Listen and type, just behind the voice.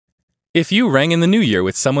If you rang in the new year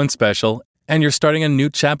with someone special and you're starting a new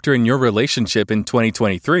chapter in your relationship in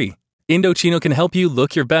 2023, Indochino can help you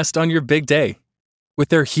look your best on your big day. With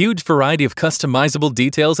their huge variety of customizable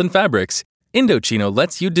details and fabrics, Indochino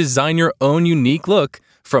lets you design your own unique look,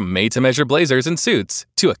 from made-to-measure blazers and suits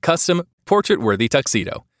to a custom, portrait-worthy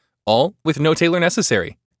tuxedo, all with no tailor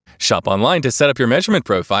necessary. Shop online to set up your measurement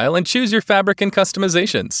profile and choose your fabric and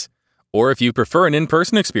customizations. Or if you prefer an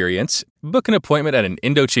in-person experience, book an appointment at an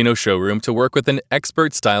Indochino showroom to work with an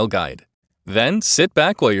expert style guide. Then sit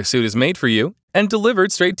back while your suit is made for you and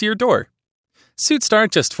delivered straight to your door. Suits start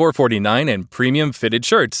at just $4.49 and premium fitted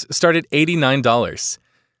shirts start at $89.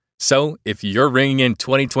 So if you're ringing in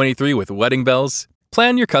 2023 with wedding bells,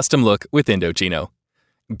 plan your custom look with Indochino.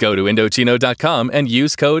 Go to Indochino.com and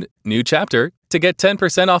use code NEWCHAPTER to get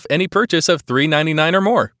 10% off any purchase of $3.99 or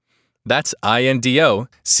more. That's INDOCHINO.com,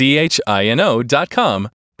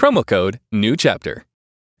 promo code NEWCHAPTER.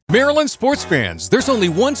 Maryland sports fans, there's only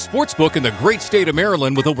one sports book in the great state of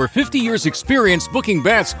Maryland with over 50 years experience booking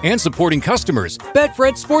bets and supporting customers.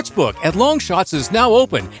 Betfred Sportsbook at Longshots is now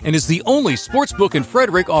open and is the only sportsbook in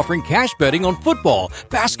Frederick offering cash betting on football,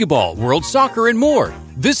 basketball, world soccer, and more.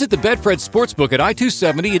 Visit the Betfred Sportsbook at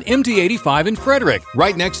I-270 and MD-85 in Frederick,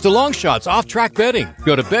 right next to Longshots off-track betting.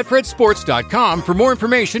 Go to BetfredSports.com for more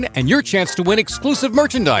information and your chance to win exclusive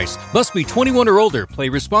merchandise. Must be 21 or older. Play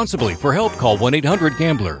responsibly. For help, call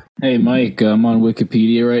 1-800-GAMBLER. Hey, Mike, I'm on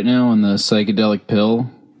Wikipedia right now on the psychedelic pill.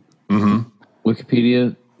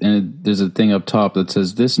 Wikipedia, and there's a thing up top that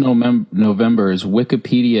says this November is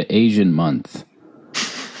Wikipedia Asian Month.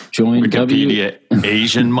 Join Wikipedia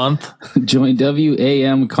Asian Month? Join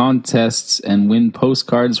WAM contests and win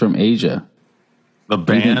postcards from Asia. The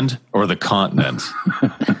band or the continent?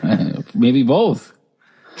 Maybe both.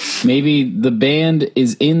 Maybe the band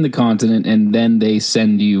is in the continent and then they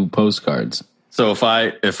send you postcards. So if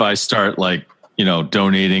I start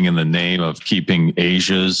donating in the name of keeping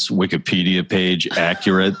Asia's Wikipedia page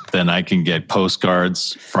accurate, then I can get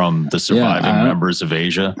postcards from the surviving members of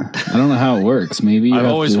Asia. I don't know how it works. Maybe I've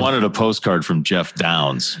always wanted a postcard from Jeff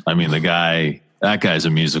Downs. I mean, that guy's a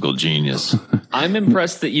musical genius. I'm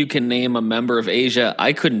impressed that you can name a member of Asia.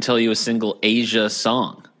 I couldn't tell you a single Asia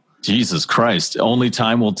song. Jesus Christ. Only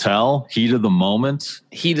time will tell. Heat of the moment.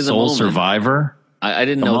 Soul Survivor. I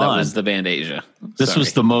didn't know that was the band Asia. This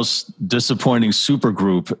was the most disappointing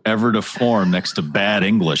supergroup ever to form next to Bad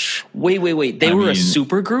English. Wait. They were a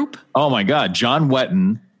supergroup? Oh, my God. John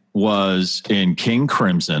Wetton was in King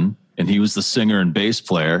Crimson, and he was the singer and bass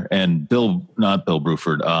player. And not Bill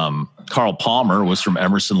Bruford, Carl Palmer was from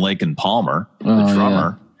Emerson, Lake and Palmer, the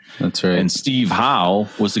drummer. Yeah. That's right. And Steve Howe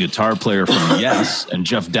was the guitar player from Yes. And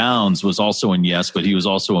Jeff Downs was also in Yes, but he was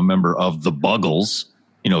also a member of the Buggles.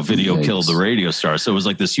 Video killed the radio star. So it was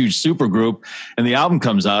like this huge super group, and the album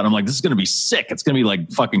comes out and I'm like, this is going to be sick. It's going to be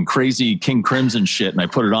like fucking crazy King Crimson shit. And I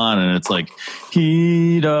put it on and it's like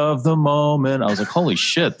heat of the moment. I was like, holy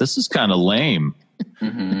shit, this is kind of lame.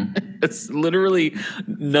 It's literally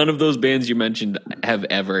none of those bands you mentioned have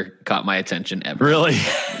ever caught my attention ever. Really?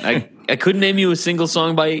 I couldn't name you a single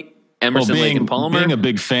song by Emerson, Lake and Palmer. Being a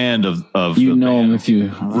big fan of you know him if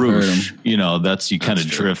you Rouge, that's you kind of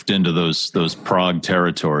drift into those Prague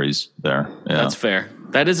territories there. Yeah. That's fair.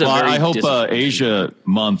 That is I hope Asia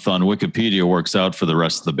Month on Wikipedia works out for the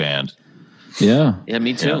rest of the band. Yeah. Yeah,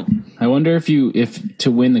 me too. Yeah. I wonder if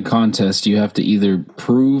to win the contest you have to either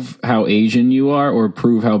prove how Asian you are or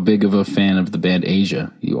prove how big of a fan of the band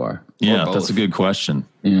Asia you are. Yeah, that's a good question.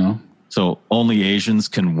 So only Asians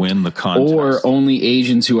can win the contest? Or only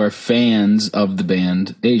Asians who are fans of the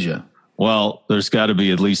band Asia? Well, there's got to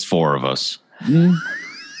be at least 4 of us.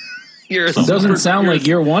 It doesn't sound like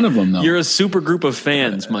you're one of them, though. You're a super group of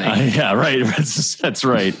fans, Mike. Yeah, right. That's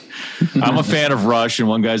right. I'm a fan of Rush, and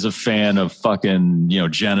one guy's a fan of fucking,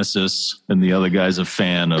 Genesis, and the other guy's a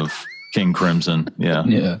fan of King Crimson. Yeah.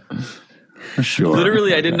 Yeah. Sure.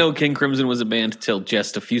 Literally, I didn't know King Crimson was a band till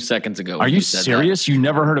just a few seconds ago. Are you serious? You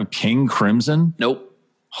never heard of King Crimson? Nope.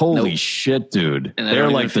 Holy shit, dude. They're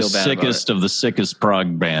like the sickest of the sickest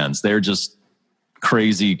prog bands. They're just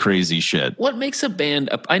crazy, crazy shit. What makes a band...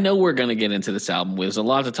 I know we're going to get into this album. There's a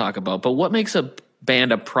lot to talk about, but what makes a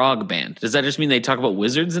band a prog band? Does that just mean they talk about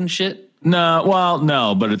wizards and shit?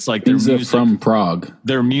 No, but it's like their music... from Prague.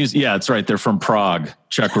 Their music... Yeah, that's right. They're from Prague,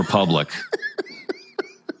 Czech Republic.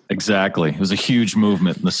 Exactly. It was a huge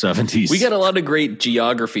movement in the 70s. We got a lot of great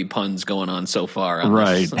geography puns going on so far on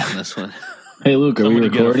this one. Hey, Luke, are we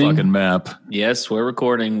recording? Get a fucking map. Yes, we're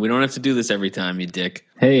recording. We don't have to do this every time, you dick.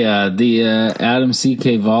 Hey, the Adam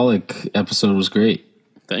C.K. Volek episode was great.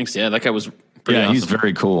 Thanks. Yeah, that guy was Yeah, awesome. he's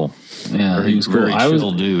very cool. Yeah, he was cool. Very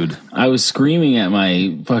chill dude. I was screaming at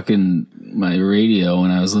my radio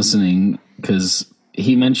when I was listening because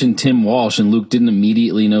he mentioned Tim Walsh and Luke didn't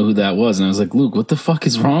immediately know who that was. And I was like, Luke, what the fuck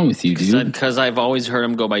is wrong with you, dude? Because I've always heard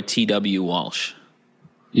him go by T.W. Walsh.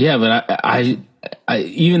 Yeah, but I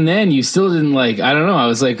even then you still didn't I don't know. I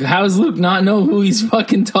was like, how does Luke not know who he's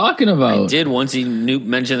fucking talking about? I did once he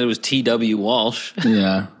mentioned it was T.W. Walsh.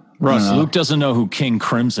 Yeah. Russ, Luke doesn't know who King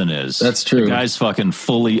Crimson is. That's true. The guy's fucking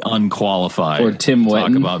fully unqualified. Or Tim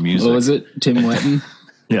Wetton. Talk about music. What was it? Tim Wetton?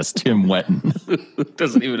 Yes, Tim Wetton.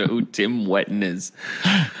 Doesn't even know who Tim Wetton is.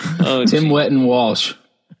 Oh, Tim Wetton Walsh.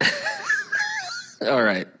 All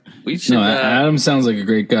right. We should. No, Adam sounds like a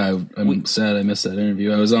great guy. I'm sad I missed that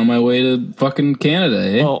interview. I was on my way to fucking Canada,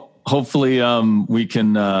 eh? Well, hopefully we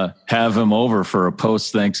can have him over for a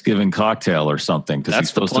post-Thanksgiving cocktail or something because he's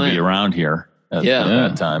supposed to be around here at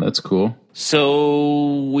that time. That's cool.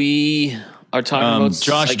 So we are talking about...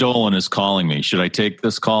 Josh Dolan is calling me. Should I take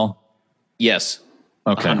this call? Yes.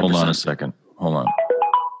 Okay, 100%. Hold on a second. Hold on.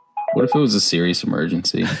 What if it was a serious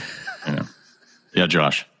emergency? Yeah,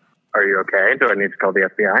 Josh. Are you okay? Do I need to call the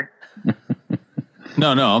FBI?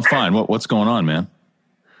 No, I'm fine. What's going on, man?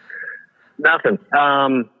 Nothing.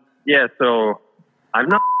 Yeah, so I'm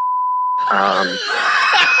not.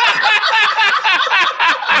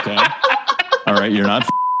 Okay. All right, you're not.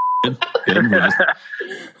 Good.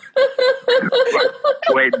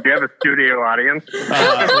 Wait, do you have a studio audience?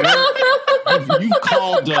 You've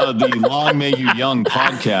called the Long May You Young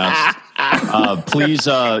podcast. Please,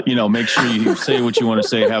 make sure you say what you want to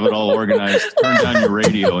say, have it all organized. Turn down your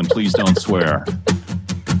radio, and please don't swear.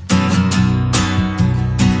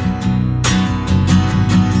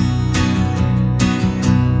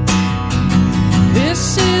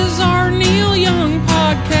 This is our Neil Young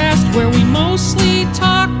podcast where we mostly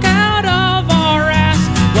talk out of our ass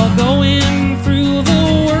while going through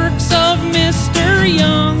the works of Mr.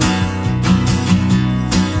 Young.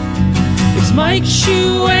 It's Mike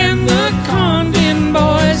Shue and the Condon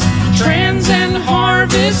Boys, Trans and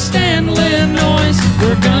Harvest and Illinois.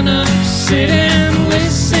 We're gonna sit and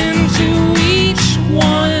listen to each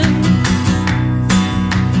one.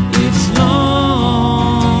 It's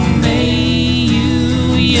Long May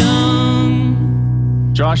You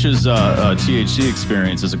Young. Josh's THC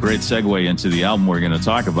experience is a great segue into the album we're going to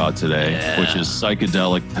talk about today, which is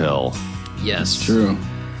Psychedelic Pill. Yes. It's true.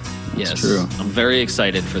 Yes. It's true. I'm very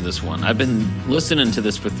excited for this one. I've been listening to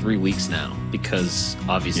this for 3 weeks now because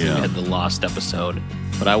obviously we had the Lost episode,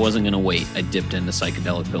 but I wasn't going to wait. I dipped into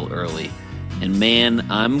Psychedelic Pill early. And man,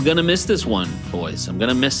 I'm going to miss this one, boys. I'm going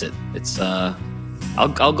to miss it. It's I'll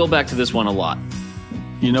go back to this one a lot.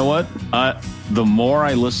 You know what? The more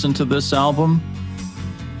I listen to this album,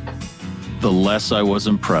 the less I was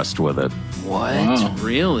impressed with it. What? Wow.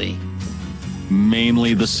 Really?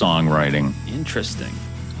 Mainly the songwriting. Interesting.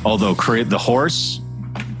 Although the horse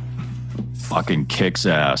fucking kicks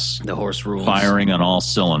ass. The horse rules. Firing on all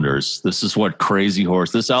cylinders. This is what Crazy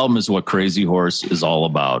Horse, this album is what Crazy Horse is all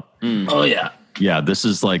about. Oh, yeah. Yeah, this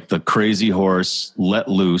is like the Crazy Horse let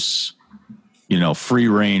loose, free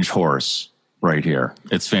range horse right here.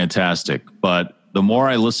 It's fantastic. But the more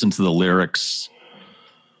I listened to the lyrics,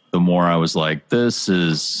 the more I was like, this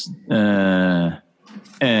is,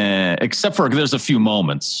 except for there's a few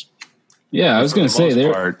moments. Yeah, I was going to say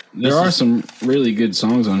there are some really good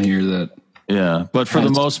songs on here that. Yeah, but for the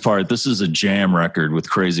most part, this is a jam record with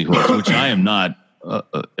Crazy Horse, which I am not.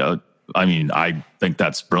 I think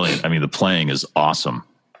that's brilliant. I mean, the playing is awesome.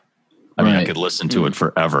 I could listen to it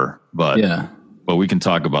forever, but we can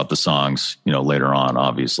talk about the songs, later on,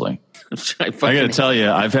 obviously. I got to tell you,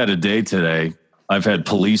 I've had a day today. I've had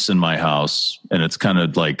police in my house, and it's kind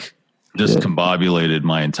of like discombobulated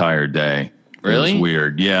my entire day. Really? It was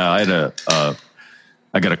weird. Yeah,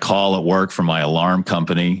 I got a call at work from my alarm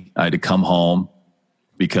company. I had to come home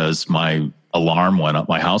because my alarm went up.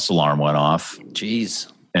 My house alarm went off.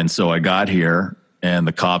 Jeez. And so I got here, and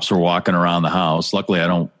the cops were walking around the house. Luckily, I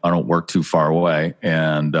don't work too far away,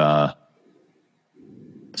 and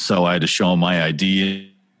so I had to show them my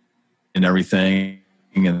ID and everything,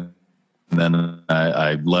 and then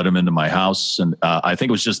I let him into my house. And I think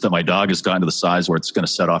it was just that my dog has gotten to the size where it's going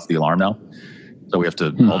to set off the alarm now. So we have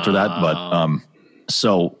to alter that. But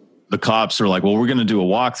so the cops are like, well, we're going to do a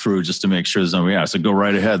walkthrough just to make sure there's nobody. I said, go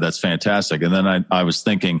right ahead. That's fantastic. And then I was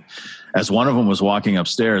thinking, as one of them was walking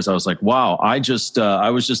upstairs, I was like, wow, I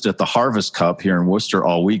was just at the Harvest Cup here in Worcester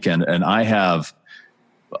all weekend, and I have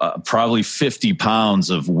probably 50 pounds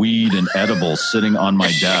of weed and edibles sitting on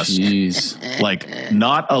my desk. Jeez. Like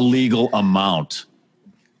not a legal amount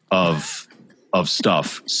of of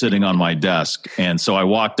stuff sitting on my desk. And so I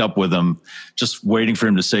walked up with him, just waiting for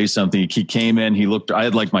him to say something. He came in, I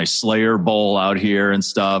had like my Slayer bowl out here and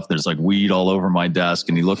stuff. There's like weed all over my desk.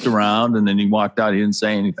 And he looked around and then he walked out. He didn't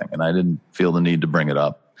say anything. And I didn't feel the need to bring it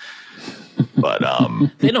up. But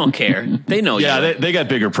they don't care. They know. Yeah, they got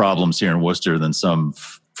bigger problems here in Worcester than some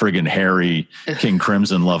friggin' hairy King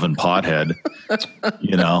Crimson loving pothead.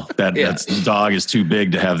 That dog is too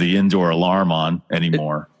big to have the indoor alarm on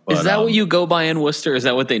anymore. But, is that what you go by in Worcester? Is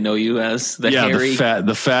that what they know you as? Hairy,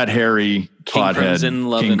 the fat hairy pothead,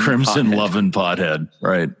 King Crimson loving pothead,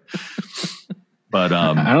 right? But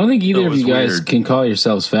I don't think either of you guys can call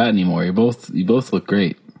yourselves fat anymore. You both look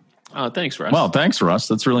great. Oh, thanks, Russ. Well, thanks, Russ.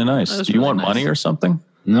 That's really nice. Do you want money or something?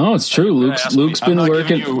 No, it's true. Luke's been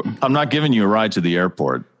working. I'm not giving you a ride to the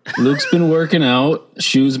airport. Luke's been working out.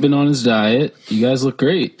 Shoe's been on his diet. You guys look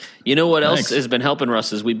great. You know what else has been helping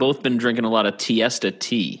Russ is we've both been drinking a lot of Tiesta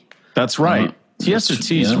tea. That's right. Tiesta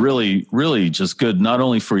tea is really, really just good, not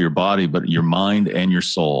only for your body, but your mind and your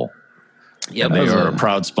soul. Yeah, they are a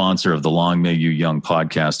proud sponsor of the Long May You Young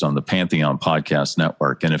podcast on the Pantheon Podcast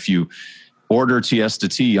Network. And if you order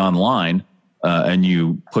Tiesta tea online and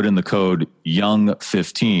you put in the code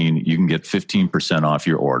YOUNG15, you can get 15% off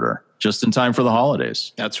your order just in time for the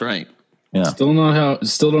holidays. That's right. Yeah. Still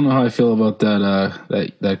don't know how I feel about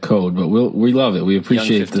that code, but we love it. We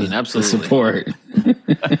appreciate the support.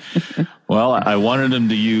 Well, I wanted him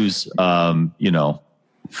to use,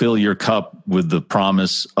 fill your cup with the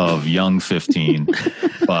promise of young 15,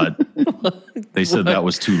 but they said that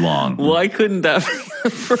was too long. Why couldn't that be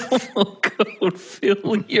the promo code?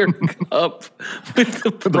 Fill your cup with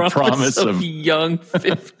the promise of young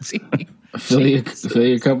 15. Fill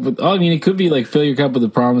your cup with. Oh, I mean, it could be like fill your cup with the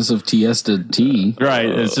promise of Tiesta tea. Right,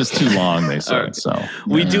 it's just too long. They said right. So.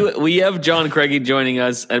 We have John Craigie joining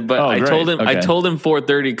us, but I told him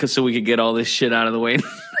 4:30 so we could get all this shit out of the way.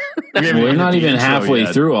 We're not even halfway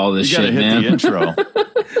through all this shit, man. The intro.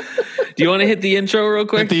 Do you want to hit the intro real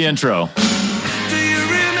quick? Hit the intro. Do you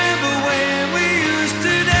remember when we used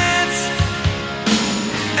to dance?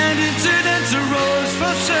 And incidents arose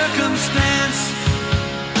from circumstance.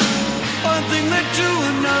 One thing led to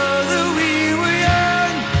another, we were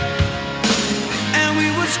young, and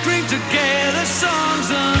we would scream together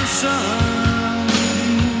songs unsung.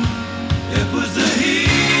 It was the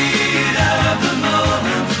heat of the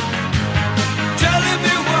moment, telling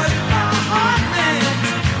me what my heart meant.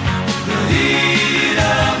 The heat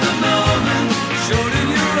of the moment showed in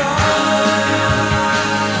your eyes.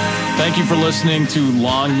 Thank you for listening to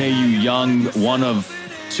Long May You Young, one of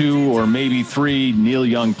 2 or maybe 3 Neil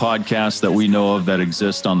Young podcasts that we know of that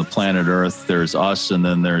exist on the planet Earth. There's us, and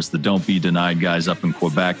then there's the Don't Be Denied guys up in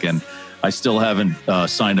Quebec. And I still haven't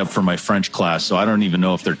signed up for my French class, so I don't even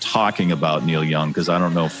know if they're talking about Neil Young because I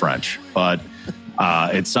don't know French. But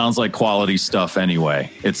it sounds like quality stuff anyway.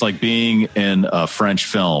 It's like being in a French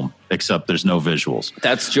film, except there's no visuals.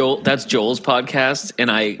 That's Joel's podcast,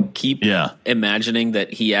 and I keep imagining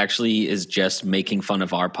that he actually is just making fun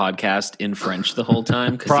of our podcast in French the whole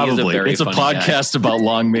time. Probably. It's a podcast about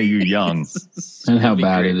Long May You Young. And how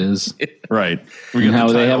bad it is. Right. And how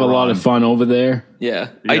they have a lot of fun over there. Yeah.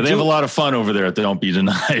 They have a lot of fun over there at the Don't Be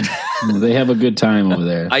Denied. They have a good time over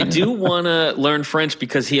there. I do want to learn French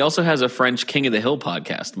because he also has a French King of the Hill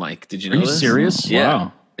podcast, Mike. Did you know this? Are you serious? Yeah.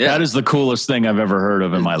 Wow. Yeah. That is the coolest thing I've ever heard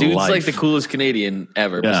of in my life. Dude's like the coolest Canadian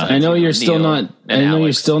ever. Yeah. I know you're still not. I know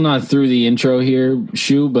you're still not through the intro here,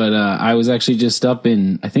 Shu. But I was actually just up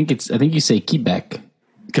in. I think you say Quebec.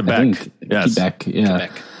 Yes. Quebec. Yeah.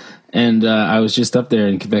 Quebec. And I was just up there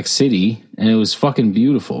in Quebec City, and it was fucking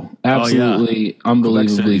beautiful. Absolutely,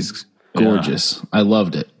 unbelievably gorgeous. I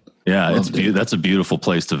loved it. Yeah, that's a beautiful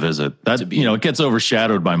place to visit. It gets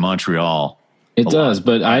overshadowed by Montreal. It does,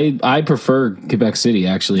 but I prefer Quebec City,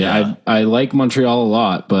 actually. Yeah. I like Montreal a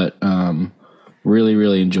lot, but really,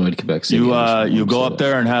 really enjoyed Quebec City. You go up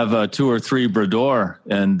there and have 2 or 3 Brador,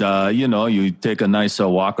 and you take a nice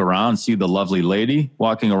walk around, see the lovely lady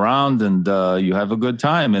walking around, and you have a good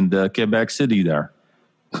time in Quebec City there.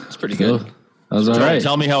 It's pretty good. That was all right.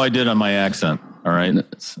 Tell me how I did on my accent. All right. I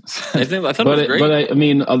thought it was great.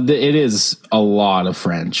 But it is a lot of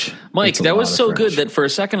French. Mike, that was so good that for a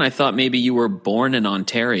second I thought maybe you were born in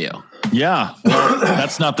Ontario. Yeah. Well,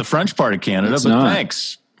 that's not the French part of Canada,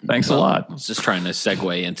 thanks. Thanks a lot. I was just trying to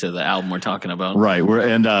segue into the album we're talking about. Right.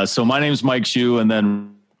 So my name's Mike Shue, and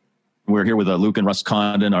then we're here with Luke and Russ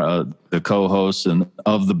Condon, the co-hosts and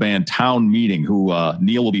of the band Town Meeting, who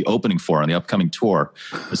Neil will be opening for on the upcoming tour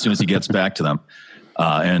as soon as he gets back to them.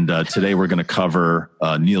 And today we're going to cover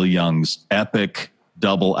Neil Young's epic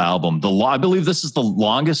double album. I believe this is the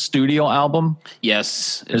longest studio album.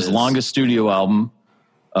 Yes, his longest studio album.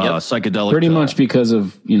 Psychedelic. Pretty much because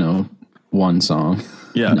of one song.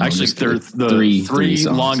 Yeah, actually, the three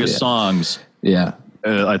songs, longest songs. Yeah,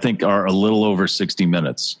 I think are a little over 60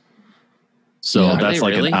 minutes. So that's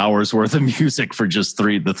like an hour's worth of music for just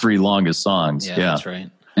the three longest songs. Yeah, that's right.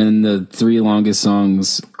 And the three longest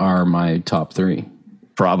songs are my top three.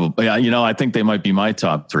 Probably. Yeah, I think they might be my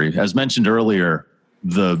top three. As mentioned earlier,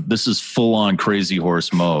 this is full on Crazy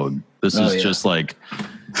Horse mode. This is just like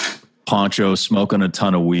Poncho smoking a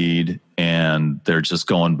ton of weed, and they're just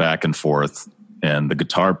going back and forth. And the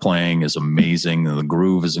guitar playing is amazing, and the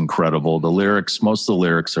groove is incredible. The lyrics, most of the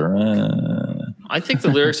lyrics are. I think the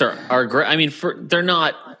lyrics are great. I mean, they're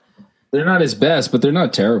not his best, but they're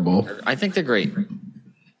not terrible. I think they're great.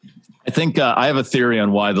 I think I have a theory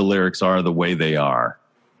on why the lyrics are the way they are.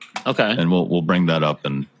 Okay, and we'll bring that up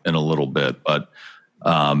in a little bit. But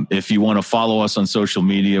if you want to follow us on social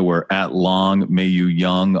media, we're at Long May You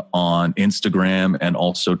Young on Instagram and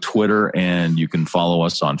also Twitter, and you can follow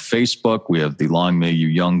us on Facebook. We have the Long May You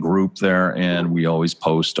Young group there, and we always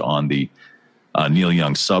post on the Neil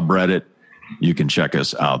Young subreddit. You can check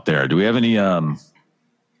us out there. Do we have any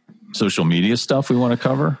social media stuff we want to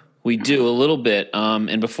cover? We do a little bit.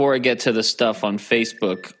 And before I get to the stuff on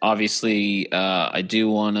Facebook, obviously, I do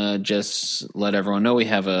want to just let everyone know we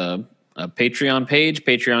have a Patreon page,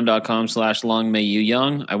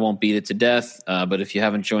 patreon.com/longmayouyoung. I won't beat it to death, but if you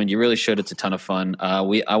haven't joined, you really should. It's a ton of fun. I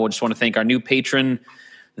just want to thank our new patron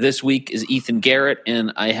this week is Ethan Garrett,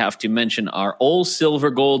 and I have to mention our old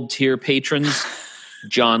silver gold tier patrons,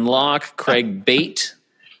 John Locke, Craig Bate,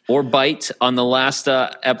 or Bite. On the last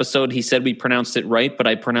episode, he said we pronounced it right, but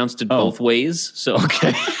I pronounced it both ways. So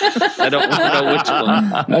okay. I don't know which one.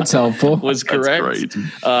 That's helpful. Was correct. That's great.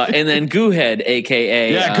 And then Goohead,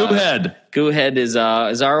 aka Goohead. Goohead is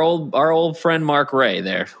our old friend Mark Ray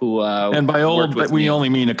there, who and by old, but we only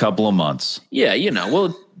mean a couple of months. Yeah,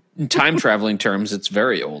 well, in time traveling terms, it's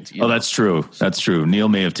very old. That's true. That's true. Neil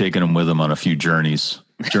may have taken him with him on a few journeys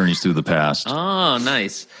through the past. Oh,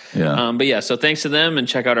 nice. Yeah. But yeah, so thanks to them, and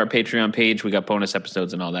check out our Patreon page. We got bonus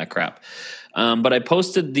episodes and all that crap. But I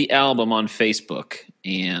posted the album on Facebook,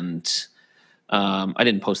 and I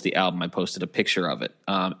didn't post the album. I posted a picture of it.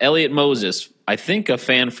 Elliot Moses, I think a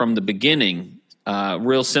fan from the beginning,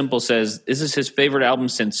 Real Simple says, this is his favorite album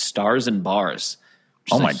since Stars and Bars.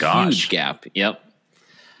 Oh my gosh. Huge gap. Yep.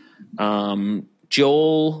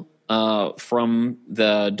 Joel from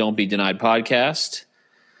the Don't Be Denied podcast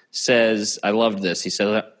says, I loved this. He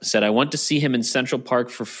said, I went to see him in Central Park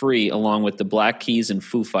for free along with the Black Keys and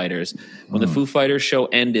Foo Fighters. When the Foo Fighters show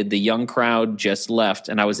ended, the young crowd just left,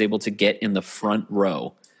 and I was able to get in the front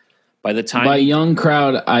row. By young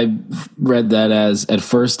crowd, I read that at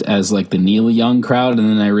first as like the Neil Young crowd, and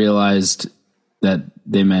then I realized that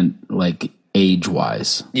they meant like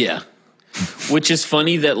age-wise. Yeah. Which is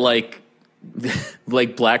funny that like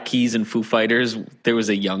Black Keys and Foo Fighters, there was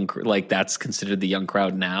a young, like that's considered the young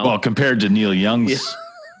crowd now. Well, compared to Neil Young's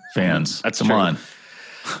fans, that's come true.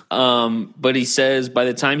 on. But he says, by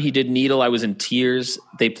the time he did Needle, I was in tears.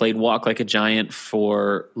 They played Walk Like a Giant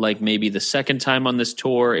for like maybe the second time on this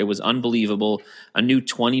tour. It was unbelievable. A new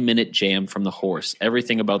 20-minute jam from the Horse.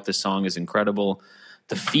 Everything about this song is incredible.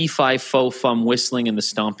 The fee-fi-fo-fum whistling and the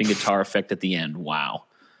stomping guitar effect at the end. Wow.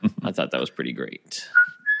 I thought that was pretty great.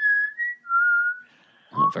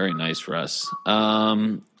 Oh, very nice for us.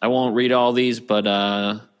 I won't read all these,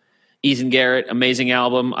 but Ethan Garrett, amazing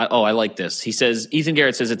album. I like this. He says, Ethan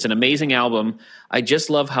Garrett says, it's an amazing album. I just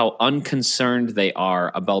love how unconcerned they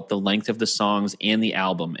are about the length of the songs and the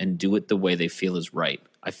album and do it the way they feel is right.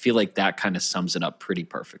 I feel like that kind of sums it up pretty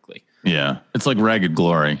perfectly. Yeah. It's like Ragged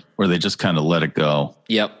Glory, where they just kind of let it go.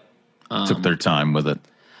 Yep. Took their time with it.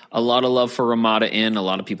 A lot of love for Ramada Inn. A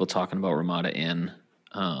lot of people talking about Ramada Inn.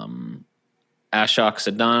 Ashok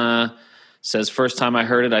Sadhana says, first time I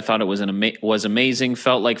heard it, I thought it was was amazing.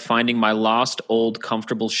 Felt like finding my lost, old,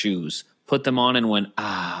 comfortable shoes. Put them on and went,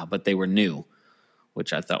 but they were new,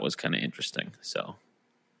 which I thought was kind of interesting. So,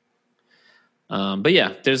 but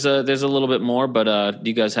yeah, there's a little bit more. But do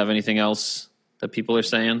you guys have anything else that people are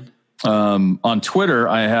saying? On Twitter,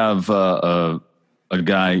 I have a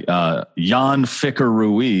guy, Jan Ficker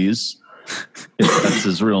Ruiz. That's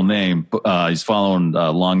his real name. He's following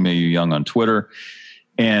Long May You Young on Twitter.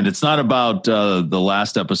 And it's not about the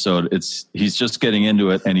last episode. He's just getting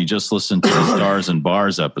into it, and he just listened to the Stars and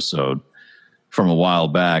Bars episode from a while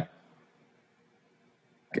back.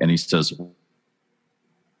 And he says,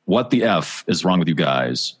 what the F is wrong with you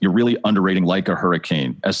guys? You're really underrating Like a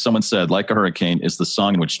Hurricane. As someone said, Like a Hurricane is the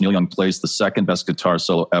song in which Neil Young plays the second best guitar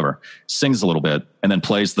solo ever, sings a little bit, and then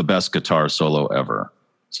plays the best guitar solo ever.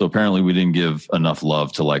 So apparently we didn't give enough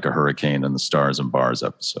love to Like a Hurricane in the Stars and Bars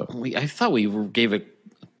episode. I thought we gave a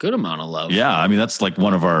good amount of love. Yeah, I mean, that's like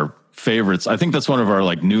one of our favorites. I think that's one of our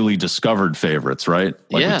like newly discovered favorites, right?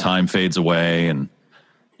 Like when Time Fades Away, and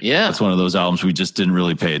that's one of those albums we just didn't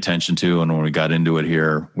really pay attention to, and when we got into it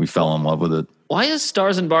here, we fell in love with it. Why is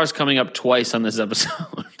Stars and Bars coming up twice on this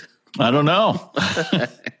episode? I don't know.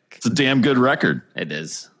 It's a damn good record. It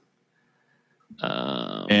is.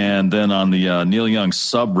 And then on the Neil Young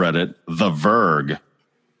subreddit, The Verg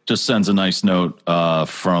just sends a nice note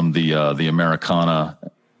from the Americana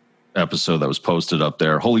episode that was posted up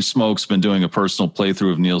there. Holy smokes, been doing a personal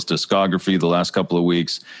playthrough of Neil's discography the last couple of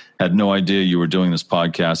weeks. Had no idea you were doing this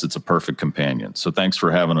podcast. It's a perfect companion. So thanks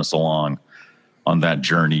for having us along on that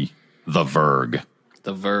journey. The Verg.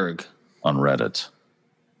 The Verg. On Reddit.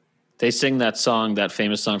 They sing that song, that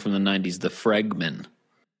famous song from the 90s, The Fragmen.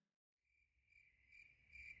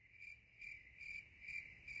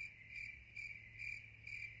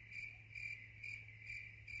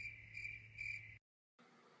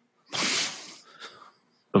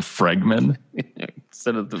 The Fragmen?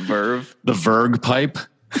 Instead of the Verve. The Verg pipe?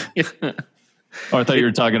 Oh, I thought you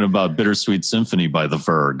were talking about Bittersweet Symphony by The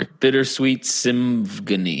Verg. Bittersweet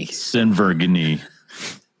Symphony. Sinvergony.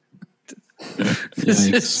 This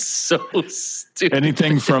is so stupid.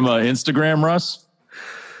 Anything from Instagram, Russ?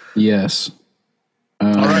 Yes.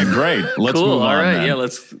 All right, great. Let's move on. All right, then. yeah,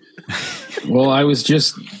 let's. Well, I was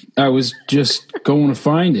just going to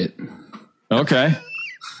find it. Okay.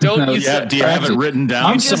 Don't do you have it written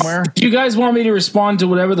down somewhere? Do you guys want me to respond to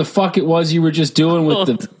whatever the fuck it was you were just doing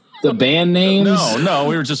with the band names? No.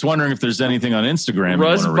 We were just wondering if there's anything on Instagram.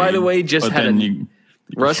 Russ, by the way,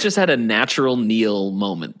 Russ just had a natural Neil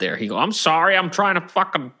moment there. He go, I'm sorry, I'm trying to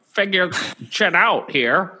fucking figure shit out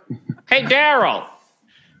here. Hey, Daryl,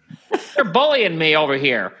 you're bullying me over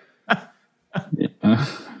here. Hey,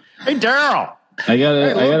 Daryl. I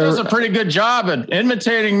gotta does a pretty good job at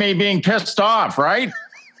imitating me being pissed off, right?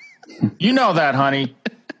 You know that, honey.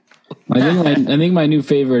 I think my new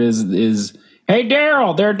favorite is Hey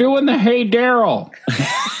Daryl, they're doing the Hey Daryl.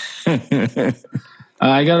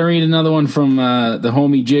 I got to read another one from the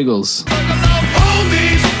homie Jiggles.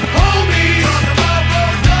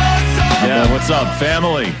 Yeah, what's up,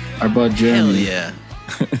 family? Our bud Jeremy.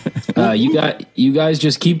 Hell yeah. You guys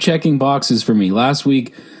just keep checking boxes for me. Last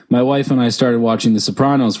week, my wife and I started watching The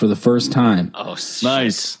Sopranos for the first time. Oh, shit.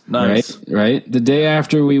 Nice. Right. The day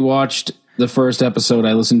after we watched the first episode,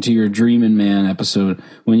 I listened to your Dreamin' Man episode.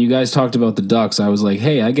 When you guys talked about the Ducks, I was like,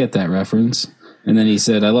 hey, I get that reference. And then he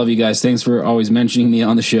said, I love you guys. Thanks for always mentioning me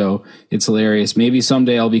on the show. It's hilarious. Maybe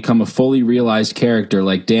someday I'll become a fully realized character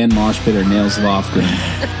like Dan Moshpit or Nails Lofgren.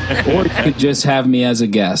 Or you could just have me as a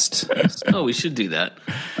guest. Oh, we should do that.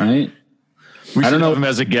 Right? I don't know him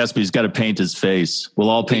as a guest, but he's got to paint his face. We'll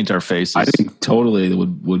all paint our faces. I think totally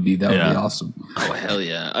would be awesome. Oh, hell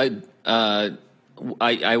yeah.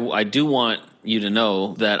 I do want you to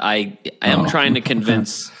know that I am trying to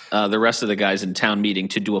convince the rest of the guys in town meeting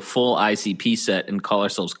to do a full ICP set and call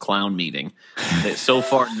ourselves Clown Meeting. So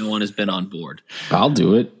far, no one has been on board. I'll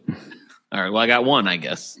do it. All right. Well, I got one, I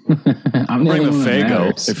guess. I'm bring the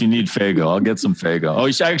Faygo if you need Faygo. I'll get some Faygo. Oh,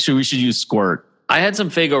 we should use Squirt. I had some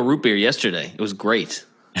Faygo root beer yesterday. It was great.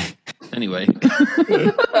 Anyway. All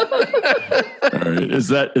right. Is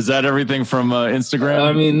that everything from Instagram?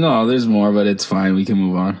 I mean, no, there's more, but it's fine. We can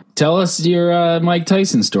move on. Tell us your Mike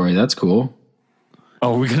Tyson story. That's cool.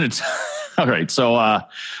 Oh, we're going to... All right. So I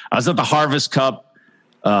was at the Harvest Cup,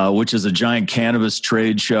 which is a giant cannabis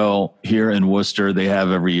trade show here in Worcester. They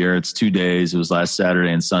have every year. It's 2 days. It was last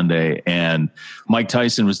Saturday and Sunday. And Mike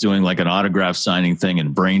Tyson was doing like an autograph signing thing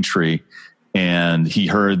in Braintree. And he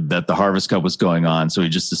heard that the Harvest Cup was going on. So he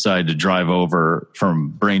just decided to drive over from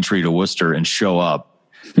Braintree to Worcester and show up.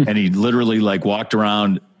 And he literally like walked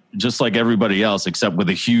around just like everybody else, except with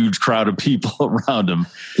a huge crowd of people around him.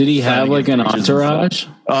 Did he have like an entourage?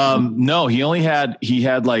 No, he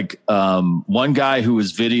had like one guy who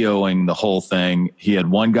was videoing the whole thing. He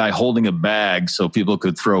had one guy holding a bag so people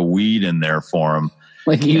could throw weed in there for him.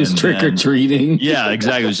 Like he was trick-or-treating? Yeah,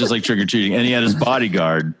 exactly. It was just like trick-or-treating. And he had his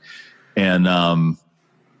bodyguard. And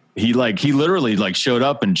he literally like showed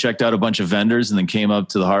up and checked out a bunch of vendors and then came up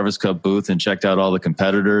to the Harvest Cup booth and checked out all the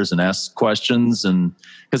competitors and asked questions, and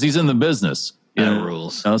because he's in the business,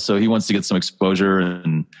 rules. So he wants to get some exposure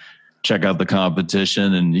and check out the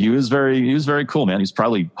competition. And he was very cool, man. He's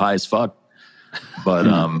probably high as fuck, but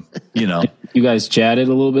you know, you guys chatted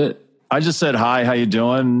a little bit. I just said, hi, how you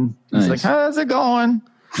doing? He's like, how's it going?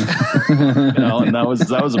 And that was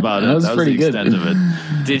about it. That was pretty the good. extent of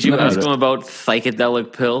it. Did you ask him about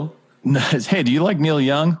psychedelic pill? Hey, do you like Neil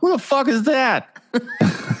Young? Who the fuck is that?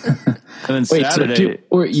 And then Saturday,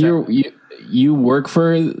 you work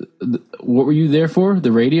for, what were you there for?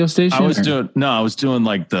 The radio station? I was doing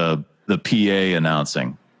like the PA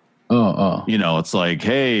announcing. Oh. It's like,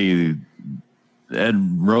 hey, Ed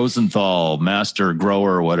Rosenthal, master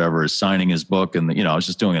grower or whatever, is signing his book. And, I was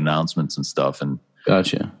just doing announcements and stuff. And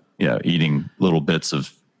gotcha. Yeah, eating little bits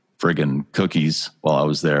of friggin' cookies while I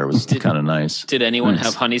was there. It was kind of nice. Did anyone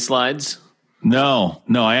have honey slides? No.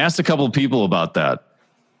 I asked a couple of people about that,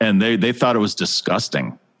 and they thought it was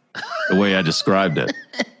disgusting the way I described it.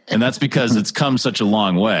 And that's because it's come such a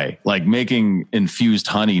long way. Like making infused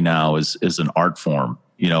honey now is an art form.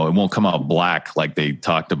 It won't come out black like they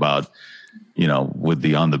talked about, with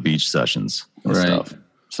the On the Beach sessions and stuff.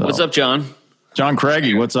 So, what's up, John? John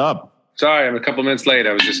Craigie, what's up? Sorry, I'm a couple minutes late.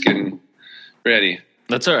 I was just getting ready.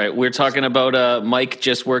 That's all right. We're talking about Mike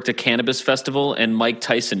just worked a cannabis festival, and Mike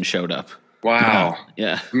Tyson showed up. Wow.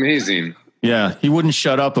 Yeah. Amazing. Yeah, he wouldn't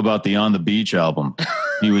shut up about the On the Beach album.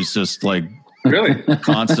 He was just like really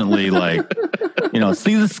constantly like,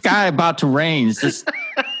 see the sky about to rain. It's just,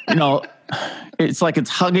 it's like it's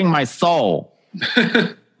hugging my soul.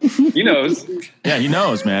 He knows. Yeah, he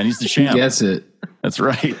knows, man. He's the champ. He gets it. That's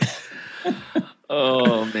right.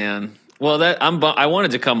 Oh man. Well, I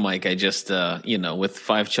wanted to come, Mike. I just, with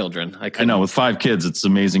 5 children, I know with 5 kids, it's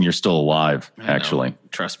amazing you're still alive. Actually,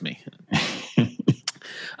 trust me.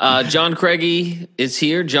 John Craigie is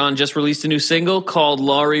here. John just released a new single called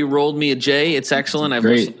 "Laurie Rolled Me a J." It's excellent. I've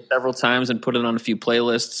listened to it several times and put it on a few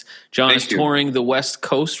playlists. John is touring the West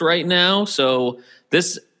Coast right now, so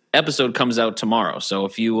this episode comes out tomorrow. So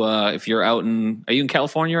if you're out are you in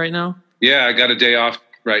California right now? Yeah, I got a day off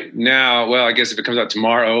right now. Well, I guess if it comes out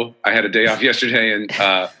tomorrow, I had a day off yesterday, and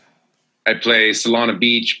I play Solana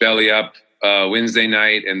Beach, Belly Up Wednesday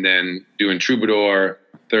night, and then doing Troubadour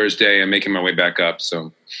Thursday. I'm making my way back up.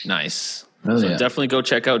 So nice. Definitely go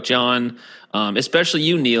check out John, especially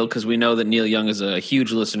you, Neil, because we know that Neil Young is a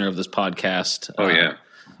huge listener of this podcast. Oh yeah.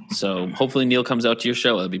 So hopefully Neil comes out to your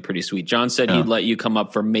show. That'd be pretty sweet. John said he'd let you come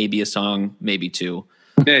up for maybe a song, maybe 2.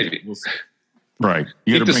 Maybe. We'll see. Right.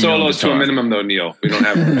 Keep the solos to a minimum, though, Neil. We don't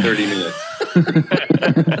have 30 minutes.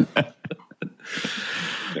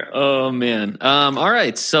 Yeah. Oh man. All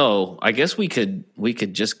right. So I guess we could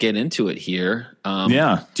just get into it here.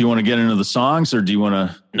 Yeah. Do you want to get into the songs, or do you want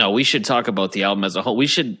to? No, we should talk about the album as a whole. We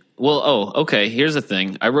should. Well, okay. Here's the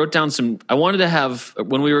thing. I wrote down I wanted to have,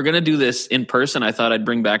 when we were going to do this in person, I thought I'd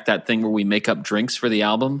bring back that thing where we make up drinks for the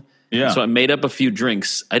album. Yeah. So I made up a few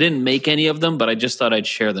drinks. I didn't make any of them, but I just thought I'd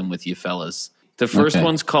share them with you fellas. The first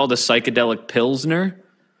one's called a psychedelic Pilsner,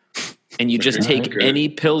 and you just take any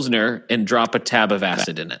Pilsner and drop a tab of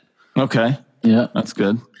acid in it. Okay. Yeah. That's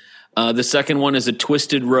good. The second one is a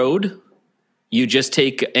Twisted Road. You just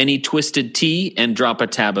take any twisted tea and drop a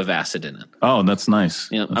tab of acid in it. Oh, that's nice.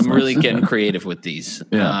 Yeah, I'm really getting creative with these.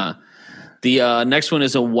 Yeah. The next one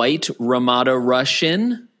is a White Ramada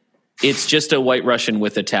Russian. It's just a White Russian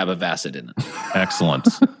with a tab of acid in it. Excellent.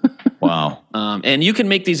 Wow. And you can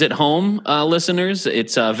make these at home, listeners.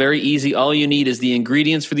 It's very easy. All you need is the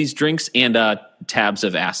ingredients for these drinks and tabs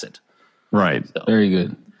of acid. Right. So. Very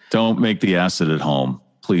good. Don't make the acid at home.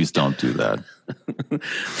 Please don't do that.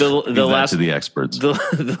 the last to the experts.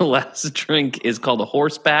 The last drink is called a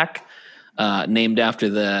Horseback, named after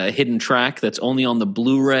the hidden track that's only on the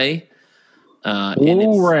Blu-ray.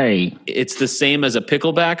 Blu-ray. It's the same as a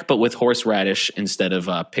pickleback, but with horseradish instead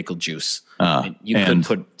of pickle juice. You could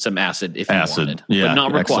put some acid if you wanted, but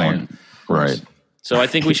not required. Right. So I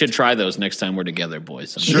think we should try those next time we're together,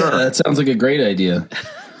 boys. Sure. Yeah, that sounds like a great idea.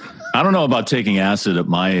 I don't know about taking acid at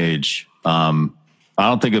my age. I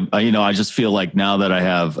don't think, I just feel like now that I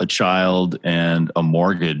have a child and a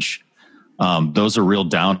mortgage, those are real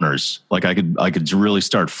downers. Like I could really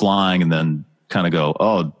start flying and then kind of go,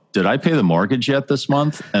 oh, did I pay the mortgage yet this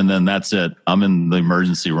month? And then that's it. I'm in the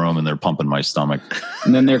emergency room and they're pumping my stomach.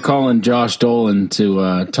 And then they're calling Josh Dolan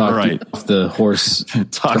to talk you off the horse.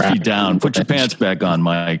 Talk you down. Put your pants back on,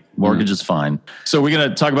 Mike. Mortgage is fine. So we're going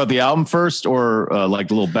to talk about the album first, or like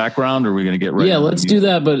a little background, or are we going to get ready? Yeah, let's do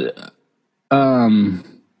that. But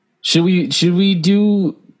should we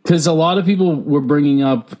do, because a lot of people were bringing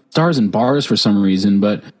up Stars and Bars for some reason,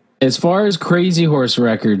 but as far as Crazy Horse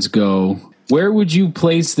Records go, where would you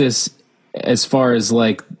place this as far as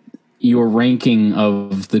like your ranking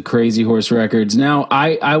of the Crazy Horse records? Now,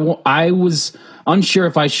 I was unsure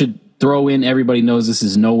if I should throw in Everybody Knows This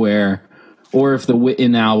Is Nowhere or if the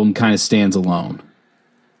Witten album kind of stands alone.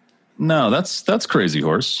 No, that's Crazy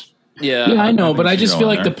Horse. Yeah, I know, but I think just you feel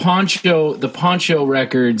go like in the Poncho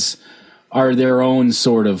records are their own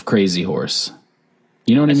sort of Crazy Horse.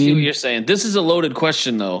 You know what I mean? See what you're saying. This is a loaded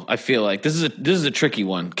question, though. I feel like this is a tricky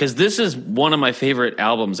one because this is one of my favorite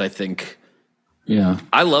albums. I think. Yeah,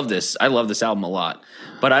 I love this. I love this album a lot,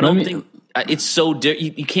 but I don't think it's so.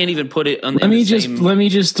 You can't even put it on. Let me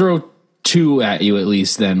just throw two at you at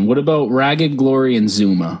least. Then, what about Ragged Glory and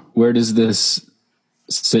Zuma? Where does this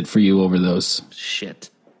sit for you over those? Shit,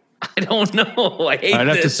 I don't know. I hate. I'd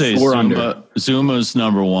have to say Zuma's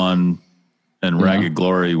number one. And Ragged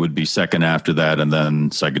Glory would be second after that, and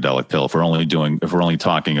then Psychedelic Pill. If we're only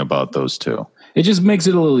talking about those two, it just makes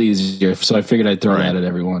it a little easier. So I figured I'd throw that at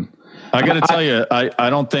everyone. I got to tell you,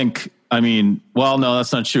 I don't think. I mean, well, no,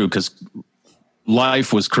 that's not true because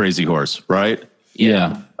Life was Crazy Horse, right?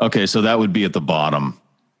 Yeah. Okay, so that would be at the bottom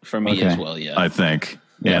for me as well. Yeah, I think,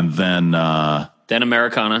 and then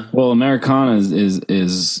Americana. Well, Americana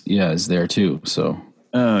is there too. So.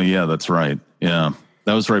 Oh yeah, that's right. Yeah.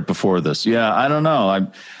 That was right before this. Yeah, I don't know.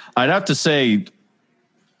 I'd have to say,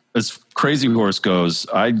 as Crazy Horse goes,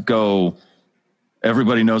 I'd go.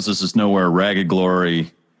 Everybody knows this is nowhere. Ragged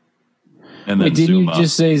Glory, and then didn't Zuma. you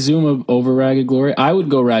just say Zuma over Ragged Glory? I would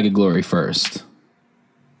go Ragged Glory first.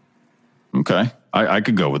 Okay, I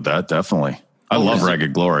could go with that. Definitely, I love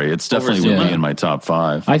Ragged Glory. It's definitely would be in my top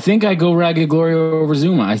 5. I think I go Ragged Glory over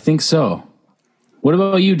Zuma. I think so. What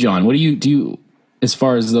about you, John? What do you as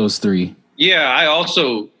far as those three? Yeah, I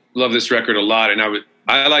also love this record a lot, and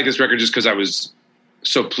I like this record just because I was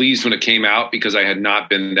so pleased when it came out because I had not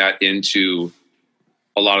been that into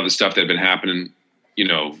a lot of the stuff that had been happening,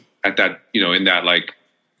 at that, in that like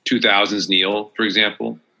 2000s Neil, for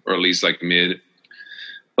example, or at least like mid.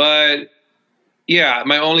 But yeah,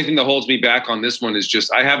 my only thing that holds me back on this one is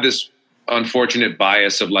just I have this unfortunate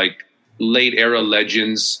bias of like late era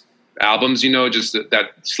legends albums, just that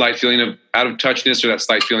slight feeling of out of touchness or that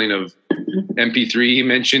slight feeling of MP3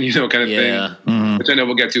 mention, kind of thing, which I know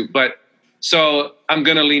we'll get to. But so I'm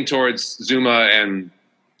going to lean towards Zuma and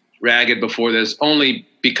Ragged before this, only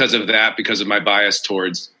because of that, because of my bias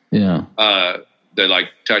towards the like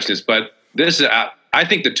touchness. But this is, I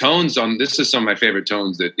think the tones on this is some of my favorite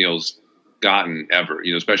tones that Neil's gotten ever,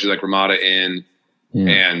 especially like Ramada Inn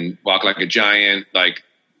and Walk Like a Giant. Like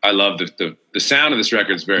I love the sound of this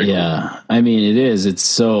record is very cool. I mean, it is. It's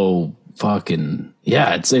so fucking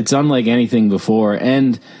it's unlike anything before.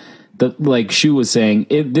 And like Shu was saying,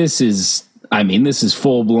 this is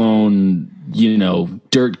full blown,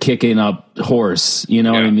 dirt kicking up horse. You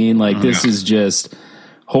know what I mean? Like this is just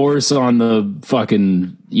horse on the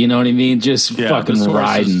fucking. You know what I mean? Just fucking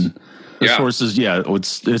riding. This horse is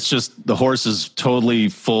it's just the horse is totally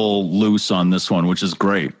full loose on this one, which is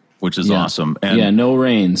great, which is awesome. And no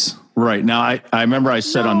reins. Right now, I remember I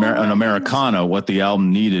said on Americana what the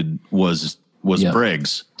album needed was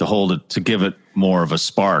Briggs to hold it, to give it more of a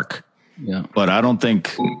spark. Yeah, but I don't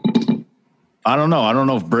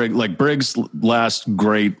know if Briggs' last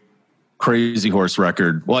great Crazy Horse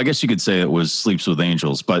record. Well, I guess you could say it was Sleeps with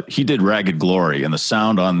Angels, but he did Ragged Glory, and the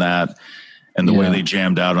sound on that and the way they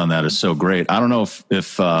jammed out on that is so great. I don't know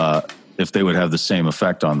if they would have the same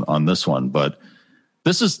effect on this one, but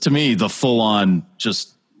this is to me the full on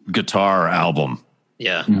just guitar album.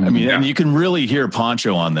 Yeah. I mean, and you can really hear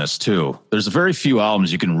Poncho on this too. There's very few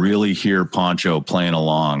albums you can really hear Poncho playing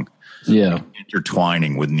along. Yeah.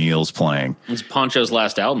 Intertwining with Neil's playing. It's Poncho's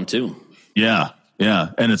last album too. Yeah. Yeah.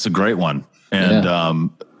 And it's a great one.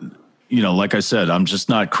 And, like I said, I'm just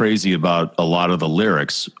not crazy about a lot of the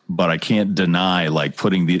lyrics, but I can't deny like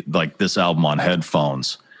putting this album on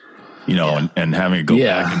headphones, and having it go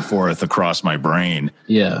back and forth across my brain.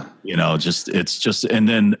 Yeah. And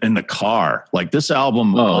then in the car, like this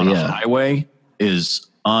album on a highway is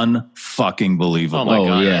unfucking believable. Oh my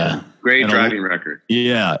God. Yeah. Great driving record.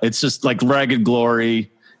 Yeah. It's just like Ragged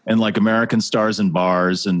Glory and like American Stars and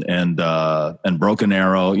Bars and Broken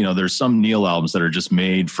Arrow. There's some Neil albums that are just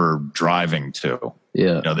made for driving too.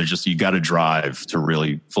 Yeah. They're just, you got to drive to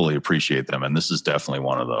really fully appreciate them. And this is definitely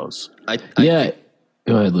one of those.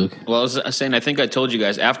 Go ahead, Luke. Well, I was saying, I think I told you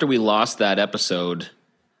guys after we lost that episode,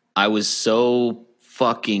 I was so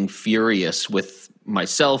fucking furious with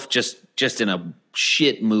myself, just in a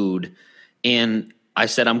shit mood. And I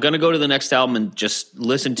said, I'm going to go to the next album and just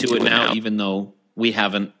listen to it now, even though we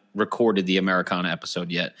haven't recorded the Americana episode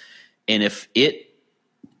yet. And if it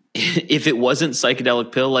wasn't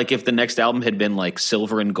Psychedelic Pill, like if the next album had been like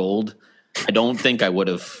Silver and Gold, I don't think we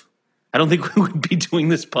would be doing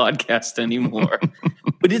this podcast anymore.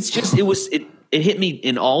 But it's just, it hit me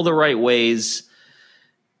in all the right ways,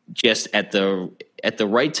 just at the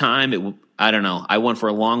right time. I don't know. I went for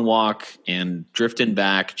a long walk, and Drifting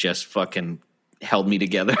Back just fucking held me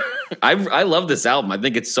together. I love this album. I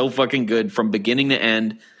think it's so fucking good from beginning to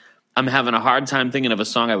end. I'm having a hard time thinking of a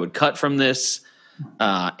song I would cut from this.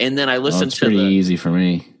 And then I listened to pretty easy for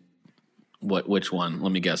me. Which one?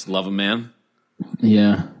 Let me guess. Love a Man?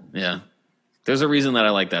 Yeah. Yeah. There's a reason that I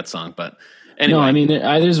like that song, but anyway. No, I mean,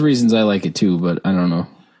 there's reasons I like it too, but I don't know.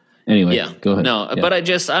 Anyway, yeah. Go ahead. No, yeah. but I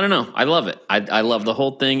don't know. I love it. I love the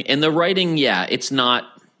whole thing. And the writing, it's not.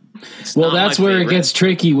 Well, that's where it gets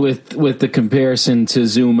tricky with the comparison to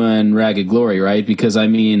Zuma and Ragged Glory, right? Because I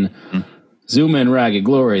mean, Zuma and Ragged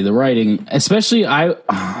Glory, the writing, especially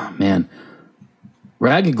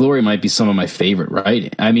Ragged Glory might be some of my favorite writing.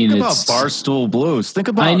 I mean, think about Barstool Blues. Think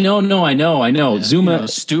about I know. Yeah, Zuma,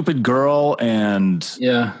 Stupid Girl, and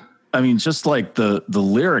yeah. I mean, just like the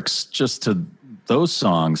lyrics, just to those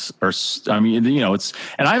songs are. I mean, it's.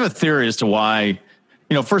 And I have a theory as to why.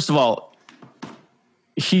 First of all,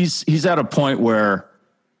 he's at a point where,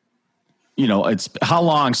 it's how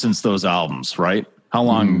long since those albums, right? How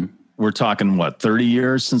long we're talking? What, 30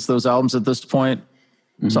 years since those albums at this point,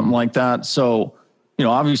 something like that. So.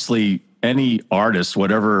 Obviously any artist,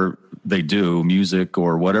 whatever they do, music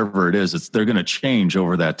or whatever it is, they're going to change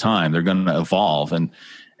over that time. They're going to evolve.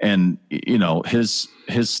 And his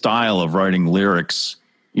style of writing lyrics,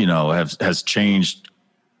 has changed.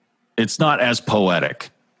 It's not as poetic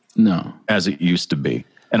as it used to be.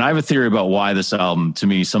 And I have a theory about why this album, to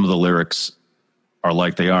me, some of the lyrics are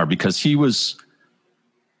like they are, because he was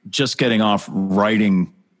just getting off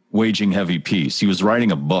waging heavy peace. He was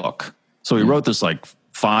writing a book. So he wrote this like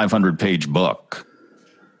 500-page book.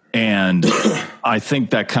 And I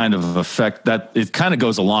think that kind of it kind of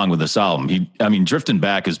goes along with this album. Drifting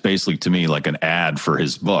Back is basically, to me, like an ad for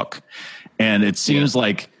his book. And it seems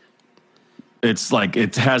like it's like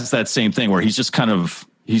it has that same thing where he's just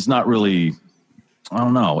he's not really, I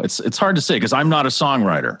don't know. It's hard to say because I'm not a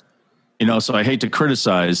songwriter, so I hate to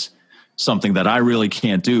criticize something that I really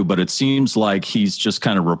can't do, but it seems like he's just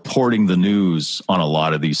kind of reporting the news on a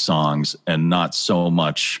lot of these songs and not so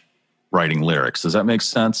much writing lyrics. Does that make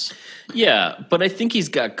sense? Yeah, but I think he's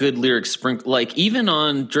got good lyrics sprinkled, like even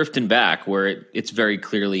on Drifting Back, where it's very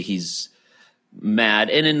clearly he's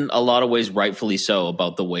mad, and in a lot of ways rightfully so,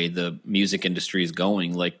 about the way the music industry is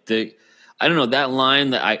going. Like I don't know, that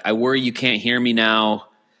line that I worry you can't hear me now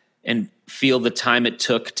and feel the time it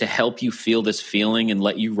took to help you feel this feeling and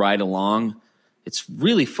let you ride along. It's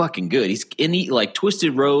really fucking good. He's like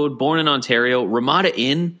Twisted Road, Born in Ontario, Ramada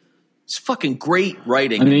Inn. It's fucking great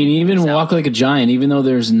writing. I mean, even Walk Like a Giant, even though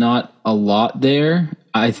there's not a lot there,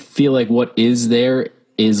 I feel like what is there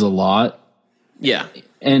is a lot. Yeah.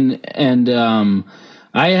 And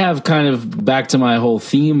I have kind of, back to my whole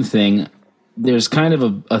theme thing, there's kind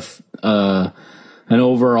of an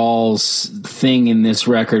overall thing in this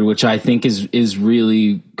record, which I think is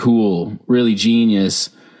really cool, really genius.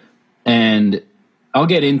 And I'll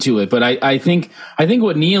get into it, but I think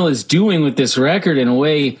what Neil is doing with this record, in a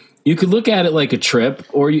way, you could look at it like a trip,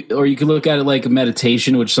 or you could look at it like a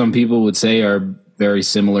meditation, which some people would say are very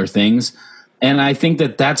similar things. And I think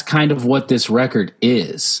that that's kind of what this record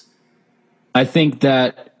is. I think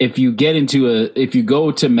that if you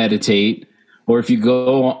go to meditate, or if you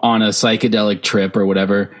go on a psychedelic trip or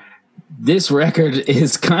whatever, this record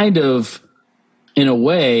is kind of, in a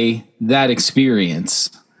way, that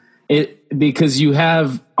experience. Because you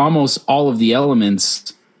have almost all of the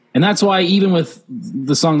elements, and that's why even with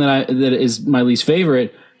the song that is my least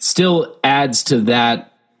favorite, still adds to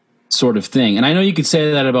that sort of thing. And I know you could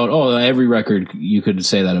say that about every record you could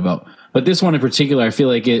say that about, but this one in particular, I feel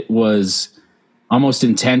like it was almost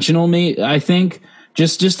intentional. I think.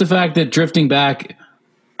 Just the fact that Drifting Back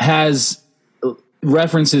has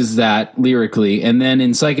references that lyrically, and then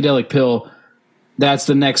in Psychedelic Pill, that's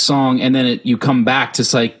the next song, and then you come back to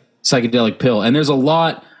Psychedelic Pill. And there's a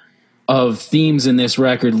lot of themes in this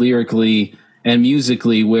record lyrically and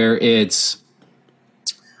musically where it's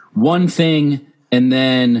one thing and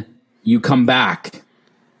then you come back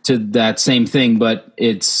to that same thing, but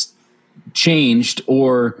it's changed,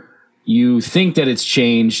 or you think that it's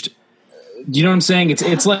changed. Do you know what I'm saying?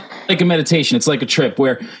 It's like a meditation. It's like a trip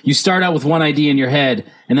where you start out with one idea in your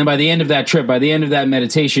head, and then by the end of that trip, by the end of that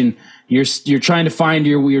meditation, you're trying to find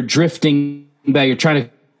you're drifting back. You're trying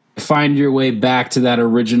to find your way back to that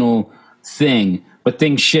original thing. But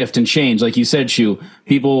things shift and change, like you said, Shu.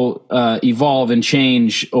 People evolve and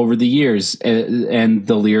change over the years, and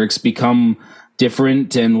the lyrics become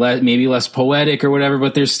different and maybe less poetic or whatever.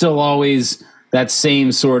 But there's still always that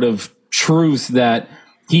same sort of truth that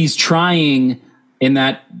he's trying in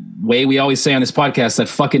that way we always say on this podcast, that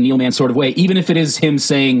fucking Neil Man sort of way, even if it is him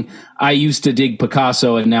saying, I used to dig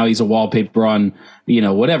Picasso and now he's a wallpaper on,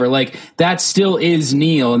 whatever, like that still is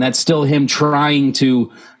Neil, and that's still him trying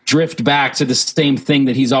to drift back to the same thing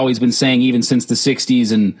that he's always been saying even since the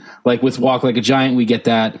 60s. And like with Walk Like a Giant, we get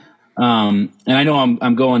that. And I know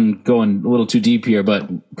I'm going a little too deep here,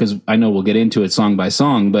 but because I know we'll get into it song by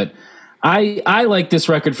song, but I like this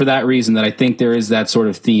record for that reason, that I think there is that sort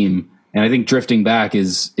of theme. And I think drifting back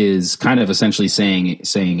is kind of essentially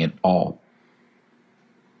saying it all.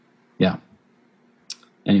 Yeah.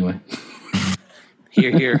 Anyway.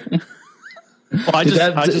 Here. Well,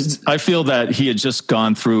 I feel that he had just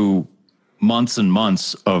gone through months and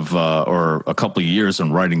months of, or a couple of years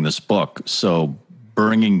in writing this book. So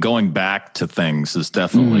going back to things is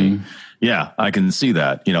definitely, I can see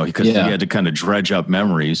that, because he had to kind of dredge up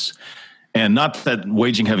memories. And not that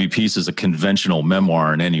Waging Heavy Peace is a conventional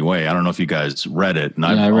memoir in any way. I don't know if you guys read it. And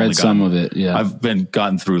I read some of it. Yeah, I've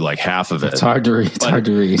gotten through like half of it. It's hard to read.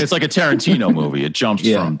 It's like a Tarantino movie. It jumps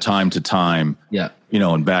from time to time. Yeah,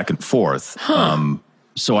 and back and forth.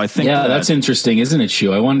 So I think that's interesting, isn't it,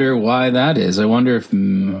 Shu? I wonder why that is. I wonder if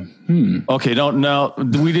Okay,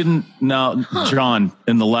 we didn't now, John,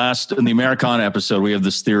 in the Americana episode, we have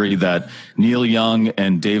this theory that Neil Young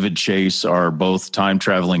and David Chase are both time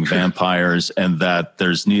traveling vampires, and that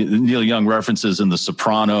there's Neil Young references in The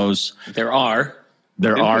Sopranos. There are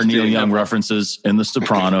Neil Young references in The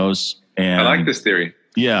Sopranos. And I like this theory.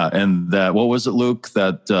 Yeah, and that, what was it, Luke?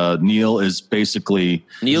 That Neil's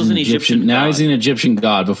an Egyptian. Now he's an Egyptian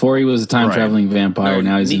god. Before he was a time traveling vampire.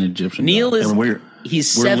 Now he's an Egyptian. Neil god.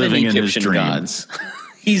 He's seven Egyptian gods.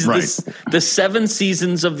 He's the 7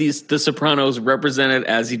 seasons of The Sopranos represented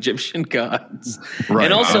as Egyptian gods. Right.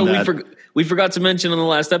 And also, we forgot to mention in the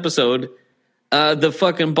last episode, the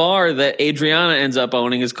fucking bar that Adriana ends up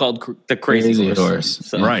owning is called the Crazy Horse.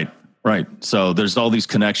 So. Right. So there's all these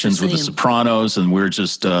connections with The Sopranos, and we're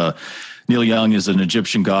just Neil Young is an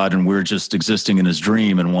Egyptian god, and we're just existing in his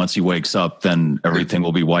dream. And once he wakes up, then everything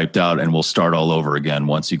will be wiped out, and we'll start all over again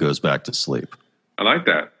once he goes back to sleep. I like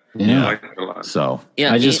that. Yeah, I like that a lot. So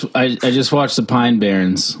I just watched The Pine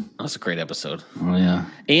Barrens. That was a great episode. Oh yeah,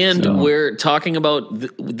 and we're talking about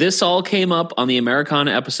this. All came up on the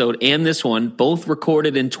Americana episode, and this one both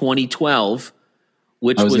recorded in 2012.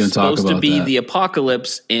 Which was supposed to be the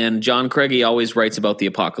apocalypse, and John Craigie always writes about the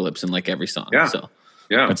apocalypse in like every song. Yeah. So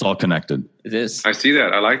it's all connected. It is. I see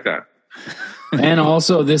that. I like that. And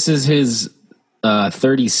also, this is his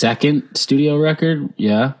 32nd studio record.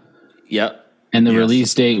 Yeah. Yep. And the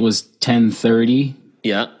release date was 10/30.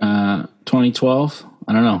 Yeah. 2012.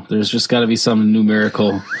 I don't know. There's just got to be some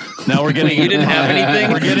numerical. Now we're getting. You didn't have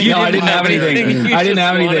anything. I didn't have anything. I didn't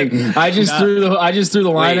have anything. I just threw the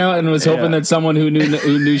line out and was hoping that someone who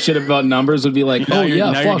knew shit about numbers would be like, "Oh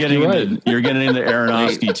yeah, fuck, you're right." You're getting into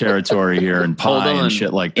Aronofsky territory here and pie and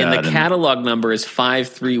shit like that. And the catalog number is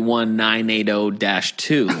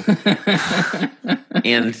 531980-2.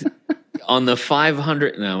 And on the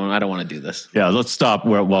 500. No, I don't want to do this. Yeah, let's stop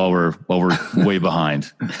while we're way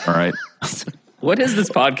behind. All right. What has this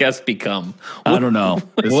podcast become? I don't know.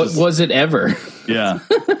 What was it ever? Yeah.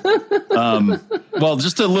 Well,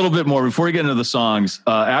 just a little bit more before we get into the songs.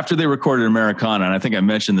 After they recorded Americana, and I think I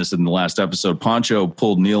mentioned this in the last episode, Poncho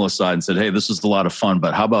pulled Neil aside and said, "Hey, this is a lot of fun,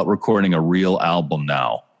 but how about recording a real album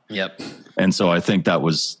now?" Yep. And so I think that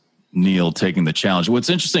was Neil taking the challenge. What's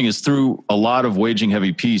interesting is through a lot of Waging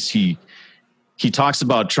Heavy Peace, he talks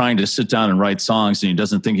about trying to sit down and write songs, and he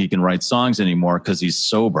doesn't think he can write songs anymore because he's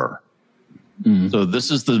sober. Mm-hmm. So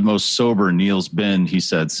this is the most sober Neil's been, he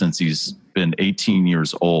said, since he's been 18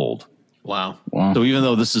 years old. Wow. So even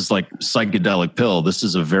though this is like Psychedelic Pill, this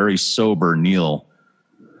is a very sober Neil,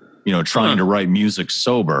 trying to write music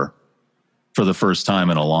sober for the first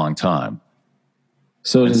time in a long time.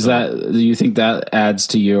 So do you think that adds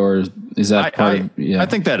to is that part of, I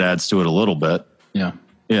think that adds to it a little bit. Yeah.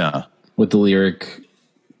 Yeah. With the lyric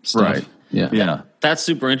stuff. Right. Yeah. That's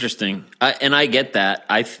super interesting. And I get that.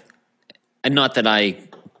 And not that I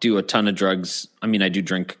do a ton of drugs. I mean, I do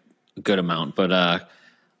drink a good amount, but I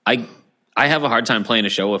have a hard time playing a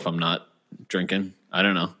show if I'm not drinking. I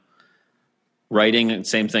don't know. Writing,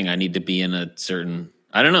 same thing. I need to be in a certain.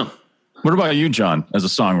 I don't know. What about you, John, as a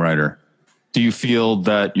songwriter? Do you feel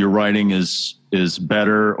that your writing is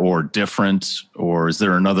better or different, or is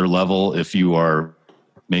there another level if you are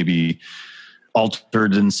maybe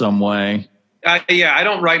altered in some way? I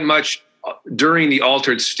don't write much during the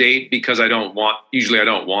altered state because I don't want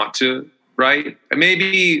to write.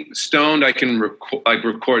 Maybe stoned, I can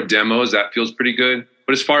record demos. That feels pretty good.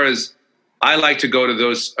 But as far as I like to go to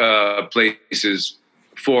those places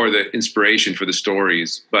for the inspiration for the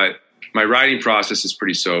stories, but my writing process is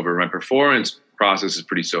pretty sober. My performance process is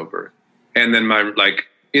pretty sober. And then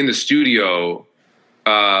in the studio,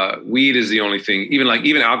 weed is the only thing,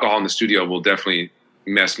 even alcohol in the studio will definitely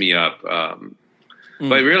mess me up.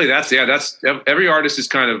 But really that's every artist is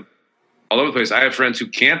kind of all over the place. I have friends who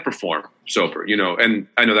can't perform sober, and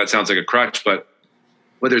I know that sounds like a crutch, but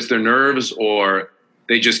whether it's their nerves or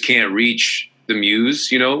they just can't reach the muse,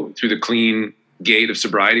 through the clean gate of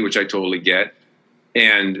sobriety, which I totally get.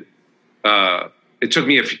 And it took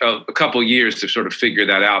me a couple years to sort of figure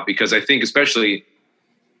that out, because I think especially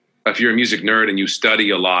if you're a music nerd and you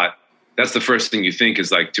study a lot, that's the first thing you think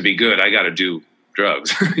is like, to be good, I got to do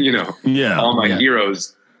drugs. All my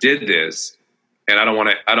heroes did this, and I don't want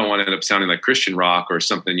to end up sounding like Christian rock or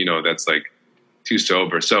something, that's like too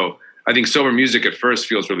sober. So I think sober music at first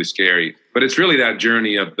feels really scary, but it's really that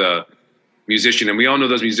journey of the musician. And we all know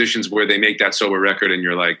those musicians where they make that sober record and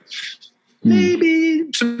you're like,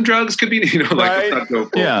 maybe some drugs could be, right? It's not so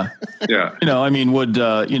cool. Yeah. I mean, would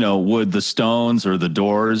the Stones or the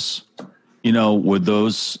Doors, would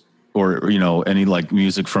those, or, any like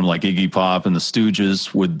music from like Iggy Pop and the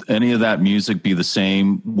Stooges, would any of that music be the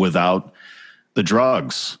same without the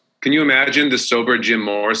drugs? Can you imagine the sober Jim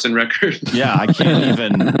Morrison record? Yeah, I can't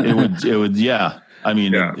even, it would, yeah. I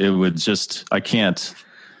mean, it would just, I can't.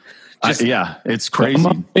 It's crazy. Come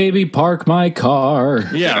on, baby, park my car.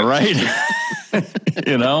 Yeah, right.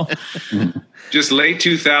 Just late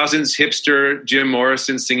 2000s hipster Jim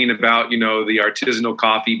Morrison singing about, the artisanal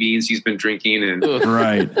coffee beans he's been drinking and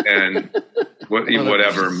and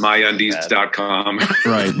whatever, myundies.com.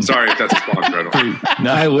 Right. Sorry if that's a sponsor.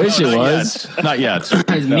 I wish it was. Not yet. It's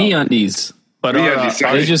MeUndies. But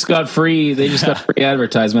they just got free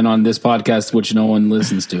advertisement on this podcast, which no one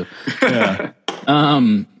listens to. Yeah.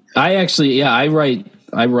 I actually, I write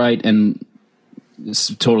and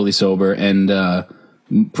it's totally sober, and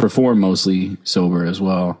perform mostly sober as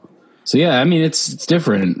well. So yeah, I mean, it's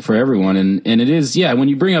different for everyone, and it is, when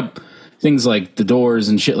you bring up things like the Doors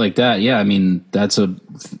and shit like that, I mean, that's a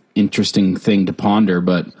interesting thing to ponder,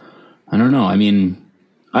 but I don't know. I mean,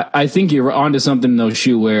 I think you're onto something though,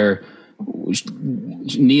 Shu, where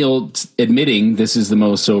Neil admitting this is the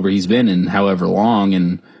most sober he's been in however long,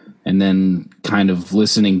 and then kind of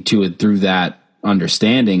listening to it through that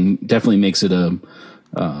understanding definitely makes it a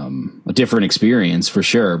different experience for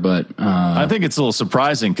sure. But I think it's a little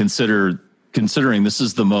surprising considering this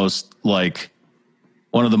is the most, like,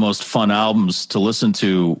 one of the most fun albums to listen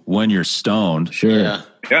to when you're stoned. Sure. Yeah.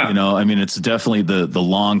 I mean, it's definitely the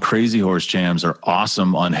long Crazy Horse jams are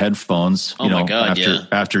awesome on headphones. My God,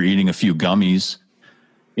 after eating a few gummies,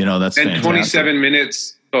 that's and fantastic. 27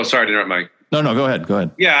 minutes. Oh, sorry to interrupt, Mike. No, go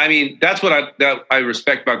ahead. Yeah, I mean, that's what I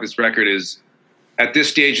respect about this record is at this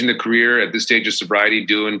stage in the career, at this stage of sobriety,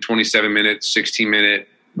 doing 27-minute, 16-minute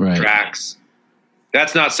tracks.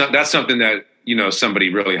 That's something that,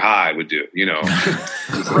 somebody really high would do,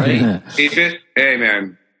 Right. Keep it. Hey,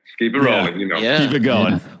 man, keep it rolling, Keep it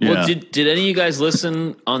going. Yeah. Well, did any of you guys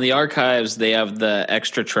listen on the archives? They have the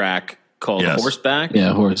extra track called Horseback.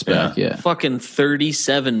 Yeah, Horseback. Yeah. Fucking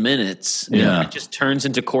 37 minutes. Yeah. It just turns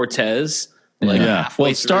into Cortez. Well,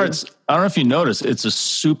 it starts, I don't know if you notice, it's a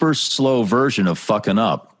super slow version of Fucking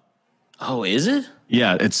Up. Oh, is it?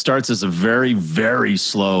 Yeah, it starts as a very, very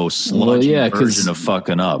slow, sludgy version of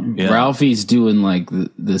Fucking Up. Yeah. Ralphie's doing like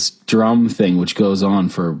this drum thing, which goes on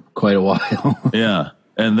for quite a while. Yeah.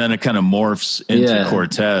 And then it kind of morphs into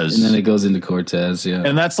Cortez. And then it goes into Cortez,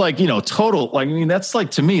 And that's like, total, like, I mean, that's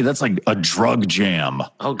like, to me, that's like a drug jam.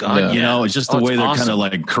 Oh, God, It's just the way they're kind of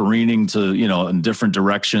like careening to, in different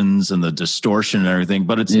directions and the distortion and everything.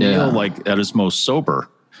 But it's Neil, like, at his most sober.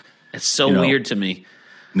 It's so weird to me.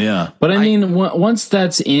 Yeah. But I mean, once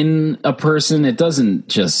that's in a person, it doesn't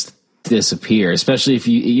just disappear, especially if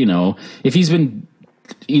if he's been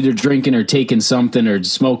either drinking or taking something or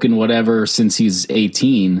smoking whatever since he's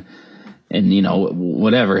 18, and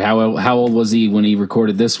whatever. How old was he when he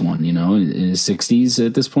recorded this one? In his 60s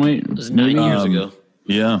at this point. It was 9 years ago.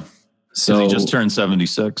 Yeah. So he just turned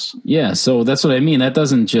 76. Yeah. So that's what I mean. That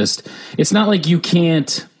doesn't just. It's not like you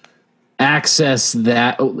can't access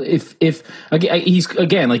that. If he's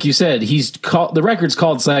again, like you said, the record's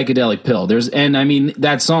called Psychedelic Pill. And I mean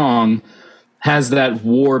that song has that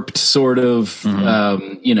warped sort of,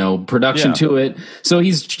 production to it. So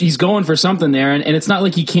he's going for something there. And it's not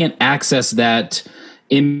like he can't access that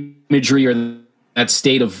imagery or that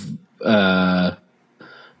state of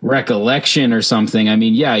recollection or something. I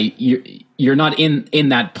mean, you're not in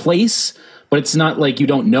that place, but it's not like you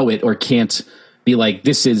don't know it or can't be like,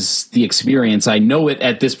 this is the experience. I know it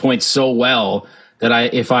at this point so well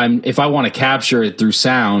that if I want to capture it through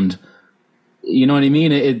sound, you know what I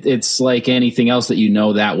mean? It's like anything else that you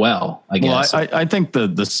know that well, I guess. Well, I think the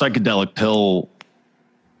psychedelic pill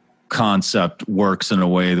concept works in a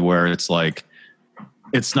way where it's like,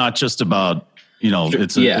 it's not just about,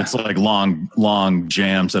 it's like long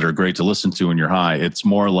jams that are great to listen to when you're high. It's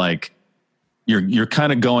more like you're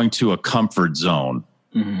kind of going to a comfort zone.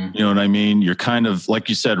 Mm-hmm. You know what I mean? You're kind of, like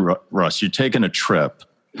you said, Russ, you're taking a trip.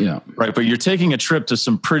 Yeah. Right. But you're taking a trip to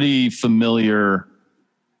some pretty familiar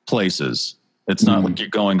places. It's not like you're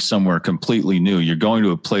going somewhere completely new. You're going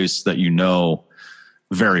to a place that you know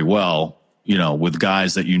very well, with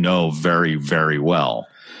guys that you know very, very well.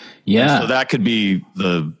 Yeah. And so that could be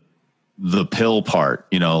the pill part,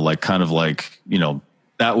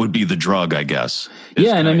 that would be the drug, I guess.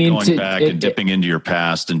 Yeah. And I mean, going back and dipping into your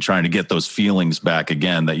past and trying to get those feelings back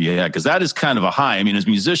again that you had, because that is kind of a high. I mean, as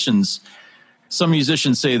musicians, some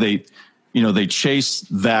musicians say they chase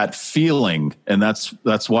that feeling, and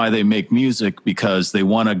that's why they make music, because they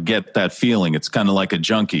want to get that feeling. It's kind of like a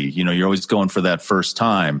junkie. You're always going for that first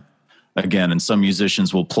time again. And some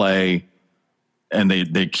musicians will play and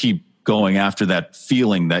they keep going after that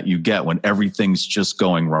feeling that you get when everything's just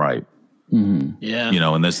going right. Mm-hmm. Yeah.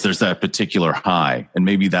 And there's that particular high, and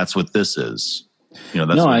maybe that's what this is.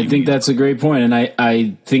 I think that's a great point. And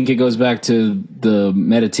I think it goes back to the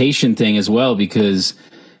meditation thing as well, because,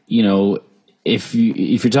 if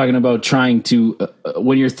you're talking about trying to,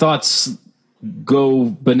 when your thoughts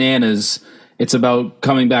go bananas, it's about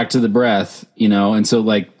coming back to the breath, and so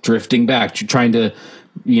like drifting back, trying to,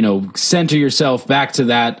 center yourself back to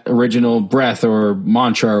that original breath or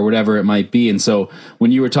mantra or whatever it might be. And so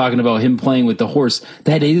when you were talking about him playing with the horse,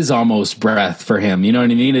 that is almost breath for him. You know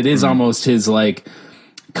what I mean? It is almost his like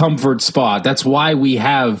comfort spot. That's why we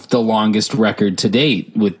have the longest record to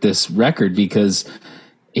date with this record, because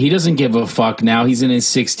he doesn't give a fuck now. He's in his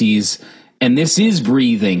 60s, and this is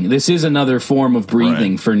breathing. This is another form of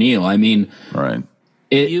breathing for Neil. I mean, right.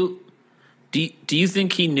 Do you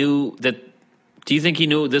think he knew that? Do you think he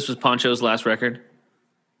knew this was Poncho's last record?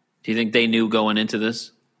 Do you think they knew going into this?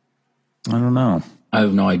 I don't know. I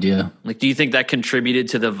have no idea. Like, do you think that contributed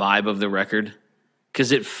to the vibe of the record?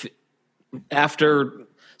 Because after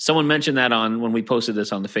someone mentioned that when we posted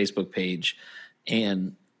this on the Facebook page,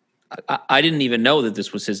 and I didn't even know that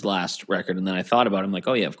this was his last record. And then I thought about it. I'm like,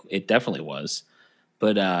 oh yeah, it definitely was.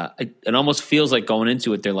 But it almost feels like going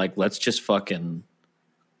into it, they're like, let's just fucking,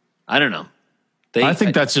 I don't know. I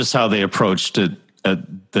think that's just how they approached it.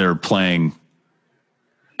 They're playing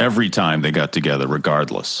every time they got together,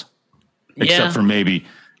 regardless, except for maybe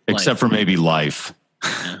Life,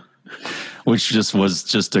 which just was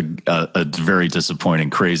just a very disappointing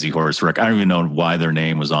Crazy Horse record. I don't even know why their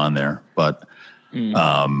name was on there, but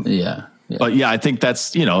but I think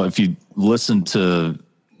that's, if you listen to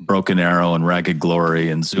Broken Arrow and Ragged Glory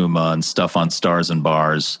and Zuma and stuff on Stars and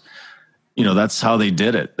Bars, that's how they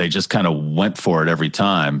did it. They just kind of went for it every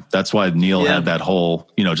time. That's why Neil had that whole,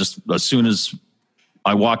 just as soon as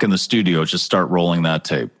I walk in the studio, just start rolling that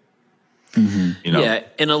tape. Mm-hmm. Yeah,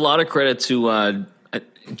 and a lot of credit to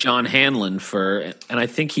John Hanlon and I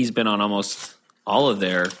think he's been on almost all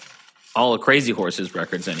of Crazy Horse's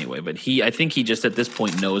records anyway. But I think he just at this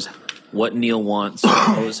point knows what Neil wants,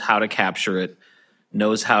 knows how to capture it,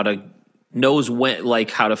 knows when, like,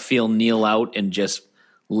 how to feel Neil out and just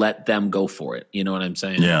let them go for it. You know what I'm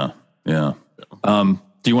saying? Yeah. Yeah. Do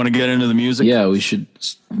you want to get into the music? Yeah, we should.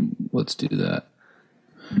 Let's do that.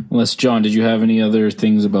 Unless, John, did you have any other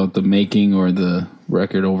things about the making or the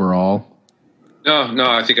record overall? No,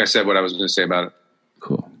 I think I said what I was going to say about it.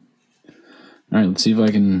 Cool. All right, let's see if I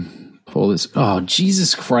can pull this. Oh,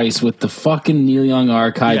 Jesus Christ, with the fucking Neil Young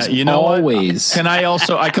archives. Yeah, you know always. What? And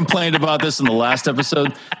I complained about this in the last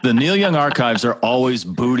episode. The Neil Young archives are always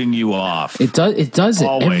booting you off. It does it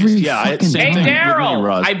always. every fucking Hey, time.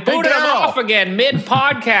 Daryl, I booted him off again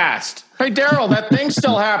mid-podcast. Hey, Daryl, that thing's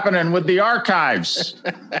still happening with the archives.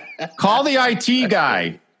 Call the IT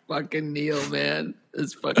guy. Fucking Neil, man.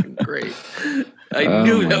 It's fucking great. I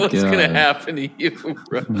knew that was going to happen to you,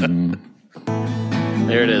 bro. Mm-hmm.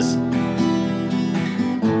 There it is.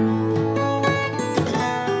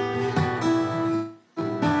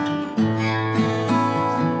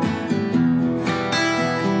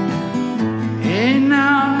 Hey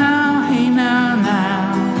now, hey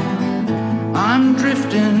now, I'm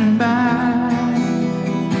drifting by.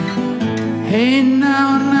 Hey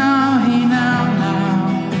now, hey now,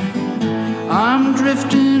 I'm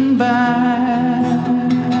drifting by.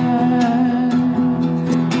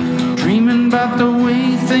 Dreaming about the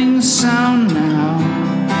way things sound now.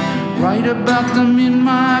 Write about them in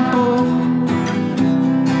my book.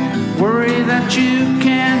 Worry that you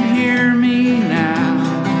can't hear me now.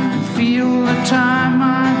 Feel the time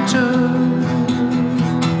I took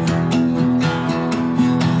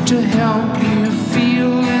to help you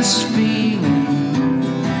feel this feeling.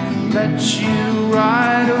 Let you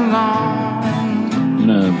ride along. I'm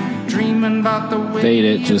gonna Dreaming about the way fade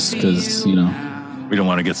it just because, you know. We don't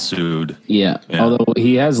want to get sued. Yeah. Although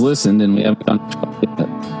he has listened and we haven't done yet.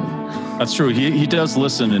 That's true. He does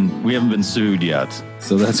listen, and we haven't been sued yet.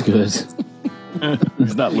 So that's good.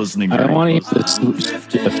 He's not listening. I want to hear this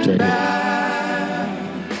shift right here.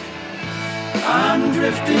 I'm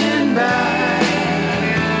drifting back.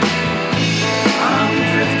 I'm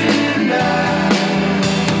drifting back.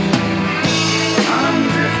 I'm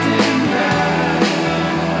drifting back.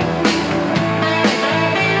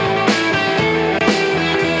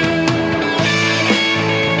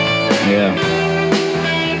 Yeah.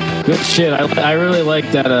 Good shit. I really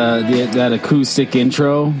like that that acoustic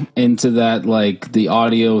intro into that, like the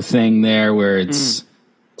audio thing there where it's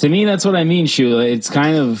to me that's what I mean, Shula. It's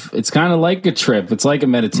kind of like a trip. It's like a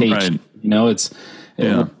meditation. Right. You know,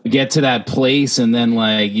 you get to that place and then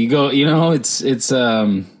like you go, you know, it's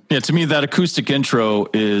Yeah, to me that acoustic intro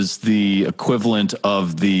is the equivalent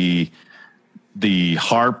of the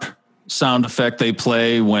harp sound effect they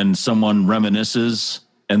play when someone reminisces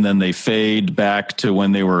and then they fade back to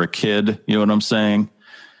when they were a kid. You know what I'm saying?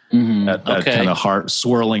 Mm-hmm. That kind of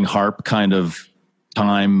swirling harp kind of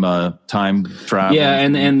time travel. Yeah,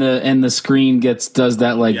 and the screen does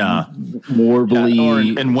that like warbly, or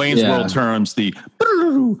in Wayne's World terms, the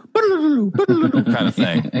kind of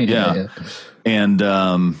thing. Yeah. And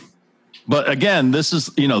but again, this is,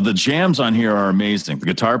 you know, the jams on here are amazing. The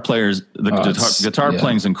guitar players, guitar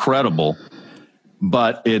playing is incredible.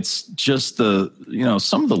 But it's just some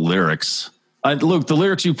of the lyrics. Luke, the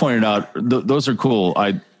lyrics you pointed out, those are cool.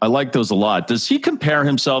 I like those a lot. Does he compare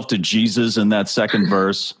himself to Jesus in that second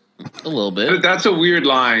verse? A little bit. That's a weird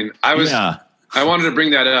line. I wanted to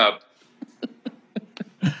bring that up.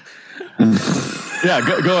 Yeah,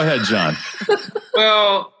 go ahead, John.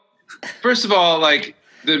 Well, first of all, like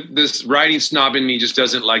this writing snob in me just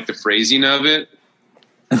doesn't like the phrasing of it.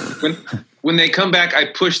 When they come back, I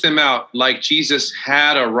push them out like Jesus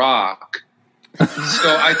had a rock. So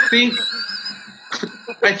I think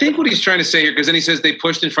what he's trying to say here, because then he says they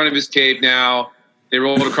pushed in front of his cave now, they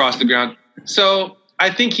rolled across the ground. So I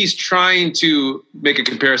think he's trying to make a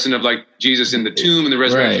comparison of like Jesus in the tomb and the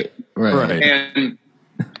resurrection. Right. And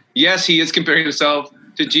yes, he is comparing himself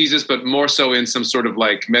to Jesus, but more so in some sort of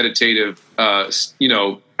like meditative,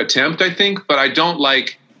 attempt, I think. But I don't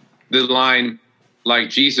like the line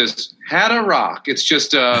like Jesus had a rock. It's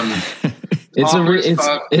just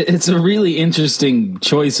it's a really interesting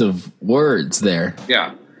choice of words there.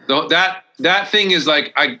 Yeah, that thing is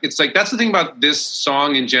like it's like that's the thing about this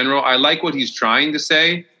song in general. I like what he's trying to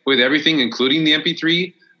say with everything, including the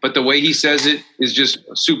MP3, but the way he says it is just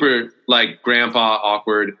super like grandpa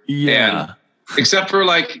awkward. Yeah. And except for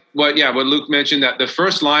like what Luke mentioned, that the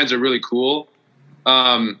first lines are really cool.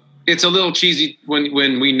 It's a little cheesy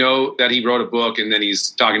when we know that he wrote a book and then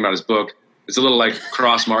he's talking about his book. It's a little like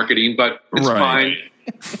cross marketing, but it's fine.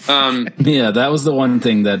 Yeah, that was the one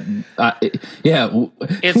thing that.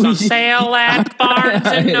 It's on sale at Barnes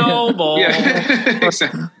and Noble. Yeah,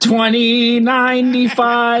 exactly.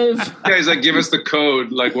 $20.95. Yeah, he's like, give us the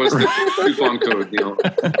code. Like, what's the coupon code? You know,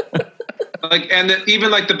 like, and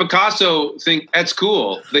even like the Picasso thing. That's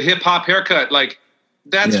cool. The hip hop haircut, like,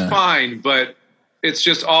 that's fine, but. It's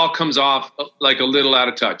just all comes off like a little out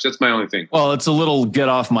of touch. That's my only thing. Well, it's a little get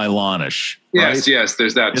off my lawn-ish. Right? Yes,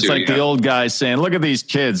 there's that it's too. It's like the old guy saying, look at these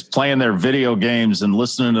kids playing their video games and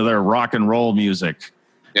listening to their rock and roll music.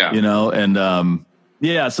 Yeah. You know, and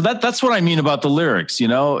so that's what I mean about the lyrics, you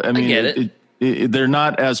know? I mean, get it. They're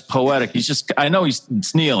not as poetic. I know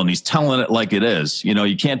it's Neil and he's telling it like it is. You know,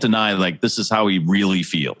 you can't deny like this is how he really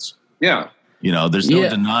feels. Yeah. You know, there's no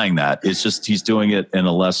denying that. It's just he's doing it in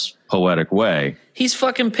a less poetic way. He's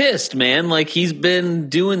fucking pissed, man. Like he's been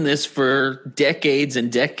doing this for decades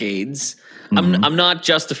and decades. Mm-hmm. I'm not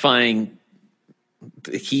justifying.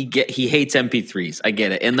 He hates MP3s. I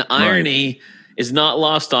get it, and the irony is not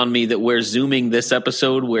lost on me that we're zooming this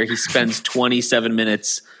episode where he spends 27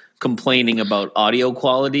 minutes complaining about audio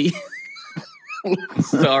quality.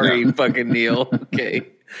 Sorry, fucking Neil. Okay,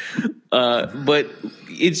 but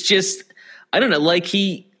it's just. I don't know. Like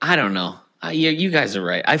I don't know. You guys are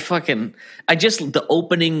right. The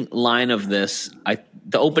opening line of this,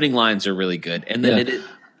 the opening lines are really good. And then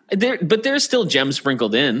but there's still gems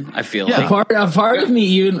sprinkled in, I feel like. A part of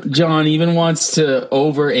me, John, wants to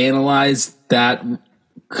overanalyze that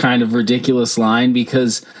kind of ridiculous line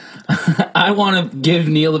because I want to give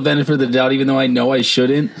Neil the benefit of the doubt, even though I know I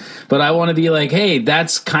shouldn't. But I want to be like, hey,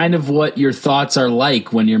 that's kind of what your thoughts are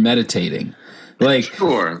like when you're meditating. Like,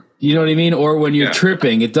 Sure. You know what I mean? Or when you're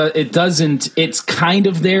tripping, it doesn't, it's kind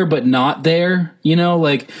of there, but not there, you know,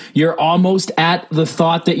 like you're almost at the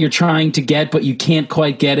thought that you're trying to get, but you can't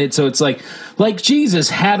quite get it. So it's like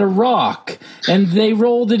Jesus had a rock and they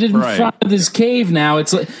rolled it in front of this cave. Now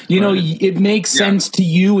it's like, you know, it makes sense to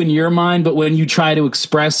you in your mind, but when you try to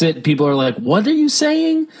express it, people are like, what are you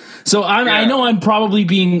saying? So I know I'm probably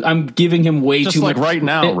I'm giving him way just too like much. right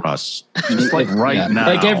now, Russ. Just like right now.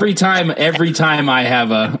 Like every time I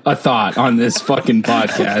have a thought on this fucking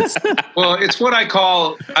podcast. Well, it's what I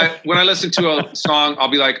call, when I listen to a song, I'll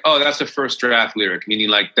be like, oh, that's the first draft lyric, meaning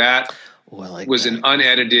like that was an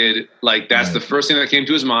unedited, like that's the first thing that came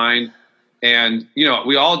to his mind. And, you know,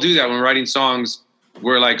 we all do that when we're writing songs.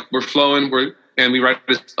 We're flowing, and we write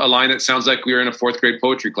a line that sounds like we were in a 4th grade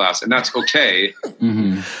poetry class, and that's okay.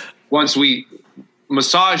 Once we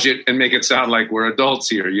massage it and make it sound like we're adults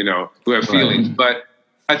here, you know, who have feelings. But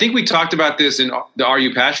I think we talked about this in the Are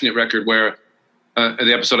You Passionate record, where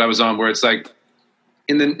the episode I was on, where it's like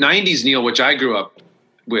in the 90s, Neil, which I grew up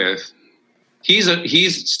with,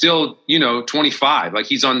 he's still, you know, 25. Like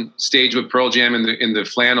he's on stage with Pearl Jam in the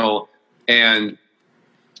flannel and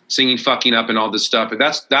singing "Fucking Up" and all this stuff. And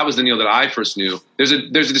that was the Neil that I first knew. There's a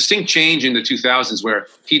distinct change in the 2000s where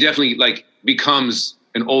he definitely like becomes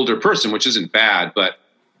an older person, which isn't bad, but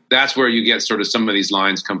that's where you get sort of some of these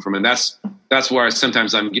lines come from. And that's where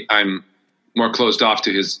sometimes I'm more closed off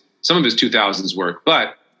to some of his 2000s work.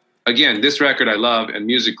 But again, this record I love, and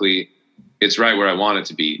musically it's right where I want it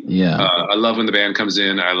to be. Yeah. I love when the band comes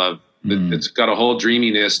in. I love it's got a whole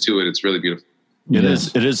dreaminess to it. It's really beautiful. It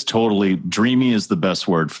is totally dreamy is the best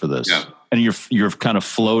word for this. Yeah. And you're kind of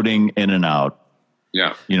floating in and out.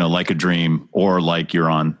 Yeah. You know, like a dream, or like you're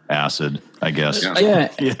on acid, I guess. Yeah.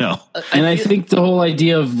 You know. And I think the whole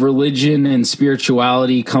idea of religion and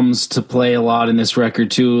spirituality comes to play a lot in this record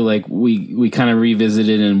too. Like we kind of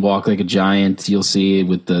revisited in Walk Like a Giant. You'll see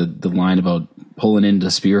with the line about pulling into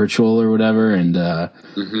spiritual or whatever. And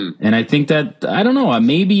and I think that, I don't know,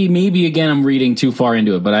 maybe again, I'm reading too far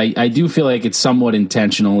into it, but I do feel like it's somewhat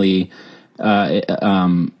intentionally, I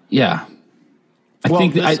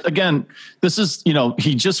think this is, you know,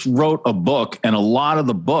 he just wrote a book, and a lot of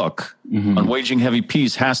the book on Waging Heavy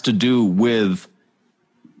Peace has to do with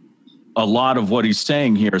a lot of what he's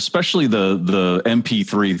saying here, especially the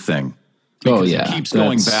MP3 thing. Because he keeps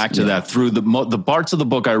going back to that through the parts of the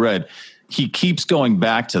book I read. He keeps going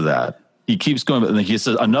back to that. He keeps going, and he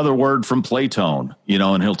says another word from Playtone, you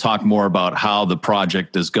know, and he'll talk more about how the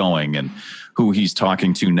project is going and who he's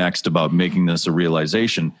talking to next about making this a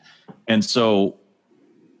realization. And so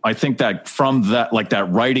I think that from that, like that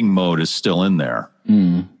writing mode is still in there.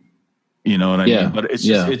 You know what I mean? But it's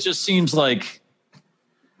just, it just seems like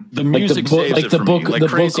the music the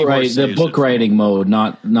book writing mode,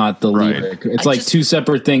 not the lyric. It's like two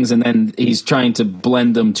separate things, and then he's trying to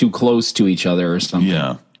blend them too close to each other or something.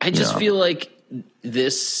 Yeah. I just feel like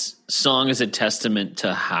this song is a testament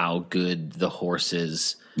to how good the horse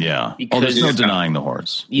is. Yeah. There's no denying the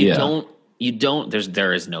horse. There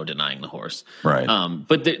is no denying the horse. Right.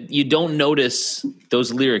 But you don't notice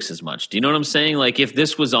those lyrics as much. Do you know what I'm saying? Like if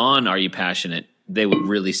this was on Are You Passionate, they would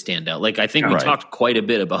really stand out. Like I think we talked quite a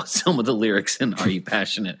bit about some of the lyrics in Are You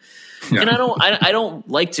Passionate? And I don't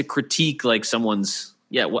like to critique like someone's,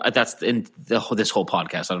 that's in this whole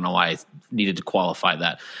podcast. I don't know why I needed to qualify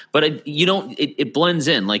that, but it blends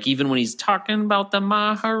in. Like even when he's talking about the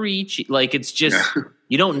Maharishi, like it's just,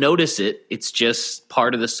 you don't notice it. It's just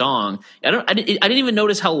part of the song. I didn't even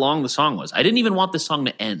notice how long the song was. I didn't even want the song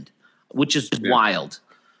to end, which is wild.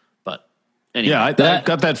 But anyway. Yeah, I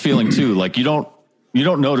got that feeling too. Like you don't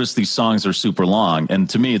notice these songs are super long. And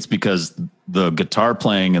to me, it's because the guitar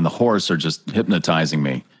playing and the horse are just hypnotizing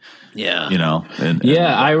me. Yeah. You know?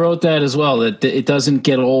 I wrote that as well, that it doesn't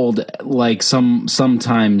get old like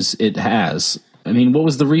sometimes it has. I mean, what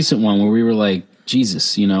was the recent one where we were like,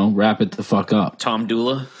 Jesus, you know, wrap it the fuck up? Tom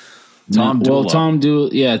Dooley,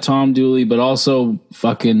 but also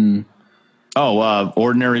fucking...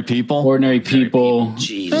 Ordinary People? Ordinary People.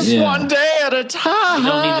 Jeez. One day at a time. We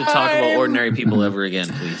don't need to talk about Ordinary People ever again,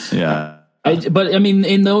 please. Yeah. But I mean,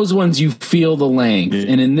 in those ones, you feel the length.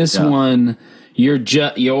 And in this one... You're a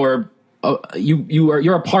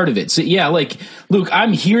part of it. So yeah, like Luke,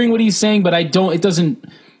 I'm hearing what he's saying, but it doesn't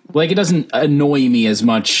annoy me as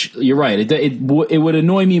much. You're right. It would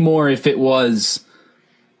annoy me more if it was,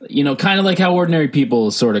 you know, kind of like how Ordinary People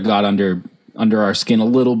sort of got under our skin a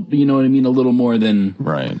little, you know what I mean? A little more than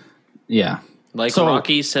right. Yeah. Like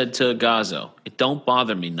Rocky said to Gazzo, it don't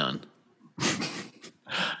bother me none.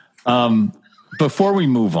 Before we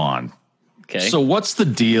move on, okay. So what's the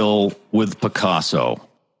deal with Picasso?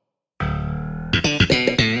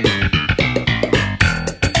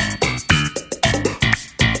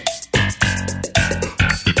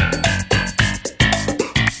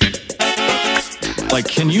 Like,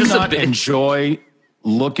 can you not enjoy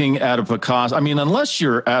looking at a Picasso? I mean, unless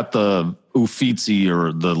you're at the Uffizi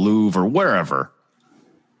or the Louvre or wherever,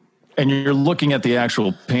 and you're looking at the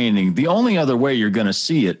actual painting, the only other way you're going to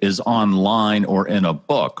see it is online or in a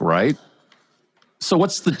book, right? So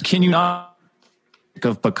can you not think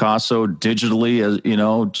of Picasso digitally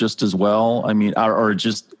as, just as well? I mean, or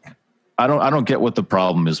just, I don't get what the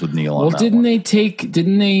problem is with Neil. Well,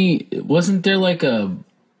 wasn't there like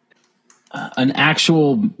an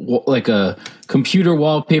actual, like a computer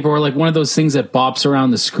wallpaper or like one of those things that bops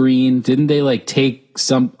around the screen? Didn't they like take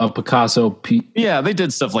a Picasso? Yeah, they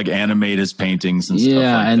did stuff like animate his paintings and stuff.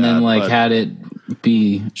 Yeah, like and that, then like had it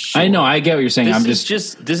be. Sure. I know, I get what you're saying. This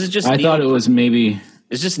is just. I thought it was maybe.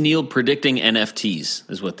 It's just Neil predicting NFTs,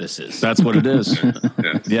 is what this is. That's what it is.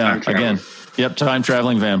 Yeah. Again, time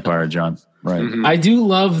traveling vampire, John. Right. Mm-hmm. I do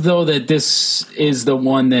love though that this is the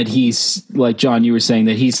one that he's like John. You were saying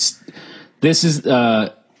that he's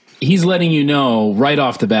letting you know right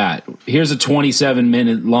off the bat. Here's a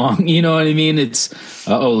 27-minute long. You know what I mean? It's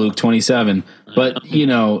Luke 27, but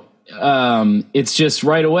it's just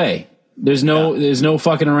right away. There's no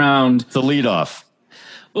fucking around. The lead off.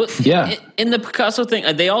 Well, yeah. In the Picasso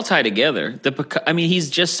thing, they all tie together. He's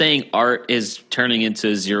just saying art is turning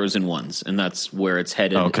into zeros and ones, and that's where it's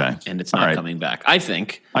headed. Okay, and it's not coming back. I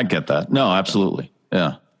think. I get that. No, absolutely.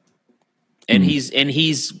 Yeah. And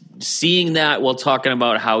he's seeing that while talking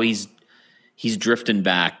about how he's drifting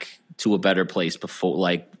back to a better place before,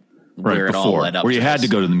 like where it all led up. Where you had to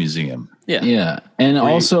go to the museum. Yeah. Yeah, and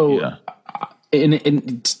also.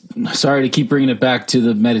 And sorry to keep bringing it back to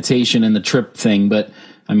the meditation and the trip thing, but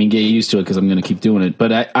I mean, get used to it because I'm going to keep doing it.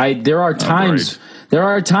 But there are times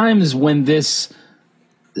when this,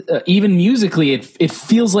 even musically, it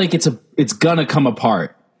feels like it's gonna come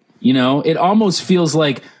apart. It almost feels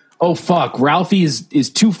like, oh fuck, Ralphie is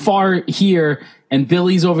too far here, and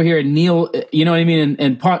Billy's over here, and Neil, you know what I mean?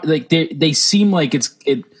 And part, like they seem like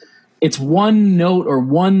it's one note or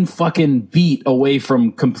one fucking beat away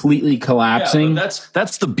from completely collapsing. Yeah,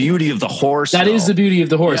 that's the beauty of the horse. That is the beauty of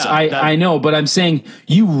the horse. Yeah, I know, but I'm saying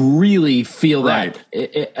you really feel that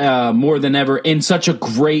more than ever in such a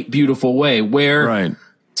great, beautiful way. Where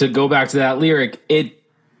to go back to that lyric, it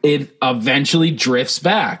eventually drifts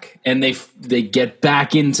back, and they get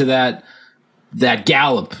back into that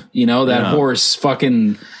gallop. That horse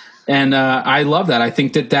fucking, and I love that. I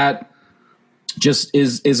think that just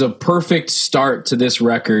is a perfect start to this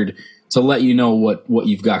record to let you know what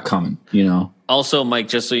you've got coming, Also, Mike,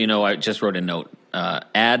 just so you know, I just wrote a note.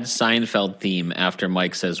 Add Seinfeld theme after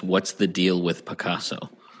Mike says, "What's the deal with Picasso?"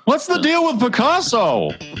 What's the deal with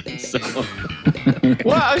Picasso?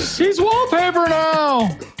 Well, he's wallpaper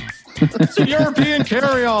now. It's a European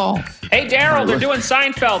carry-all. Hey, Daryl, they're doing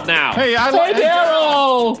Seinfeld now. Hey,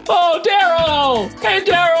 Daryl! Oh, Daryl! Hey,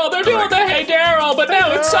 Daryl! They're doing the Hey, Daryl, but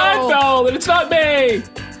now it's Seinfeld, and it's not me.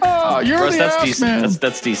 Oh, you're Gross, the that's ass decent. man.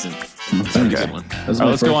 That's decent. That's a good one.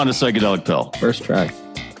 Let's go on to Psychedelic Pill. First track.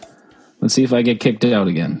 Let's see if I get kicked out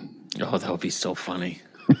again. Oh, that would be so funny.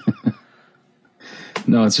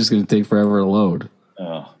 No, it's just going to take forever to load.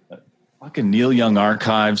 Oh, fucking Neil Young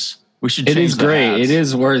archives. We should. It is great. It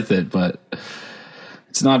is worth it, but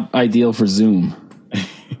it's not ideal for Zoom.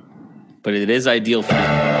 But it is ideal for.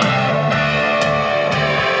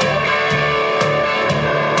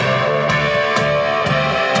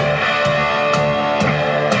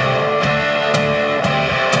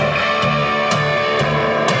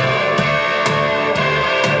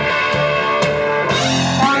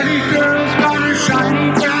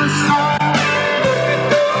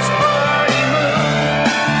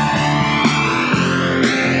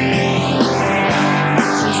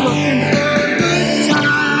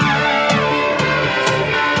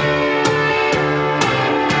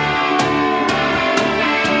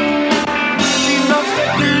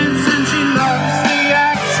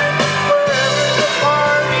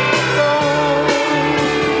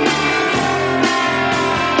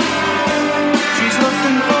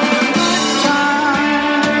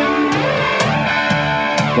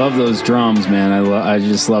 Love those drums, man. I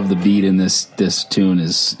just love the beat in this tune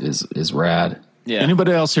is rad. Yeah.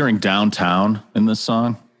 Anybody else hearing Downtown in this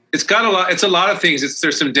song? It's got a lot. It's a lot of things.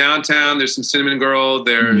 There's some Downtown. There's some Cinnamon Girl.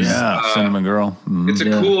 There's Cinnamon Girl. It's a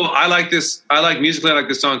cool. I like this. I like musically. I like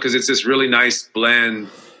this song because it's this really nice blend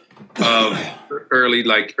of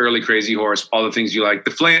early Crazy Horse, all the things you like.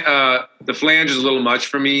 The flange is a little much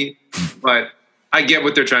for me, but I get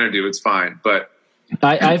what they're trying to do. It's fine. But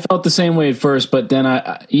I felt the same way at first, but then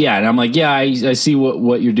and I'm like, I see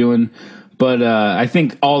what you're doing. But I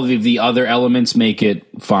think all of the other elements make it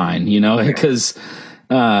fine, because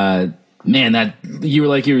man, that you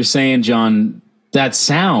were saying, John, that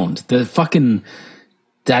sound,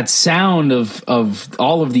 that sound of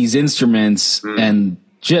all of these instruments and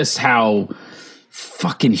just how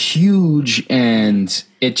fucking huge, and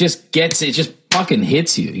it just fucking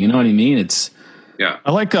hits you. You know what I mean? Yeah.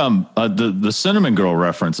 I like the Cinnamon Girl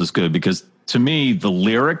reference is good because to me the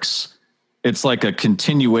lyrics, it's like a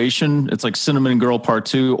continuation. It's like Cinnamon Girl Part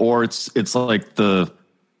 2, or it's like the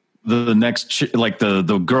next like the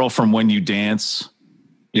girl from When You Dance.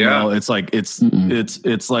 You know, it's like it's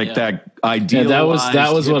like that ideal. Yeah,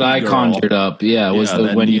 that was what I conjured up. Yeah, was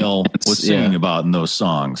the when Neil was singing about in those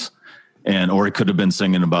songs, or he could have been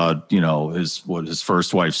singing about his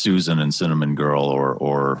first wife Susan and Cinnamon Girl,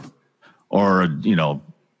 or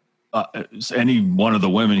any one of the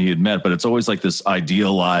women he had met. But it's always like this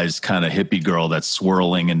idealized kind of hippie girl that's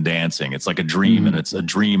swirling and dancing. It's like a dream, and it's a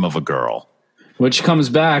dream of a girl. Which comes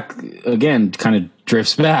back again, kind of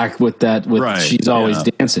drifts back with that. She's always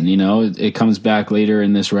dancing, it comes back later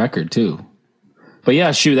in this record too. But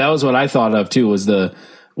yeah, that was what I thought of too. Was the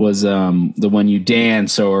When You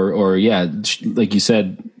Dance, or like you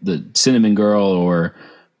said, the Cinnamon Girl,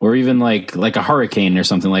 or even like a hurricane or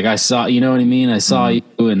something. Like I saw, you know what I mean? I saw you,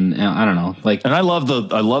 and I don't know. And I love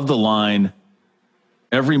the line.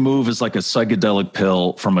 Every move is like a psychedelic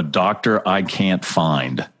pill from a doctor I can't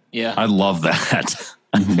find. Yeah. I love that.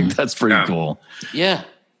 I think that's pretty cool. Yeah.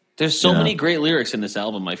 There's so many great lyrics in this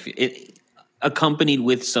album. I feel it accompanied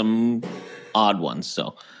with some odd ones.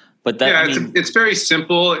 So, but that, it's very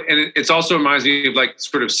simple. And it's also reminds me of like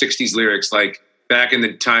sort of 60s lyrics, like back in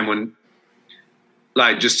the time when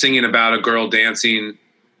like just singing about a girl dancing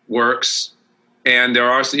works. And there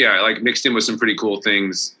are, like mixed in with some pretty cool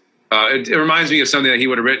things. It reminds me of something that he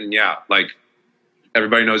would have written. Yeah. Like,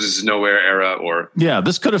 Everybody Knows This Is Nowhere era, or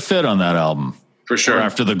this could have fit on that album for sure. Or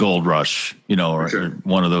after the Gold Rush, or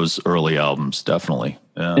one of those early albums, definitely.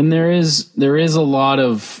 Yeah. And there is a lot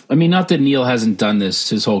of, not that Neil hasn't done this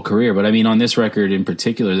his whole career, but on this record in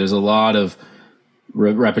particular, there's a lot of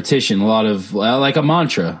repetition, a lot of like a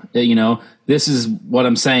mantra. This is what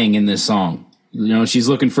I'm saying in this song. She's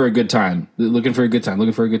looking for a good time, looking for a good time.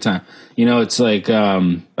 It's like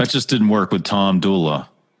that just didn't work with Tom Dula.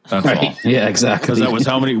 That's all. Yeah, exactly. Because that was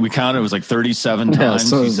how many we counted. It was like 37 times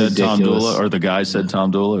he said ridiculous. Tom Dula, or the guy said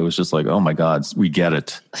Tom Dula. It was just like, oh my God, we get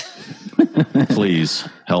it. Please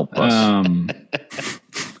help us.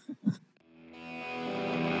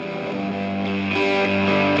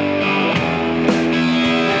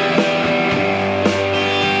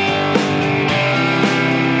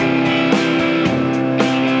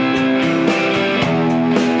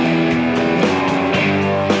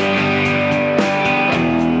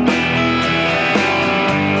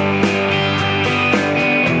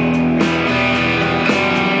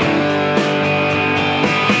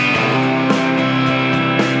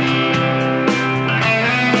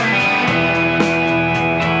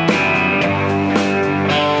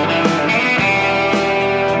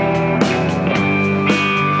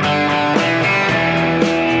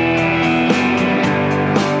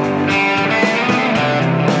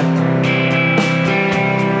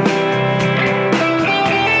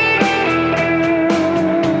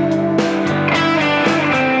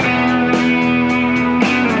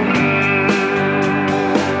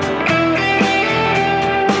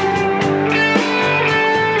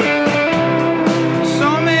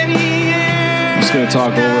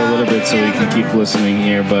 Talk over a little bit so we can keep listening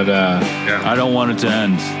here, but I don't want it to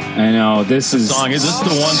end. I know this is the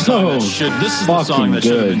one song that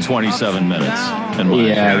should have been 27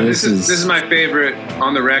 minutes. This is my favorite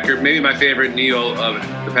on the record, maybe my favorite Neil of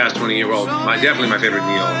the past 20 years. Well, definitely my favorite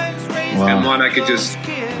Neil. Wow. And one this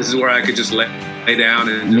is where I could just lay down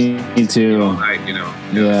and just me too. All night,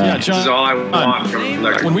 Yeah, John, this is all I want from a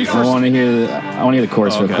record. When we first, I want to hear the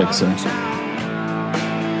chorus real quick, sir.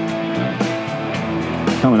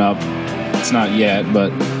 Coming up. It's not yet,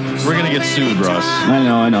 but we're gonna get sued, Russ. I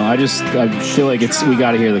know. I feel like we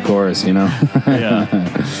got to hear the chorus, Yeah.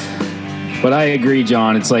 But I agree,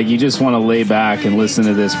 John. It's like you just want to lay back and listen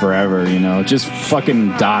to this forever. Just fucking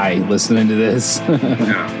die listening to this.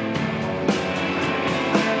 Yeah.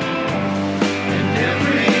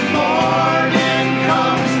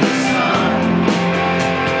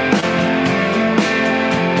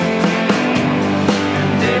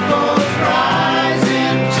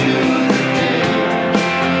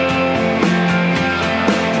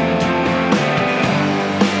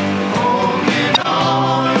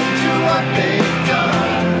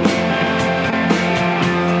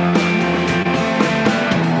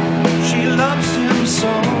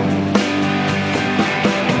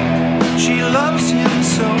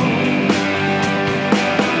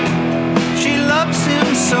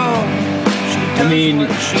 I mean,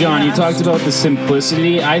 John, you talked about the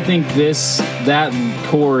simplicity. I think that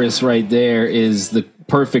chorus right there is the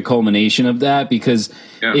perfect culmination of that, because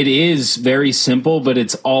it is very simple, but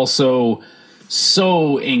it's also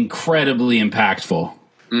so incredibly impactful.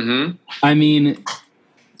 Mm-hmm. I mean,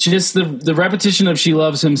 just the repetition of "She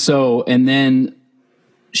Loves Him So," and then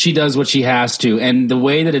she does what she has to, and the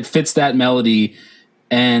way that it fits that melody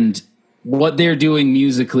and what they're doing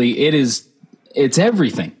musically, it's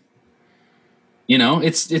everything. You know,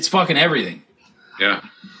 it's fucking everything. Yeah.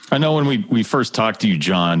 I know when we first talked to you,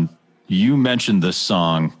 John, you mentioned this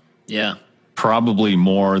song. Yeah. Probably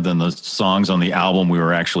more than the songs on the album we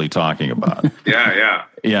were actually talking about. Yeah.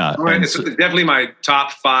 It's definitely my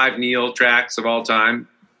top 5 Neil tracks of all time.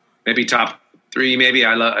 Maybe top 3. Maybe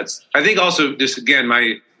I think also just again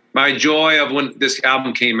my joy of when this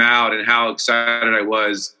album came out and how excited I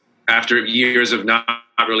was after years of not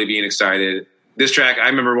really being excited. This track, I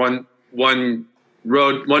remember one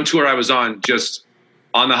tour I was on, just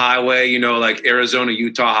on the highway, you know, like Arizona,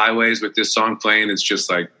 Utah highways with this song playing. It's just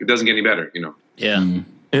like, it doesn't get any better, you know? Yeah. Mm.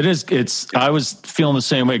 It is. I was feeling the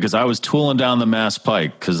same way because I was tooling down the Mass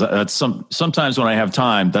Pike, because that's sometimes when I have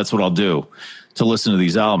time, that's what I'll do to listen to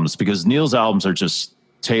these albums, because Neil's albums are just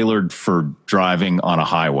tailored for driving on a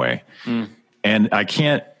highway. Mm. And I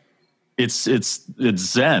can't, it's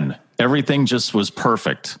zen. Everything just was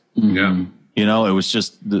perfect. Mm-hmm. Yeah. You know, it was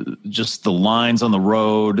just the lines on the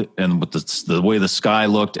road and with the way the sky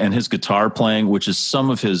looked, and his guitar playing, which is some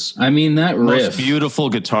of his that riff. Most beautiful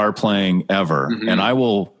guitar playing ever. Mm-hmm. And I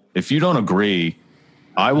will, if you don't agree,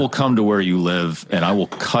 I will come to where you live and I will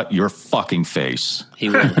cut your fucking face. He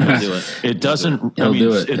will. He'll do it. It doesn't. He'll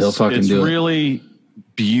do it. He'll fucking do it. It's really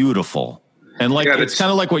beautiful, and like it's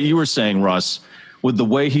kind of like what you were saying, Russ, with the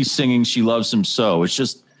way he's singing "She Loves Him So." It's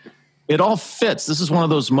just. It all fits. This is one of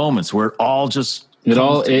those moments where it all just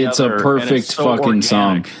it's a perfect so fucking organic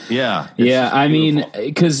song. Yeah. Yeah. I mean,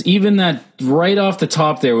 because even that right off the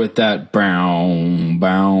top there with that bow,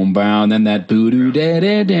 bow, bow, and then that boo doo da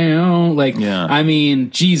da down. Like, I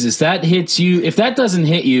mean, Jesus, that hits you. If that doesn't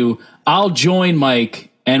hit you, I'll join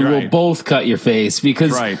Mike and we'll both cut your face,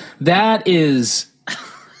 because that is.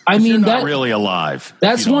 I mean, you're not that really alive.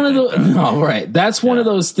 That's one of those. No, right. That's one of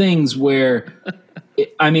those things where.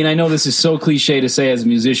 I mean, I know this is so cliche to say as a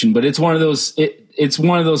musician, but it's one of those. It's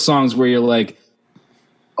one of those songs where you're like,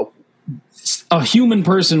 a human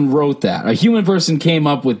person wrote that. A human person came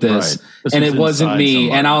up with this, and it wasn't me.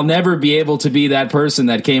 And I'll never be able to be that person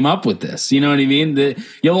that came up with this. You know what I mean?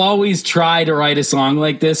 You'll always try to write a song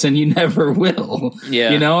like this, and you never will.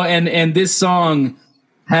 Yeah. You know, and this song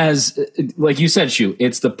has, like you said, Shu,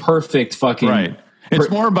 it's the perfect fucking right. It's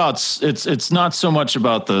more about it's not so much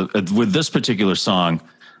about with this particular song,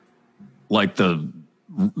 like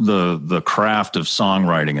the craft of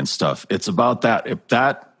songwriting and stuff. It's about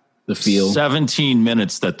the feel 17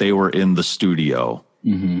 minutes that they were in the studio.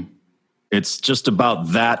 Mm-hmm. It's just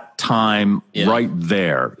about that time right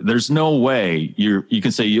there. There's no way you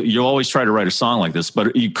can say you always try to write a song like this,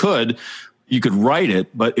 but you could write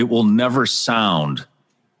it, but it will never sound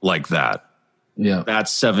like that. Yeah, that's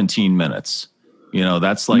 17 minutes. You know,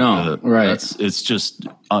 that's like it's just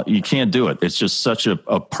you can't do it. It's just such a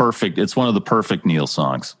perfect. It's one of the perfect Neil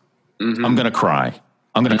songs. Mm-hmm. I'm gonna cry.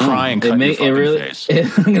 I'm gonna cry and cut your fucking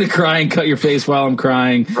face. I'm gonna cry and cut your face while I'm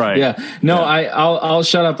crying. Right? Yeah. No, yeah. I'll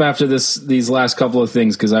shut up after these last couple of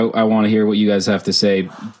things, because I want to hear what you guys have to say.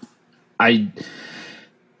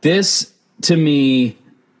 This to me,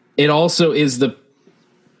 it also is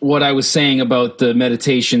what I was saying about the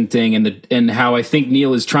meditation thing and how I think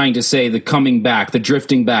Neil is trying to say the coming back, the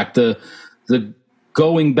drifting back, the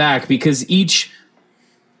going back, because each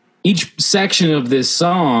section of this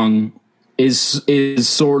song is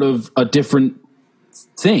sort of a different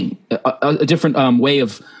thing, a different way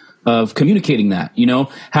of communicating that, you know,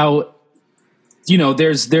 how, you know,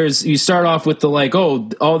 there's you start off with the like, oh,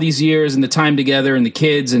 all these years and the time together and the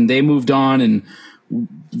kids and they moved on and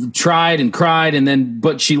tried and cried, and then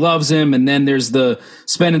but she loves him, and then there's the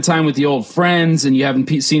spending time with the old friends, and you haven't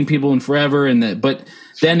seen people in forever, but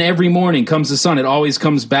then every morning comes the sun. It always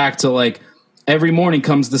comes back to like every morning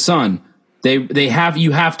comes the sun. You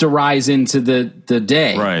have to rise into the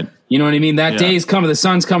day, right? You know what I mean? That day's coming, the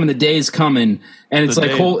sun's coming, the day's coming, and it's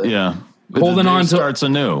like holding on to starts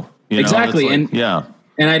anew. Exactly, like,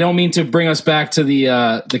 and I don't mean to bring us back to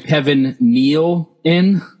the Kevin Neal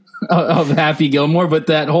of Happy Gilmore, but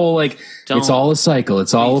that whole like it's all a cycle,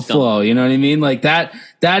 it's all a flow. You know what I mean? Like that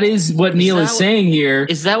That is what Neil is saying here.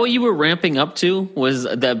 Is that what you were ramping up to? Was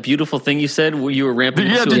that beautiful thing you said where you were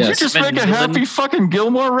ramping up to? Did you just make a Happy fucking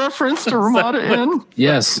Gilmore reference to Ramada Inn?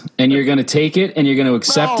 Yes, and you're going to take it, and you're going to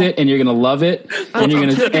accept it, and you're going to love it, and you're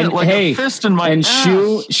going to a fist in my ass.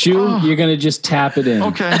 Shoo, you're going to just tap it in.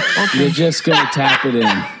 Okay. You're just going to tap it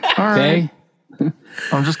in. Okay.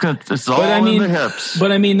 I'm just going to, it's all in the hips.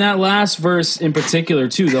 But I mean, that last verse in particular,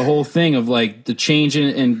 too, the whole thing of like the change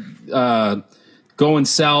in going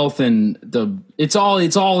south and it's all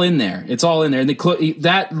in there. It's all in there. And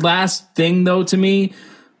that last thing, though, to me,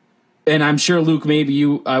 and I'm sure, Luke, maybe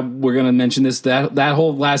we're going to mention this, that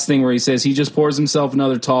whole last thing where he says he just pours himself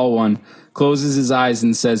another tall one, closes his eyes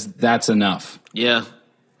and says, that's enough. Yeah.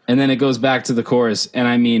 And then it goes back to the chorus. And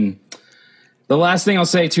I mean, the last thing I'll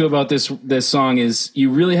say, too, about this song is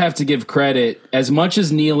you really have to give credit. As much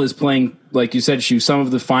as Neil is playing, like you said, Shu, some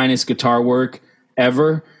of the finest guitar work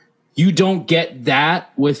ever, you don't get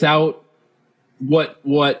that without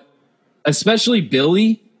what especially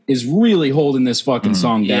Billy is really holding this fucking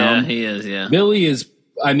song down. Yeah, he is, yeah. Billy is,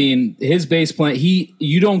 I mean, his bass playing,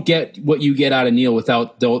 you don't get what you get out of Neil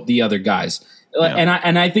without the other guys. Yeah.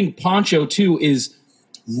 And I think Poncho, too, is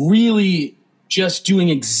really just doing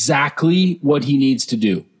exactly what he needs to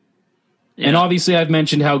do. Yeah. And obviously I've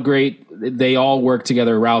mentioned how great they all work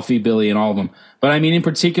together, Ralphie, Billy, and all of them. But I mean, in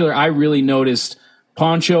particular, I really noticed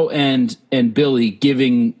Poncho and Billy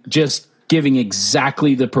giving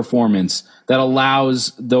exactly the performance that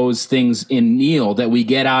allows those things in Neil that we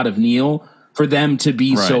get out of Neil for them to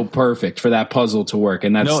be so perfect, for that puzzle to work.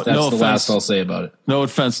 And that's the last I'll say about it. No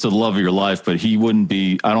offense to the love of your life, but he wouldn't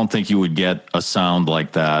be, I don't think you would get a sound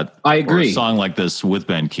like that. I agree. Or a song like this with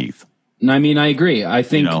Ben Keith. I mean, I agree. I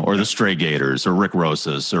think, or the Stray Gators or Rick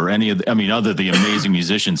Rosas or any of the, I mean, other the amazing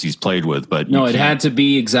musicians he's played with, but no, it had to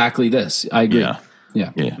be exactly this. I agree.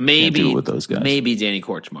 Yeah. Maybe do it with those guys. Maybe Danny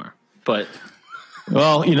Korchmar, but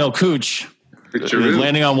well, Cooch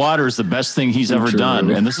landing on water is the best thing he's ever done.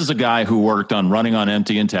 And this is a guy who worked on Running on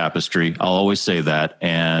Empty and Tapestry. I'll always say that.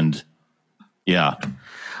 And yeah,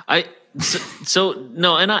 I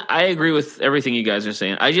agree with everything you guys are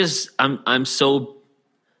saying. I'm so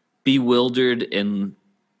bewildered and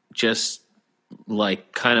just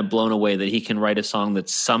like kind of blown away that he can write a song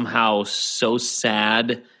that's somehow so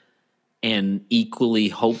sad and equally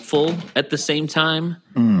hopeful at the same time.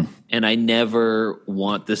 And I never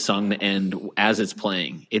want this song to end as it's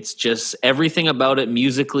playing. It's just everything about it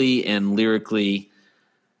musically and lyrically.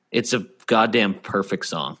 It's a goddamn perfect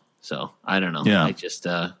song. So I don't know. Yeah. I just,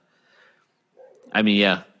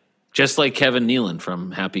 just like Kevin Nealon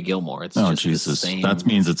from Happy Gilmore. It's just Jesus. That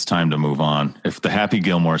means it's time to move on. If the Happy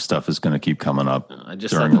Gilmore stuff is going to keep coming up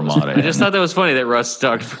during Ramada. I just thought that was funny that Russ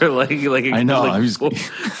talked for I know.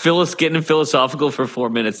 Phyllis getting philosophical for 4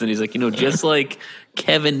 minutes. And he's like, just like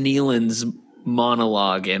Kevin Nealon's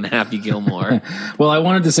monologue in Happy Gilmore. Well, I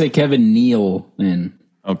wanted to say Kevin Nealon.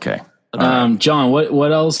 Okay. John,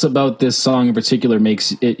 what else about this song in particular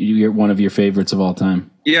makes it one of your favorites of all time?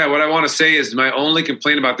 Yeah, what I want to say is my only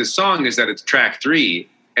complaint about this song is that it's track 3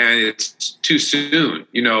 and it's too soon.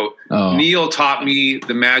 Neil taught me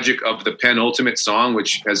the magic of the penultimate song,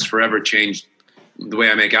 which has forever changed the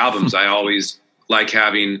way I make albums. I always like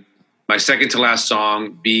having my second to last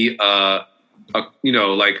song be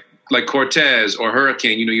like Cortez or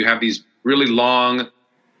Hurricane. You have these really long,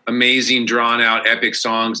 amazing, drawn out, epic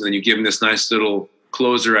songs, and then you give them this nice little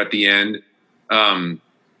closer at the end.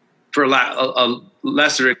 For a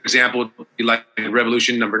lesser example, would be like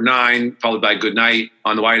Revolution number 9, followed by Good Night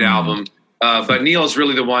on the White Album. But Neil's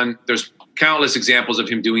really the one. There's countless examples of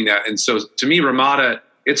him doing that. And so to me, Ramada,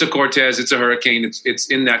 it's a Cortez, it's a Hurricane, it's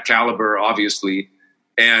in that caliber, obviously.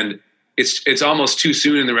 And it's almost too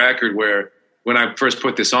soon in the record where when I first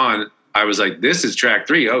put this on, I was like, this is track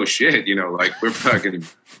 3. Oh shit. We're fucking.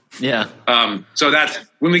 Yeah. So that's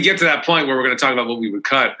when we get to that point where we're going to talk about what we would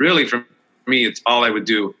cut. Really, for me, it's all I would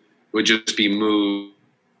do would just be move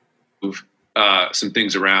some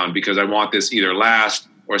things around because I want this either last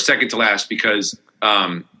or second to last because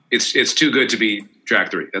it's too good to be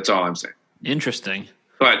track 3. That's all I'm saying. Interesting.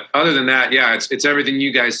 But other than that, yeah, it's everything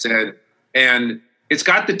you guys said, and it's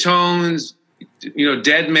got the tones.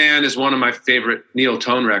 Dead Man is one of my favorite Neil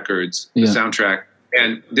tone records, the soundtrack.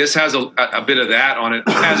 And this has a bit of that on it,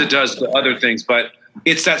 as it does the other things. But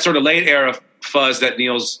it's that sort of late era fuzz that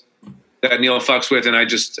Neil fucks with, and I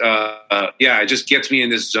just it just gets me in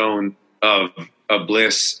this zone of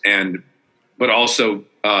bliss but also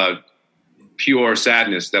pure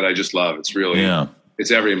sadness that I just love. It's really It's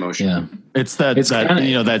every emotion. Yeah. It's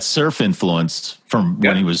that surf influence from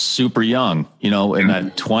when he was super young, and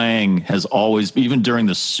that twang has always, even during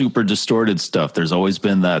the super distorted stuff, there's always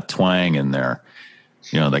been that twang in there,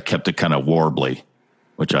 that kept it kind of warbly,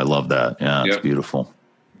 which I love that. Yeah, it's beautiful.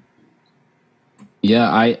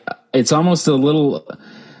 Yeah, it's almost a little,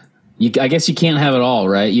 I guess you can't have it all,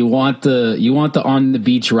 right? You want the on the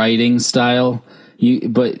beach writing style.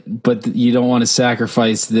 But you don't want to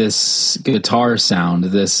sacrifice this guitar sound,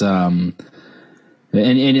 this and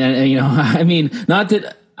I mean, not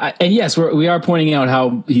that, and yes, we are pointing out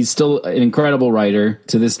how he's still an incredible writer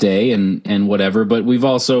to this day and whatever, but we've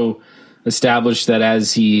also established that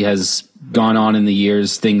as he has gone on in the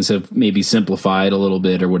years, things have maybe simplified a little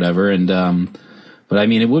bit or whatever, and but I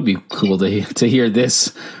mean, it would be cool to hear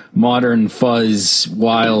this modern fuzz,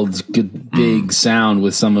 wild, good, big sound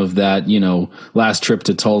with some of that, Last Trip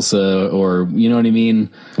to Tulsa, or you know what I mean?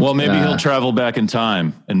 Well, maybe he'll travel back in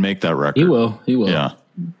time and make that record. He will. Yeah.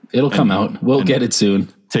 It'll come out. We'll get it soon.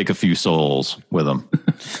 Take a few souls with him.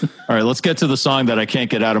 All right, let's get to the song that I can't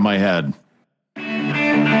get out of my head.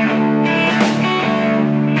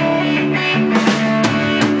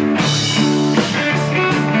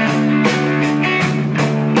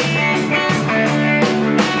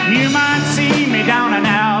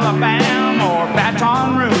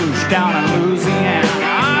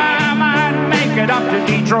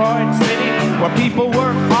 Detroit City, where people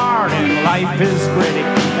work hard and life is gritty.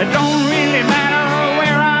 It don't really matter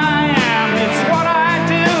where I am, it's what I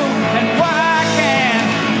do and what I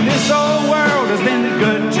can. This old world has been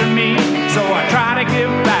good to me, so I try to give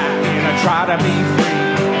back and I try to be free.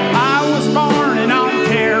 I was born in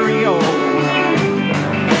Ontario.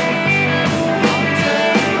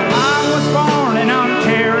 I was born in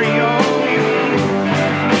Ontario.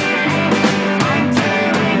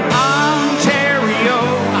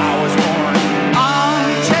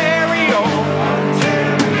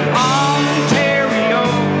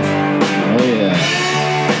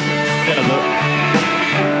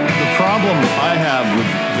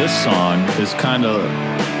 This song is kind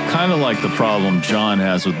of like the problem John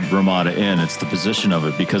has with Ramada Inn. It's the position of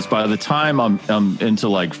it, because by the time I'm into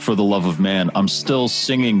like For the Love of Man, I'm still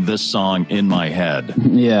singing this song in my head.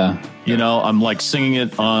 Yeah. I'm like singing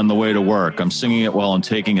it on the way to work. I'm singing it while I'm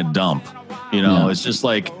taking a dump. It's just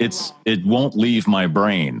like it won't leave my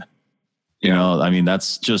brain. I mean,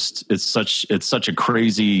 that's just it's such a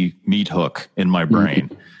crazy meat hook in my brain.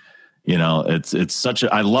 It's such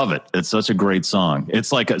a, I love it. It's such a great song.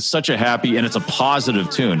 It's like such a happy, and it's a positive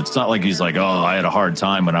tune. It's not like he's like, oh, I had a hard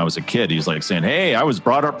time when I was a kid. He's like saying, hey, I was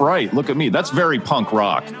brought up right. Look at me. That's very punk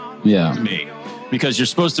rock. Yeah. To me, because you're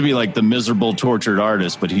supposed to be like the miserable, tortured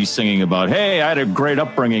artist, but he's singing about, hey, I had a great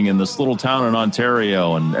upbringing in this little town in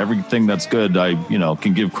Ontario, and everything that's good, I,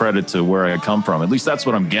 can give credit to where I come from. At least that's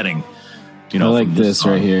what I'm getting. I like this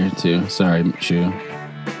song right here too. Sorry, Shu.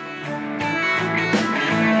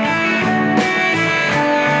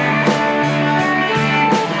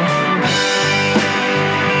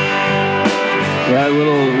 That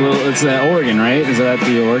little, it's that organ, right? Is that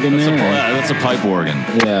the organ there? That's a pipe organ.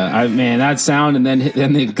 Yeah, that sound, and then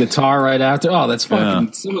the guitar right after. Oh, that's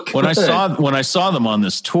fucking so good. When I saw them on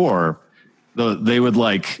this tour, they would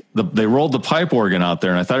they rolled the pipe organ out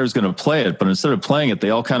there, and I thought I was going to play it, but instead of playing it, they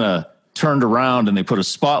all kind of turned around and they put a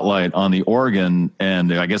spotlight on the organ,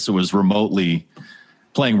 and I guess it was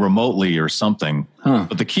playing remotely or something. Huh.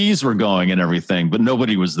 But the keys were going and everything, but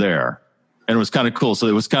nobody was there, and it was kind of cool. So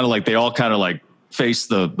it was kind of like they all kind of like faced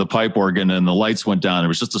the pipe organ, and the lights went down. There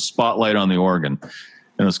was just a spotlight on the organ, and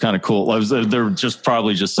it was kind of cool. They're just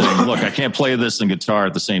probably just saying, look, I can't play this and guitar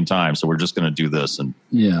at the same time, so we're just going to do this, and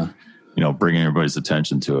bringing everybody's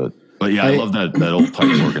attention to it. But yeah, I love that old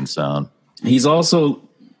pipe organ sound. He's also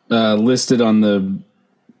listed on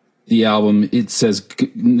the album. It says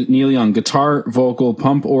Neil Young, guitar, vocal,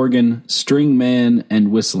 pump organ, string man,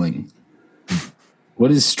 and whistling.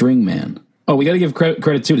 What is string man? Oh, we got to give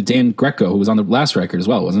credit too to Dan Greco, who was on the last record as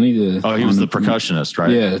well, wasn't he? He was the percussionist,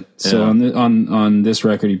 right? Yeah. So on this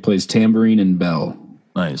record, he plays tambourine and bell.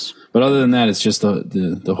 Nice. But other than that, it's just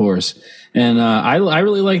the horse. And I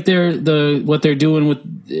really like what they're doing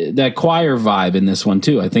with that choir vibe in this one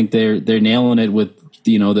too. I think they're nailing it with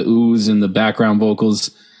the ooze and the background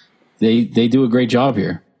vocals. They do a great job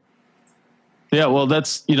here. Yeah, well,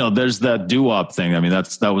 that's there's that doo-wop thing. I mean,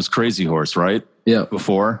 that was Crazy Horse, right? Yeah.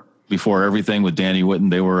 Before everything with Danny Whitten,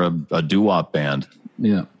 they were a doo-wop band.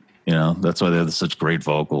 Yeah. That's why they have such great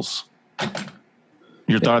vocals.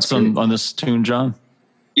 Your thoughts on this tune, John?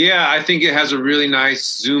 Yeah, I think it has a really nice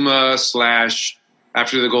Zuma /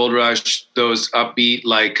 After the Gold Rush, those upbeat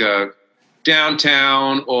like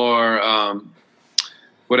Downtown or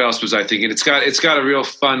what else was I thinking? It's got a real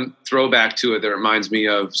fun throwback to it that reminds me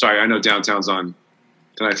of. Sorry, I know Downtown's on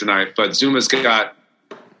tonight, but Zuma's got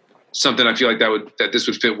something I feel like that this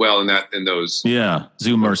would fit well in those. Yeah,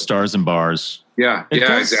 Zuma or Stars and Bars. Yeah,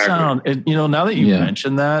 exactly. Now that you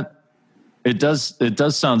mentioned that, it does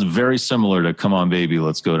sound very similar to "Come On Baby,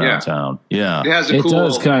 Let's Go Downtown." Yeah, it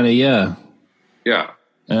does kind of. Yeah.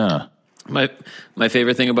 My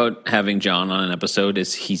favorite thing about having John on an episode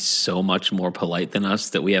is he's so much more polite than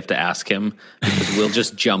us that we have to ask him because we'll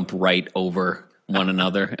just jump right over one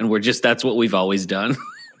another, and that's what we've always done.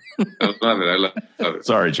 I love it.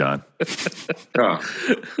 Sorry, John.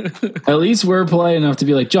 At least we're polite enough to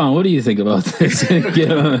be like, John, what do you think about this?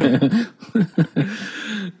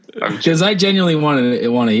 Because I genuinely want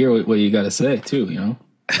to hear what you got to say too.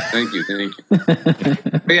 Thank you.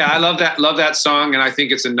 Yeah, I love that song, and I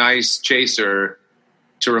think it's a nice chaser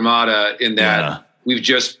to Ramada in that we've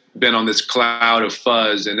just been on this cloud of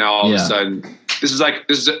fuzz, and now all of a sudden this is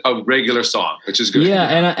a regular song, which is good.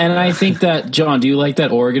 Yeah, and I think that, John, do you like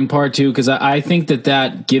that organ part too? Because I think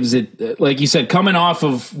that gives it, like you said, coming off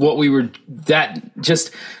of what we were, that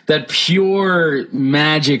pure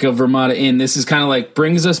magic of Ramada Inn. This is kind of like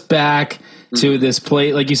brings us back to this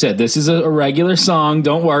play, like you said, this is a regular song.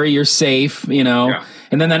 Don't worry, you're safe, And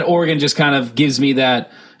then that organ just kind of gives me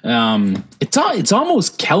that. It's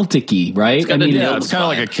almost Celtic-y, right? It's kind of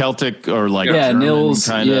like a Celtic or like Nils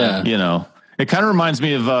kind of, It kind of reminds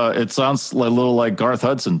me of. It sounds a little like Garth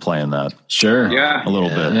Hudson playing that. Sure, a little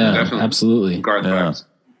bit. Yeah, definitely. Absolutely. Garth vibes.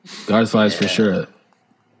 Garth vibes for sure.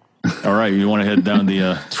 All right, you want to head down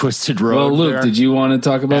the Twisted Road? Well, Luke, did you want to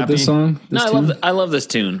talk about this song? I love this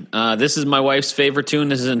tune. This is my wife's favorite tune.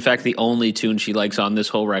 This is, in fact, the only tune she likes on this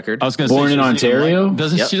whole record. I was going to say, Born in Ontario?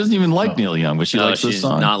 She doesn't even like Neil Young, but she likes this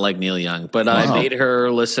song. She's not like Neil Young. But I made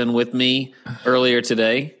her listen with me earlier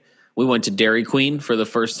today. We went to Dairy Queen for the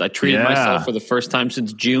first. I treated myself for the first time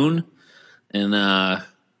since June, and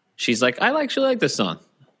she's like, "I actually like this song."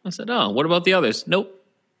 I said, "Oh, what about the others?" Nope.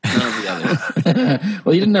 None of the others.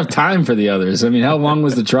 Well, you didn't have time for the others. I mean, how long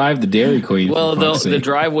was the drive to Dairy Queen? Well, the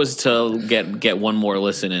drive was to get one more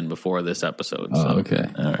listen in before this episode. So. Oh, okay.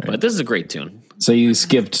 All right. But this is a great tune. So you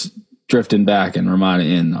skipped Drifting Back and Ramada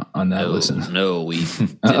Inn on that listen? No, we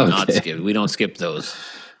did not skip. We don't skip those.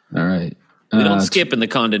 All right. We don't skip in the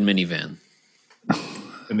Condon minivan.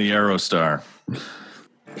 In the Aerostar.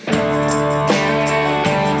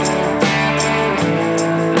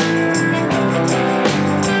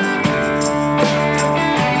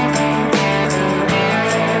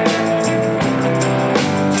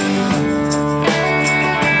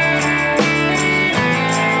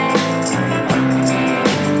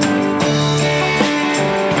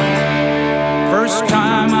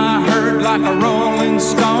 Like a rolling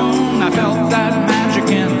stone, I felt that magic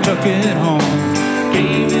and took it home.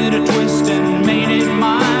 Gave it a twist and made it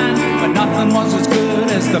mine, but nothing was as good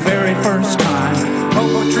as the very first time.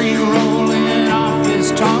 Poetry rolling off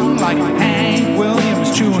his tongue like Hank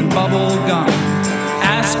Williams chewing bubble gum,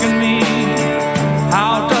 asking me,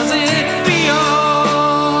 how does it feel?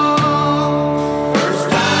 First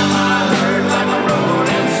time I heard like a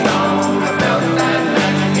rolling stone, I felt that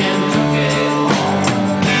magic and took it home.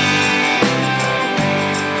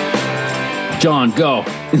 John, go.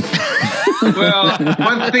 Well,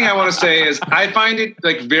 one thing I want to say is I find it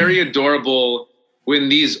like very adorable when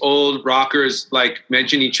these old rockers like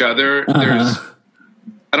mention each other. There's,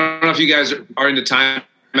 I don't know if you guys are into Time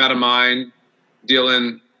Out of Mind,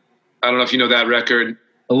 Dylan. I don't know if you know that record.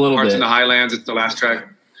 A little Hearts bit. in the Highlands. It's the last track.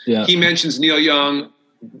 Yeah. He mentions Neil Young.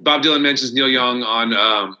 Bob Dylan mentions Neil Young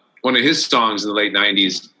on one of his songs in the late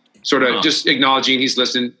 90s, sort of just acknowledging he's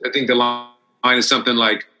listening. I think the line is something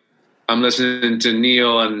like, I'm listening to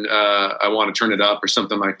Neil and I want to turn it up or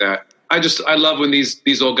something like that. I love when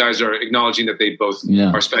these old guys are acknowledging that they both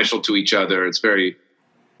are special to each other. It's very,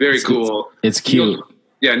 very cool. It's cute.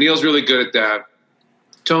 Neil's really good at that.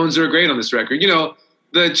 Tones are great on this record. You know,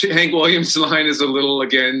 the Hank Williams line is a little,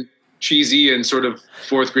 again, cheesy and sort of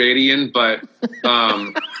fourth gradian, but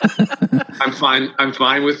I'm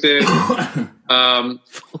fine with it.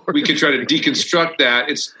 We can try to deconstruct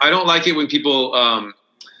that. I don't like it when people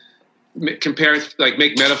compare, like,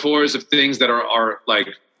 make metaphors of things that are like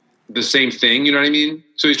the same thing. You know what I mean?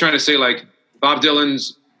 So he's trying to say, like, Bob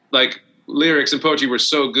Dylan's like lyrics and poetry were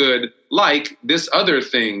so good, like this other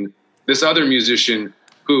thing, this other musician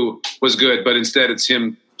who was good, but instead it's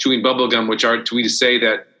him chewing bubblegum, which are to say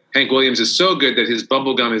that Hank Williams is so good that his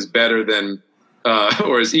bubblegum is better than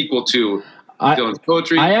or is equal to Dylan's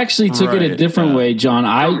poetry. I actually took it a different way, John.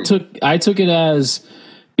 I took it as,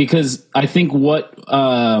 because I think what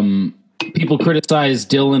people criticize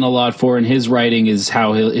Dylan a lot for in his writing is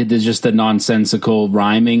how it's just the nonsensical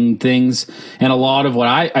rhyming things. And a lot of what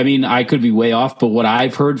I could be way off, but what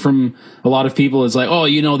I've heard from a lot of people is like, oh,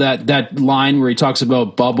 you know, that line where he talks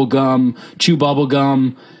about bubble gum, chew bubble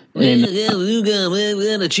gum. And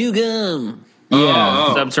chew gum.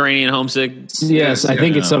 Yeah. Subterranean homesick. Yes, I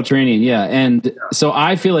think it's Subterranean. Yeah. And so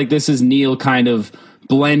I feel like this is Neil kind of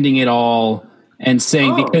blending it all and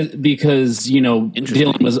saying because you know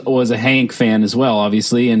Dylan was a Hank fan as well,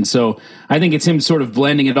 obviously, and so I think it's him sort of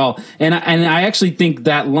blending it all. And I actually think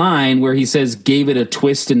that line where he says "gave it a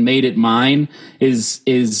twist and made it mine" is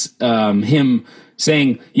him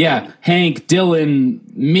saying, "Yeah, Hank, Dylan,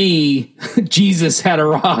 me, Jesus had a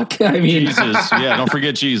rock." I mean, Jesus, don't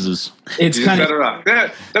forget Jesus. It's Jesus kind had a rock.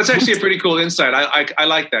 That's actually a pretty cool insight. I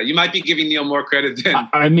like that. You might be giving Neil more credit than.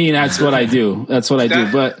 I mean, that's what I do.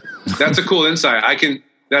 But. That's a cool insight.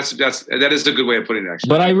 That is a good way of putting it, actually.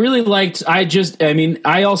 But I really liked. I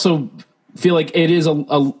also feel like it is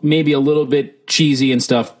maybe a little bit cheesy and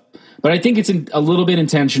stuff, but I think it's a little bit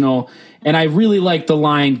intentional. And I really like the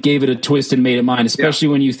line "gave it a twist and made it mine," especially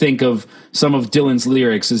when you think of some of Dylan's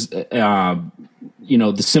lyrics as you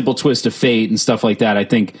know, the simple twist of fate and stuff like that. I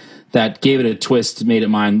think that "gave it a twist, made it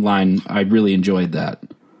mine" line. I really enjoyed that.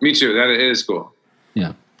 Me too. That is cool.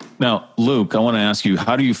 Yeah. Now, Luke, I want to ask you,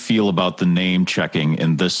 how do you feel about the name checking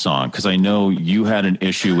in this song? Because I know you had an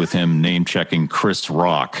issue with him name checking Chris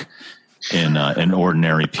Rock in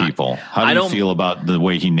Ordinary People. How do you feel about the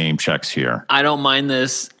way he name checks here? I don't mind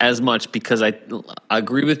this as much because I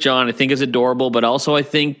agree with John. I think it's adorable, but also I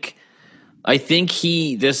think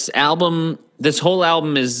this whole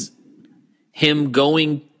album is him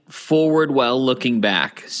going forward while looking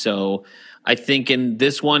back. So I think in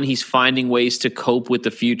this one, he's finding ways to cope with the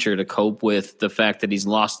future, to cope with the fact that he's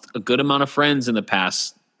lost a good amount of friends in the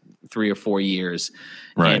past 3 or 4 years.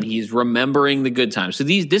 Right. And he's remembering the good times. So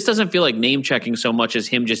this doesn't feel like name checking so much as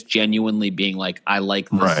him just genuinely being like, I like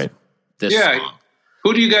this song.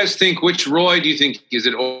 Who do you guys think, which Roy do you think? Is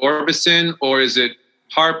it Orbison or is it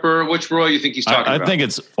Harper? Which Roy do you think he's talking about? I think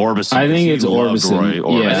it's Orbison. I think it's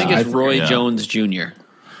Orbison. I think it's Roy Jones Jr.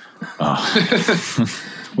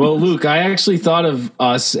 Well, Luke, I actually thought of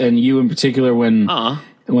us and you in particular when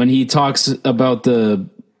he talks about the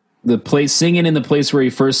place, singing in the place where he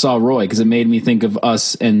first saw Roy, because it made me think of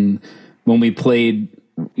us and when we played,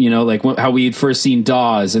 you know, like how we had first seen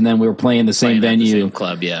Dawes and then we were playing the same venue, the same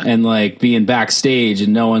club, and like being backstage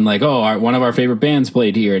and knowing like, oh, one of our favorite bands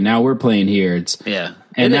played here and now we're playing here.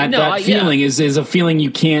 And that feeling is a feeling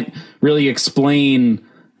you can't really explain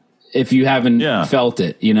if you haven't felt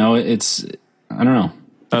it. You know, it's, I don't know.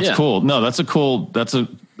 That's cool. No, that's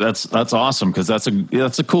awesome because that's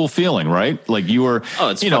a cool feeling, right? Like you were,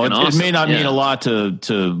 it's awesome. It may not mean a lot to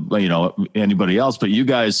you know anybody else, but you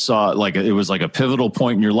guys saw like it was like a pivotal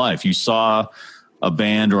point in your life. You saw a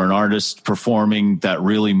band or an artist performing that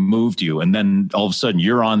really moved you, and then all of a sudden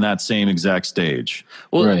you're on that same exact stage.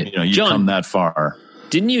 Well, right. You know, you John, come that far.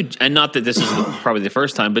 Didn't you? And not that this is probably the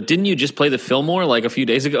first time, but didn't you just play the Fillmore like a few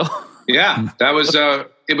days ago? Yeah, that was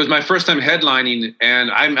it was my first time headlining, and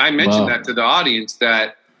I mentioned that to the audience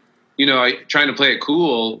that, you know, trying to play it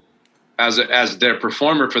cool as their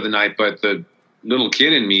performer for the night, but the little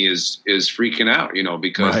kid in me is freaking out, you know,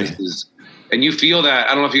 because this is, and you feel that.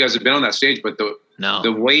 I don't know if you guys have been on that stage, but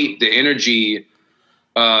the weight, the energy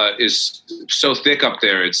is so thick up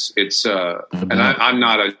there. It's and I'm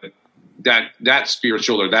not that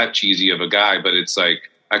spiritual or that cheesy of a guy, but it's like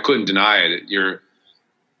I couldn't deny it.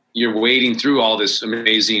 You're wading through all this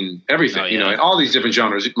amazing everything, you know, and all these different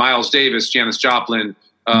genres. Miles Davis, Janis Joplin,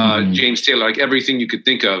 James Taylor, like everything you could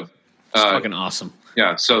think of. It's fucking awesome.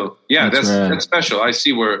 Yeah. So that's special. I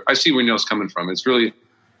see where Neil's coming from. It's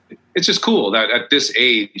just cool that at this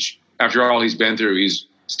age, after all he's been through, he's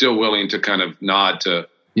still willing to kind of nod to,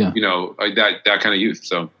 you know, like that kind of youth.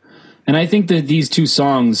 So. And I think that these two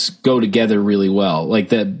songs go together really well. Like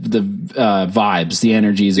the vibes, the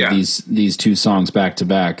energies of these two songs back to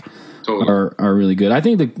back are really good. I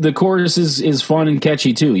think the chorus is fun and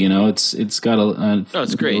catchy too. You know, it's got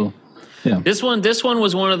it's great. This one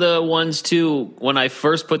was one of the ones too, when I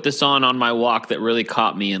first put this on my walk, that really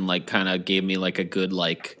caught me and like kind of gave me like a good,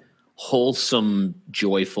 like wholesome,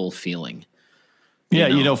 joyful feeling. Yeah.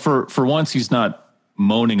 You know, for once he's not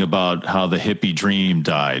moaning about how the hippie dream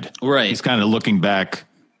died. Right. He's kind of looking back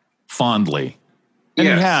fondly. And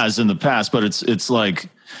he has in the past, but it's like,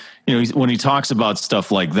 you know, when he talks about stuff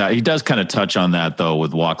like that, he does kind of touch on that though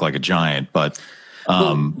with Walk Like a Giant, but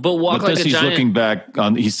Walk Like a he's Giant, looking back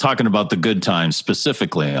on, he's talking about the good times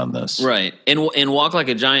specifically on this. Right. And Walk Like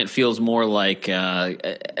a Giant feels more like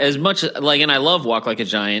as much like, and I love Walk Like a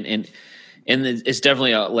Giant, and and it's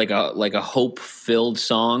definitely like a hope filled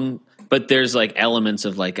song. But there's like elements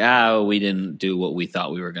of like, we didn't do what we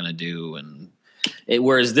thought we were gonna do, and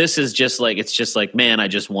whereas this is just like, it's just like, man, I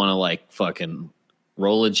just want to like fucking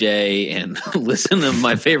roll a J and listen to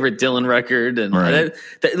my favorite Dylan record, and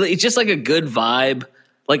it's just like a good vibe.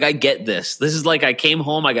 Like, I get this. This is like, I came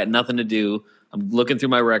home, I got nothing to do. I'm looking through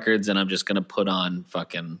my records, and I'm just gonna put on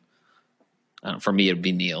fucking. For me, it'd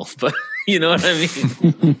be Neil, but you know what I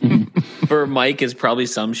mean? For Mike, it's probably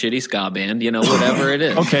some shitty ska band, whatever it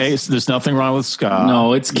is. Okay, so there's nothing wrong with ska.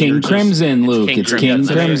 No, it's King Crimson, Luke. It's King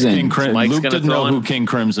Crimson. Luke didn't know who King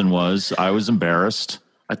Crimson was. I was embarrassed.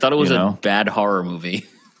 I thought it was a bad horror movie.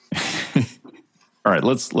 All right,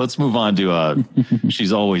 let's move on to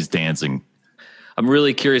She's Always Dancing. I'm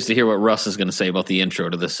really curious to hear what Russ is going to say about the intro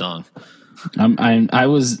to this song. I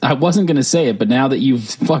wasn't gonna say it, but now that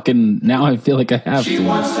you've now I feel like I have to. She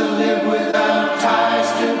wants to live without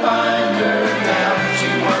ties to bind her down. She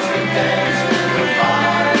wants to dance with her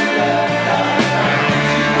body left out.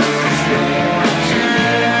 She wants to stay when she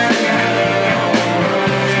lives in her own world.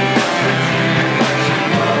 She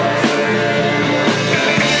wants to dream like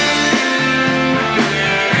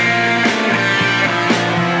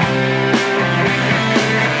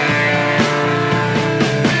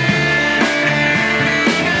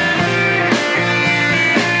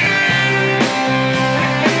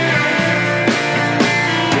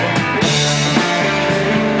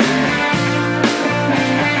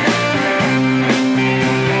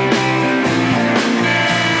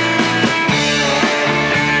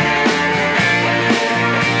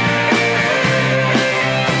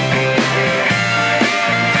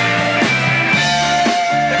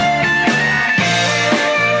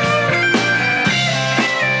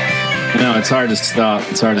It's hard to stop.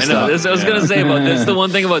 It's hard to stop. I was going to say about this. The one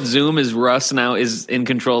thing about Zoom is Russ now is in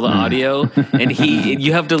control of the audio, and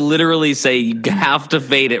you have to literally say, you have to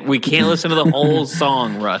fade it. We can't listen to the whole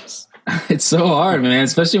song, Russ. It's so hard, man,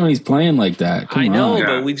 especially when he's playing like that. Come I know, on.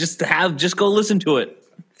 but we just go listen to it.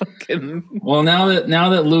 Fucking. Well, now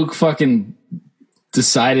that Luke fucking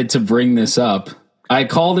decided to bring this up, I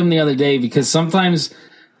called him the other day because sometimes,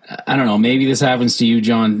 I don't know, maybe this happens to you,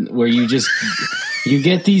 John, where you just you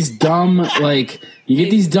get these dumb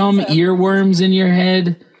earworms in your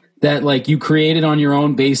head that like you created on your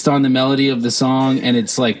own based on the melody of the song, and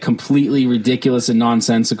it's like completely ridiculous and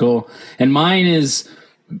nonsensical. And mine is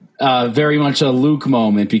very much a Luke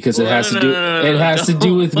moment because it has to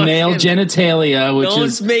do with male genitalia, which don't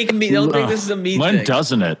is make me. Don't think this is a me when thing.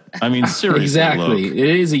 doesn't it? I mean, seriously, exactly. Luke.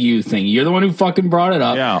 It is a you thing. You're the one who fucking brought it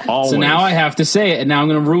up. Yeah, always. So now I have to say it, and now I'm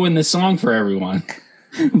going to ruin this song for everyone.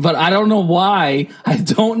 But I don't know why. I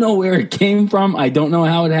don't know where it came from. I don't know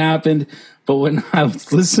how it happened. But when I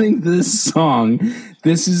was listening to this song,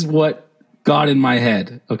 this is what got in my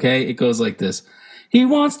head. Okay, it goes like this. He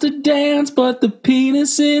wants to dance, but the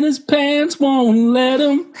penis in his pants won't let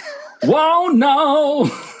him. Won't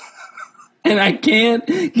know. And I can't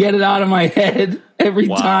get it out of my head every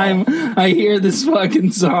time I hear this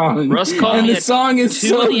fucking song. Russ called and me the song is 2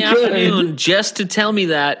 so in the good. afternoon just to tell me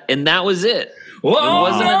that, and that was it. Whoa, it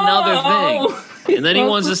wasn't another thing. And then he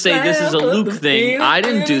wants to say this is a Luke thing. I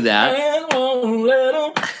didn't do that.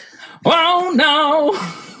 Oh no.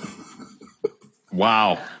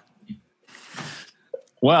 Wow.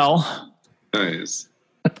 Well, nice.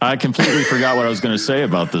 I completely forgot what I was going to say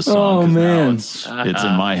about this song. Oh man, it's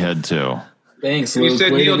in my head too. Thanks, Luke. You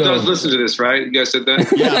said Way Neil to go. does listen to this, right? You guys said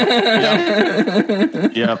that?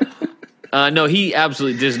 Yep. No, he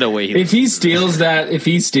absolutely. There's no way. If he steals that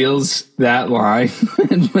line.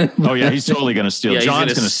 Oh yeah, he's totally going to steal.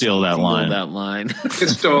 John's going to steal that line. That line.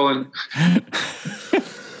 It's stolen.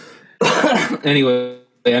 Anyway,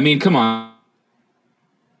 I mean, come on.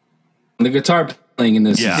 The guitar playing in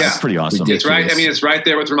this, it's pretty awesome. Ridiculous. It's right. I mean, it's right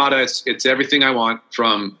there with Ramada. It's everything I want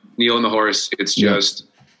from Neil and the Horse. It's just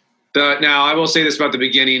now. I will say this about the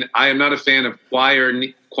beginning. I am not a fan of choir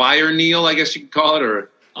Neil, I guess you could call it,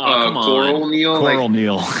 or choral Neil. Choral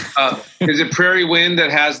Neil. Is it Prairie Wind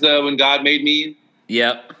that has the When God Made Me?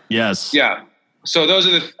 Yep. Yes. Yeah. So those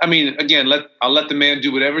are the. I mean, again, I'll let the man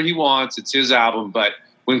do whatever he wants. It's his album, but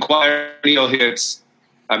when choir Neil hits,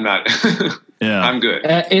 I'm not. Yeah, I'm good.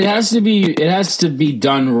 It has to be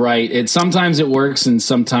done right. Sometimes it works and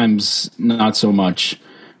sometimes not so much.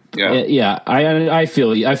 Yeah. I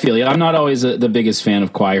feel you. I'm not always the biggest fan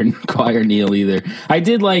of choir Neil either. I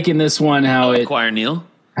did like in this one choir Neil,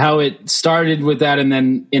 how it started with that, and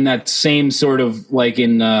then in that same sort of like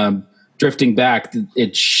in Drifting Back,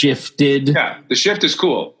 it shifted. Yeah, the shift is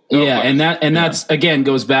cool. That's again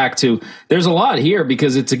goes back to there's a lot here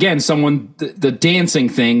because it's again the dancing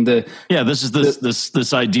thing. This is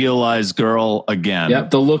this idealized girl again.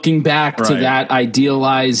 Yep, the looking back to that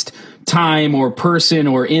idealized time or person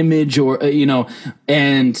or image or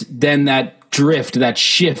and then that drift, that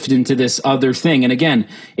shift into this other thing. And again,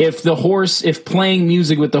 if playing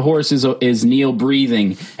music with the horse is Neil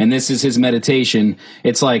breathing and this is his meditation,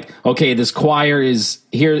 it's like, okay, this choir is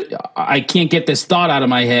here. I can't get this thought out of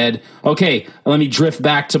my head. Okay, let me drift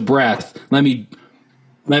back to breath. Let me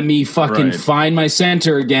fucking find my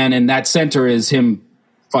center again. And that center is him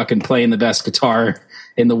fucking playing the best guitar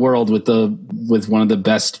in the world with one of the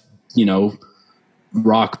best,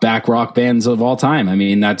 rock bands of all time. I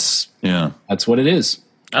mean, that's what it is.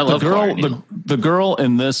 I love the girl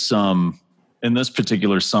in this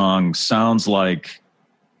particular song sounds like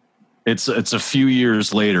it's a few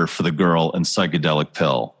years later for the girl in Psychedelic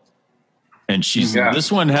Pill. And this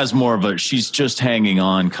one has more of she's just hanging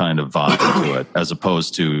on kind of vibe to it, as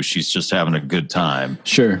opposed to she's just having a good time.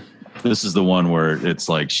 Sure. This is the one where it's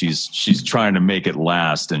like she's trying to make it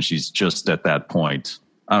last, and she's just at that point.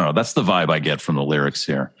 I don't know. That's the vibe I get from the lyrics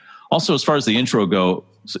here. Also, as far as the intro go,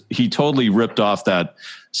 he totally ripped off that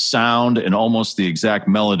sound and almost the exact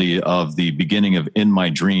melody of the beginning of In My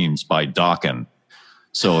Dreams by Dokken.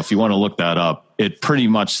 So if you want to look that up, it pretty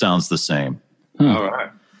much sounds the same. All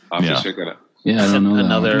right. I'll just check that out. Yeah, I don't know.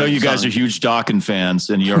 I know you guys are huge Dokken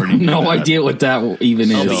fans, and you already no idea what that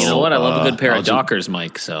even is. But you know what? I love a good pair of Dockers,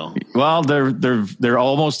 Mike. So well, they're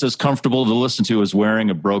almost as comfortable to listen to as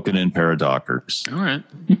wearing a broken-in pair of Dockers. All right.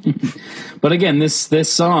 But again,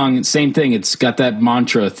 this song, same thing. It's got that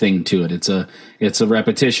mantra thing to it. It's a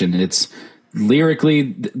repetition. It's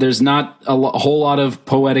lyrically, there's not a whole lot of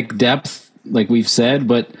poetic depth, like we've said,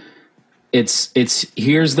 but it's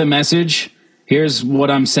here's the message. Here's what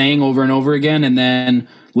I'm saying over and over again, and then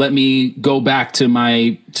let me go back to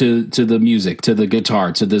to the music, to the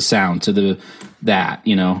guitar, to the sound, to that.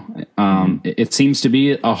 It seems to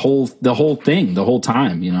be the whole thing, the whole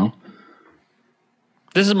time.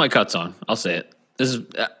 This is my cut song. I'll say it.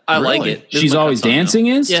 I like it. She's always dancing.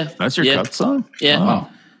 Yeah, that's your cut song. Yeah, wow.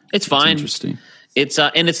 It's fine. That's interesting. It's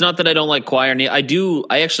and it's not that I don't like Choir Neil. I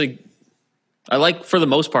like for the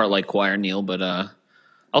most part like Choir Neil, but I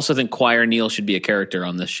also think Choir Neil should be a character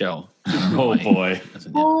on this show. Oh boy.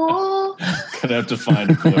 Gonna have to find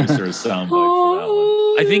a voice or a soundbite for that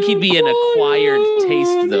one. I think he'd be an acquired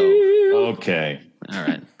taste though. Okay. All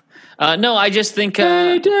right. No, I just think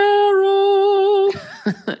it's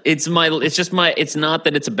not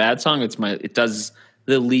that it's a bad song. It does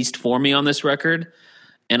the least for me on this record.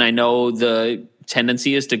 And I know the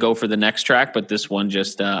tendency is to go for the next track, but this one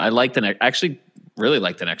just I like the next actually really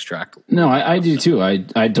like the next track. No, I do too.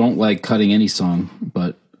 I don't like cutting any song,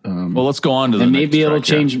 but well, let's go on to the and next maybe it'll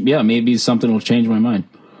track, change. Yeah, maybe something will change my mind.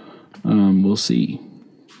 We'll see.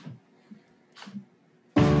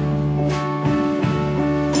 For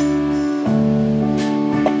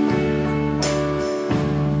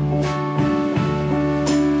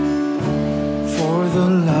the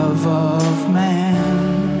love of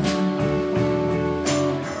man,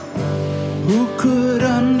 who could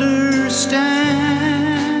understand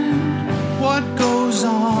what goes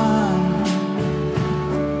on,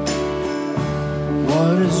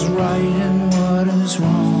 what is right and what is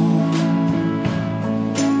wrong?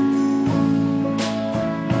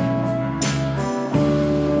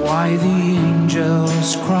 Why the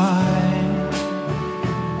angels cry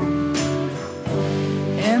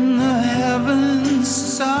and the heavens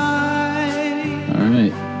sigh. All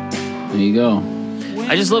right, there you go.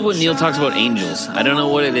 I just love when Neil talks about angels. I don't know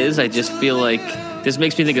what it is. I just feel like this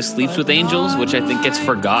makes me think of Sleeps with Angels, which I think gets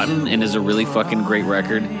forgotten and is a really fucking great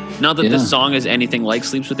record. Not that this song is anything like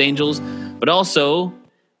Sleeps with Angels, but also,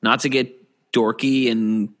 not to get dorky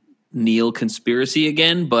and Neil conspiracy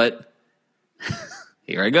again, but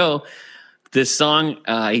here I go. This song,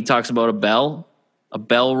 he talks about a bell. A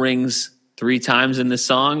bell rings 3 times in this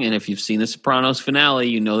song, and if you've seen the Sopranos finale,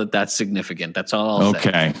 you know that that's significant. That's all I'll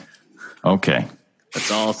say. Okay.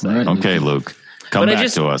 That's all I'll say. Right. Okay, Luke. Come back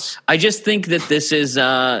to us. I just think that this is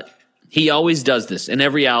he always does this in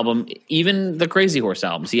every album, even the Crazy Horse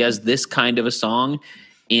albums. He has this kind of a song,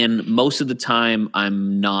 and most of the time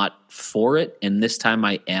I'm not for it, and this time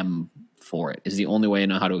I am for it, is the only way I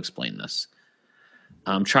know how to explain this.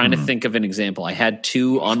 I'm trying to think of an example. I had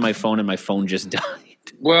 2 on my phone, and my phone just died.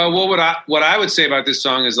 Well, what I would say about this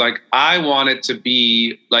song is, like, I want it to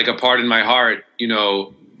be like a Part in My Heart,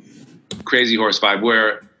 Crazy Horse vibe,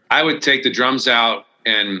 where I would take the drums out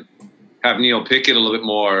and have Neil pick it a little bit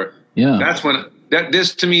more. Yeah, that's when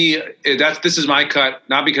this to me, this is my cut.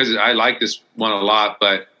 Not because I like this one a lot,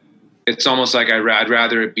 but it's almost like I'd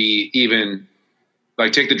rather it be even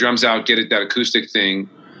like take the drums out, get it that acoustic thing.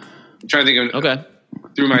 I'm trying to think of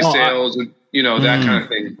Through My Sails, that kind of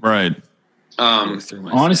thing. Right.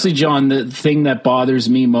 Honestly, John, the thing that bothers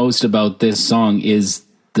me most about this song is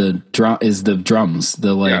the drums.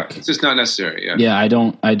 It's just not necessary. Yeah. Yeah, I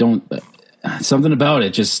don't. Something about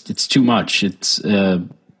it it's too much. It's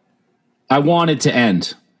I want it to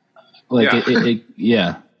end.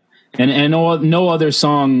 And no other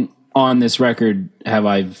song on this record have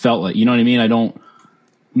I felt like, you know what I mean? I don't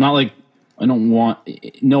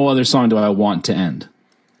want, no other song do I want to end.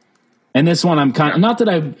 And this one I'm kind of, not that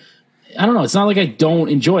I don't know. It's not like I don't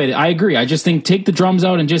enjoy it. I agree. I just think take the drums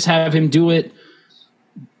out and just have him do it.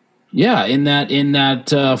 Yeah. In that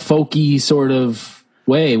folky sort of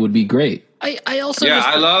way would be great. I also,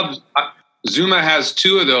 I love Zuma has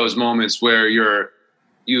two of those moments where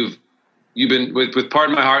you've been with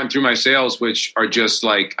Pardon My Heart and Through My Sails, which are just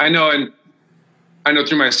like, I know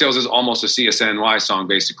Through My Sails is almost a CSNY song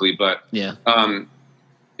basically, but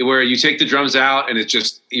where you take the drums out and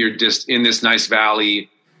you're just in this nice valley.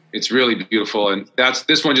 It's really beautiful. And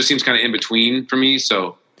this one just seems kind of in between for me.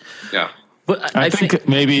 So yeah. But I think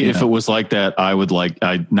maybe if it was like that,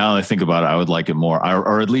 now that I think about it, I would like it more,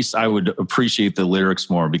 or at least I would appreciate the lyrics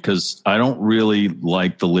more, because I don't really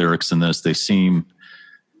like the lyrics in this. They seem,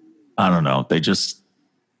 I don't know. They just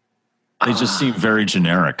seem very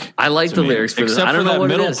generic. I like the lyrics for except for that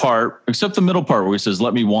middle part. Except the middle part where he says,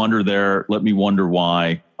 "Let me wander there. Let me wonder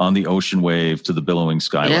why on the ocean wave to the billowing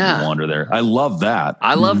sky. Let me wander there." I love that.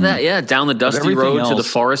 I love that. Yeah, down the dusty road to the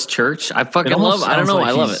forest church. I fucking love. I don't know.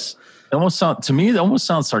 I love it. It almost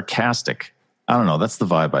sounds sarcastic. I don't know. That's the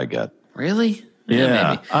vibe I get. Really?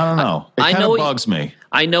 Yeah. Maybe. I don't know. It kind of bugs me.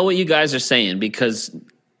 I know what you guys are saying, because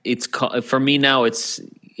it's for me now. It's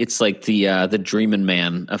like the Dreamin'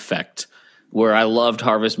 Man effect, where I loved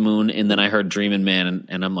Harvest Moon and then I heard Dreamin' Man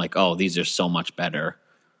and I'm like, oh, these are so much better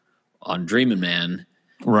on Dreamin' Man.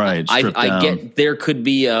 Right. I get there could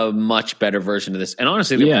be a much better version of this, and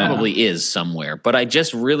honestly, there probably is somewhere. But I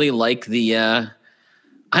just really like the.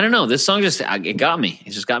 I don't know. This song it got me.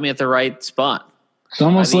 It just got me at the right spot. It's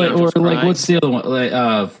almost like what's the other one?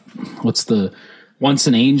 Like what's the Once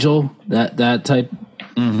an Angel? That type.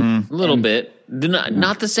 Mm-hmm. A little bit.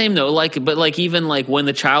 Not the same though. But even When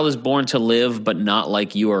the Child is Born to Live, but not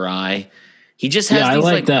like You or I. He just has. Yeah,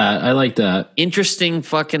 I like that. Interesting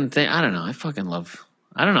fucking thing. I don't know. I fucking love.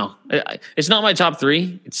 I don't know. It's not my top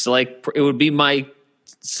 3. It's like it would be my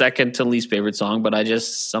second to least favorite song, but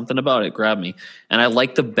something about it grabbed me, and I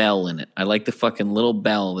like the bell in it. I like the fucking little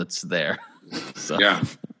bell that's there. So. Yeah,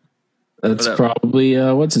 that's probably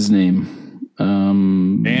what's his name?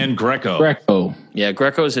 Dan Greco. Yeah,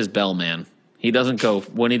 Greco is his bell man. He doesn't go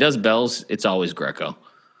when he does bells. It's always Greco.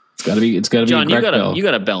 It's gotta be. John, you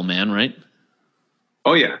got a bell man, right?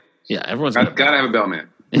 Oh yeah, yeah. Everyone's gotta have a bell man.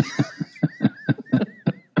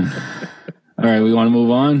 All right, we want to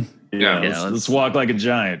move on. Yeah, let's walk like a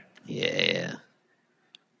giant. Yeah.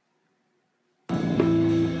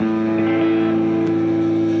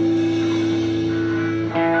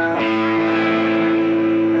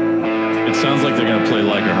 It sounds like they're going to play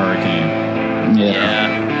Like a Hurricane.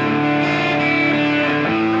 Yeah.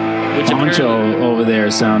 Which Poncho over there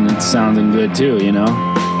sounding good too, you know?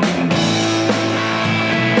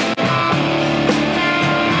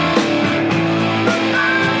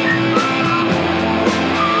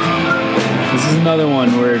 This is another one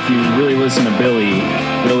where if you really listen to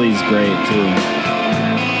Billy's great too.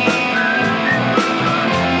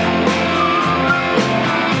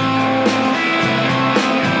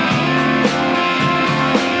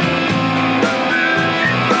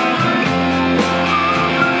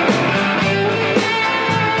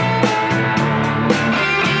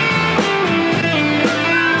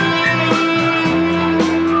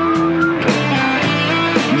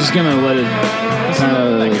 Gonna let it kind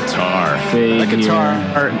of that guitar fade. That guitar.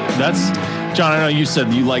 That's John. I know you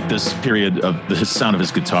said you like this period of the sound of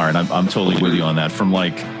his guitar, and I'm totally with you on that. From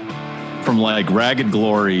like Ragged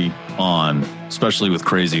Glory on, especially with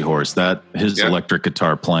Crazy Horse, that his electric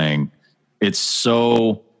guitar playing, it's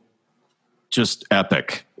so just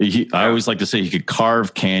epic. I always like to say he could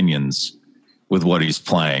carve canyons with what he's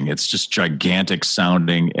playing. It's just gigantic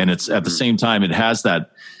sounding, and it's at the same time it has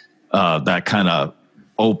that kind of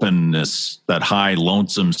openness, that high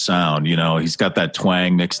lonesome sound. You know, he's got that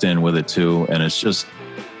twang mixed in with it too, and it's just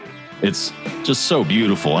so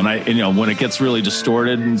beautiful. And when it gets really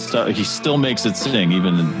distorted and stuff, he still makes it sing,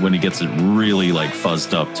 even when he gets it really like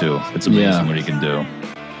fuzzed up too. It's amazing what he can do.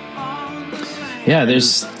 Yeah, there's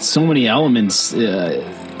so many elements.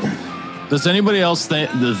 Does anybody else think?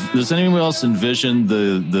 Does anyone else envision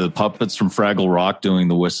the puppets from Fraggle Rock doing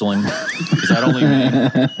the whistling? Because that only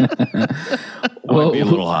might be a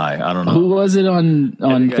little high. I don't know. Who was it on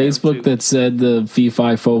Facebook that said the fee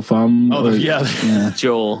fi fo fum? Oh, yeah.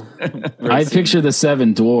 Joel. I picture the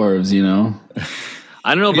Seven Dwarves. You know.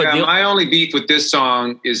 I don't know, but my only beef with this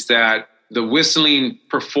song is that the whistling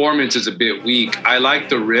performance is a bit weak. I like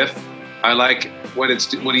the riff. I like what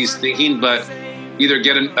he's thinking, but either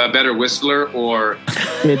get a better whistler or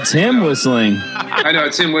it's him whistling. I know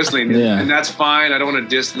it's him whistling, and that's fine. I don't want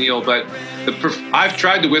to diss Neil, but I've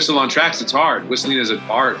tried to whistle on tracks. It's hard. Whistling is an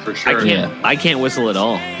art for sure. I can't whistle at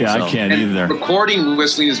all. Yeah, so. I can't either. Recording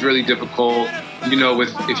whistling is really difficult. You know,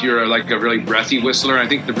 if you're like a really breathy whistler. I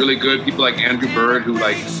think the really good people like Andrew Bird, who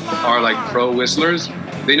are pro whistlers,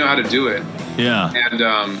 they know how to do it. Yeah.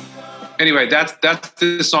 And anyway, that's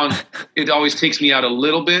this song. It always takes me out a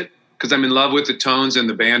little bit because I'm in love with the tones and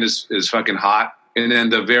the band is fucking hot. And then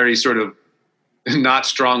the very sort of not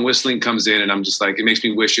strong whistling comes in, and I'm just like, it makes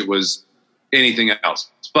me wish it was anything else.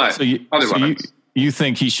 But otherwise. You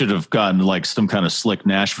think he should have gotten like some kind of slick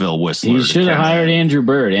Nashville whistler? He should have hired Andrew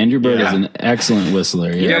Bird. Andrew Bird is an excellent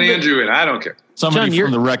whistler. Yeah. Get Andrew in. I don't care. Somebody John,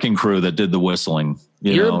 from the Wrecking Crew that did the whistling.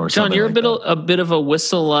 John, you're like a bit of a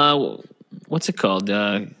whistle. What's it called?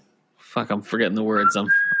 Fuck, I'm forgetting the words.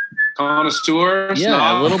 Connoisseur. Yeah,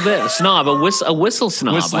 snob. a little bit snob. A whistle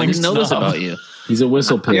snob. Whistling I didn't know this snob. about you. He's a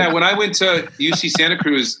whistle pig. Yeah, when I went to UC Santa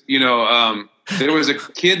Cruz, there was a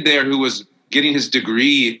kid there who was getting his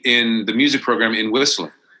degree in the music program in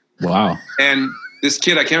whistling. Wow. And this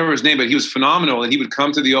kid, I can't remember his name, but he was phenomenal. And he would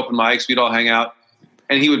come to the open mics. We'd all hang out.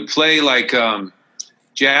 And he would play like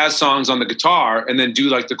jazz songs on the guitar and then do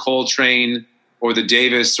like the Coltrane or the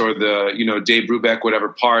Davis or the, Dave Brubeck, whatever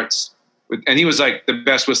parts. And he was like the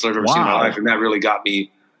best whistler I've ever seen in my life. And that really got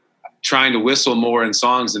me trying to whistle more in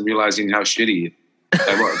songs and realizing how shitty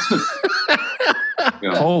I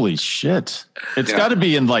was. Holy shit. It's got to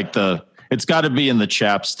be in the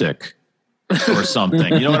chapstick. Or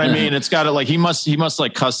something, you know what I mean? It's got to he must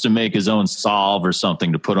like custom make his own salve or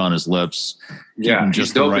something to put on his lips. Yeah,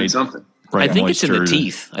 just the right something. I think it's in the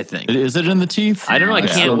teeth. I think is it in the teeth? I don't know. I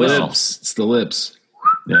can't whistle. It's the lips.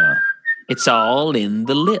 Yeah, it's all in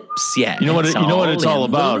the lips. Yeah, you know what? It's all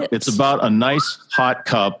about. It's about a nice hot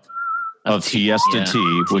cup of Tiesta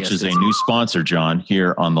tea, which is a new sponsor, John,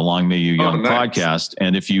 here on the Long May You Young podcast.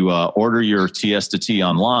 And if you order your Tiesta tea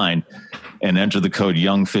online and enter the code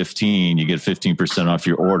YOUNG15, you get 15% off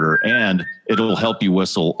your order, and it'll help you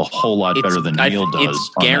whistle a whole lot better than Neil does.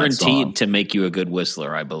 It's guaranteed to make you a good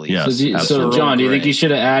whistler, I believe. Yes, so John, do you think you should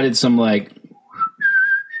have added some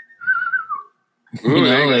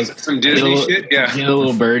some Disney shit? Yeah. Get a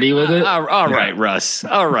little birdie with it? All right, Russ.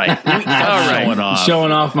 All right.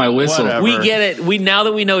 Showing off my whistle. Whatever. We get it. Now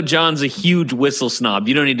that we know John's a huge whistle snob,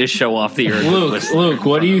 you don't need to show off the Luke,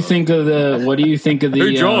 what do you think of the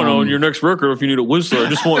Hey John, on your next record, if you need a whistler, I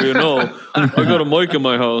just want you to know I got a mic in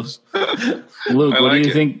my house. Luke, what do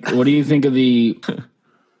you think of the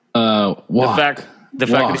walk? The fact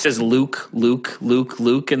that he says Luke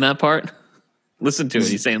in that part? Listen to it.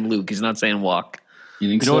 He's saying Luke. He's not saying walk. You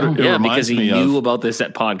think so? Yeah, because he knew about this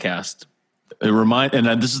at podcast.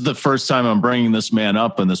 And this is the first time I'm bringing this man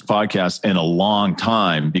up in this podcast in a long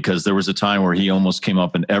time, because there was a time where he almost came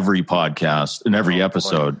up in every podcast, in every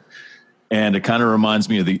episode. Boy. And it kind of reminds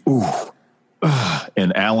me of the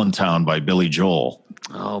in Allentown by Billy Joel.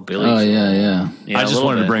 Oh, Billy Joel. Yeah, I just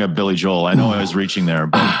wanted to bring up Billy Joel. I know I was reaching there,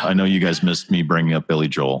 but I know you guys missed me bringing up Billy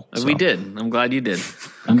Joel. So. We did. I'm glad you did.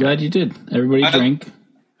 Everybody drink.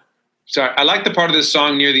 Sorry, I like the part of this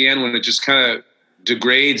song near the end when it just kind of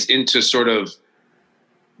degrades into sort of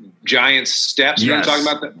giant steps. You know what I'm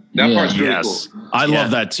talking about? That part's really cool. I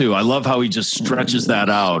love that too. I love how he just stretches that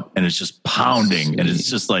out and it's just pounding. And it's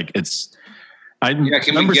just like, I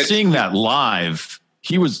remember seeing that live.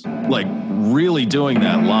 He was like really doing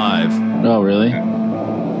that live. Oh, really?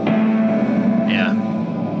 Yeah.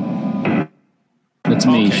 That's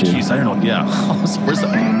me. Jeez, I don't know. Yeah. Where's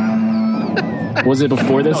that? Was it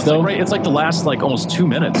before this though? It's like the last almost 2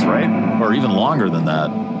 minutes, right? Or even longer than that.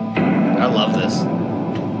 I love this.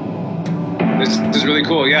 This is really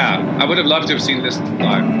cool. Yeah. I would have loved to have seen this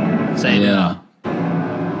live. Same. Yeah.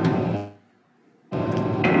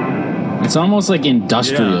 It's almost like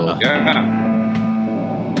industrial. Yeah.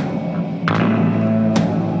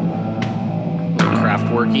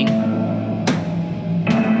 Craftworky.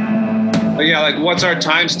 But yeah, like what's our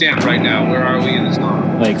timestamp right now? Where are we in the song?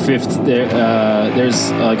 Like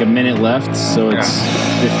there's like a minute left, so it's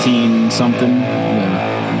 15 something.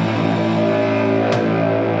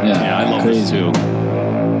 Yeah, I love this too.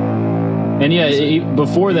 And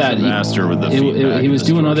before that, master with the he was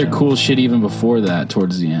doing other cool shit even before that.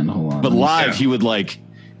 Towards the end, hold on. But live, he would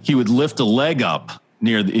lift a leg up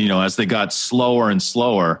near as they got slower and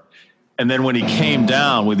slower, and then when he came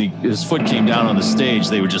down, his foot came down on the stage,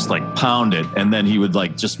 they would just like pound it, and then he would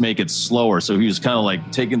like just make it slower. So he was kind of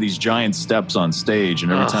like taking these giant steps on stage,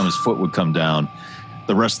 and every time his foot would come down,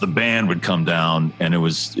 the rest of the band would come down, and it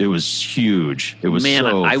was huge. It was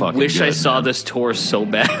I wish good, I saw this tour so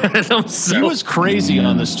bad. He was crazy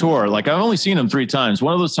on this tour. Like, I've only seen him 3 times.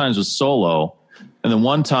 One of those times was solo, and then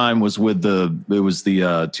one time was with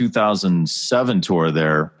the 2007 tour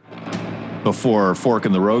there before Fork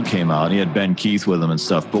in the Road came out. And he had Ben Keith with him and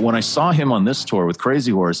stuff. But when I saw him on this tour with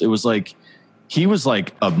Crazy Horse, it was like he was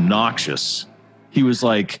like obnoxious. He was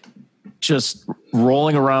like just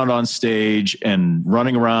rolling around on stage and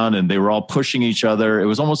running around, and they were all pushing each other. It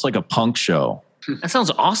was almost like a punk show. That sounds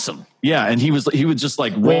awesome. Yeah, and he would just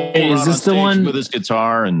like roll around on stage with his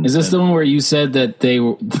guitar. And is this the one where you said that they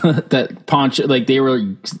were that Poncho, like they were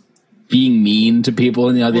being mean to people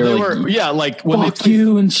in the audience? They were like when fuck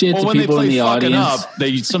you and shit to when people they play in the fucking audience. Up,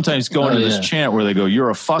 they sometimes go into this chant where they go, "You're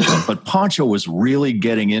a fuck up." But Poncho was really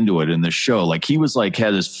getting into it in this show. Like, he was like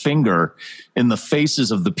had his finger in the faces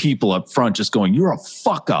of the people up front, just going, "You're a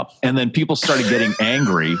fuck up," and then people started getting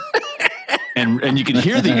angry. And you could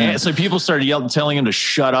hear so people started yelling, telling him to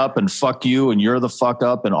shut up and fuck you and you're the fuck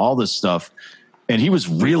up and all this stuff. And he was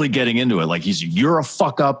really getting into it. Like, you're a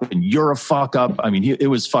fuck up and you're a fuck up. I mean, it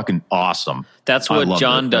was fucking awesome. That's what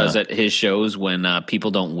John does at his shows when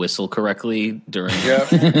people don't whistle correctly during.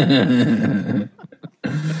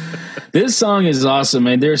 This song is awesome,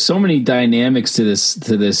 man. There's so many dynamics to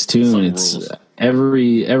this tune. It's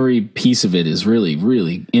every piece of it is really,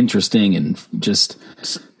 really interesting, and just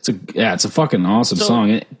it's a fucking awesome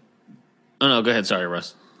song. Oh no, go ahead. Sorry,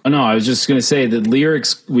 Russ. Oh, no, I was just going to say the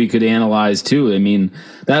lyrics we could analyze too. I mean,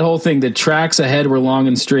 that whole thing, the tracks ahead were long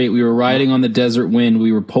and straight. We were riding on the desert wind.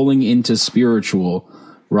 We were pulling into spiritual,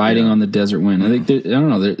 riding on the desert wind. I think, I don't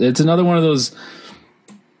know. It's another one of those,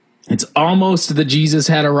 it's almost the Jesus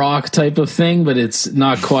Had a Rock type of thing, but it's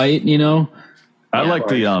not quite, I like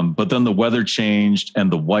but then the weather changed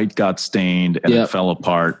and the white got stained and it fell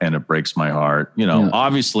apart and it breaks my heart,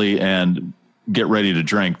 obviously. And get ready to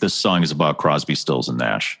drink. This song is about Crosby, Stills, and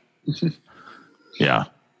Nash. Yeah,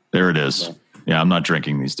 there it is. Yeah, I'm not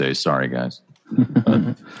drinking these days. Sorry, guys.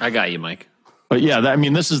 I got you, Mike. But yeah,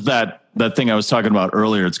 this is that thing I was talking about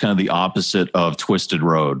earlier. It's kind of the opposite of Twisted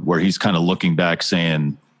Road, where he's kind of looking back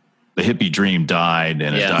saying the hippie dream died,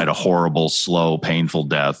 and it died a horrible, slow, painful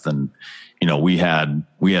death. And, we had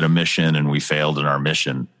a mission and we failed in our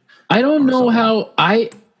mission. I don't know how I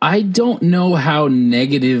don't know how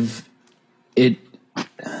negative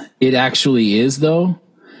it actually is, though,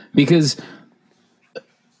 because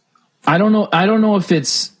I don't know if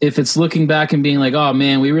it's looking back and being like, oh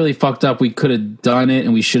man, we really fucked up, we could have done it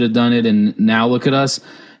and we should have done it, and now look at us,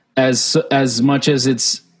 as much as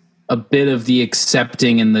it's a bit of the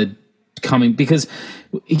accepting and the coming, because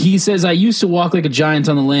he says, I used to walk like a giant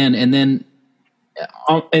on the land, and then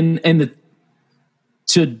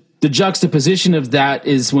the juxtaposition of that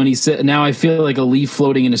is when he said, now I feel like a leaf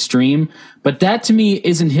floating in a stream. But that to me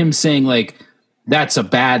isn't him saying like, that's a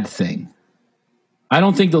bad thing. I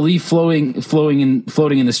don't think the leaf floating in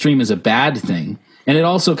the stream is a bad thing. And it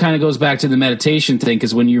also kind of goes back to the meditation thing.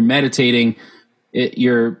 Cause when you're meditating,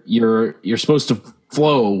 you're supposed to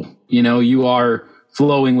flow, you are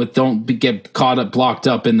flowing with, don't get caught up, blocked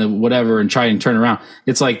up in the whatever and try and turn around.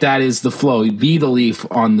 It's like, that is the flow. Be the leaf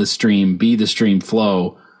on the stream, be the stream,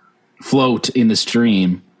 float in the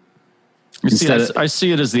stream. I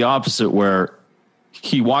see it as the opposite, where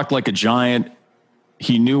he walked like a giant.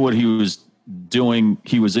 He knew what he was doing.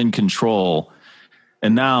 He was in control.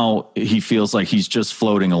 And now he feels like he's just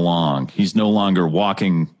floating along. He's no longer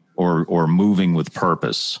walking or moving with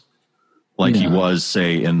purpose like he was,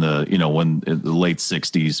 say, in the, when in the late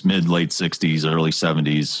 60s, mid-late 60s, early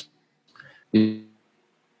 70s.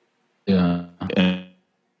 Yeah.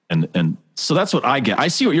 And so that's what I get. I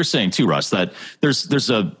see what you're saying too, Russ, that there's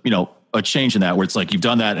a change in that, where it's like you've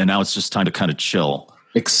done that and now it's just time to kind of chill,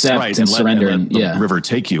 accept and surrender, and let the river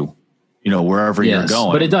take you, wherever you're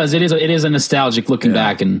going. But it is a nostalgic looking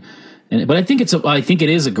back, but I think it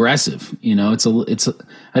is aggressive. I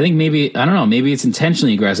think maybe it's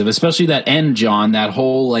intentionally aggressive, especially that end, John, that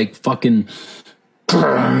whole like fucking,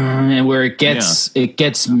 and where it gets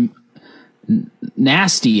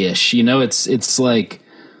nasty-ish, it's like,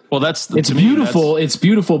 well, it's beautiful. It's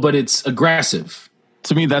beautiful, but it's aggressive.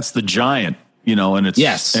 To me, that's the giant, and it's,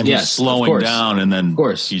 he's slowing down, and then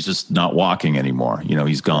he's just not walking anymore.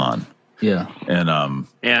 He's gone. Yeah. And,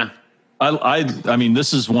 I mean,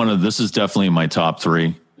 this is definitely in my top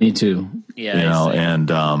 3. Me too. Yeah.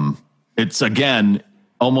 And it's again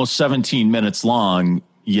almost 17 minutes long,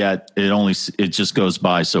 yet it just goes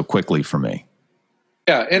by so quickly for me.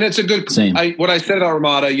 Yeah, and it's a good. Same. What I said about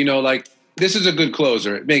Ramada, like this is a good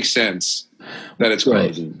closer. It makes sense that it's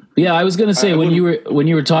closing. Right. Yeah, I was going to say when you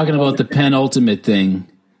were talking about the penultimate thing,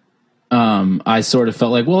 I sort of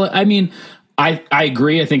felt like, well, I mean, I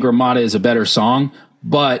agree. I think Ramada is a better song,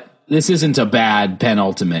 but this isn't a bad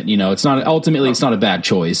penultimate. It's not a bad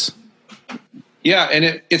choice. Yeah,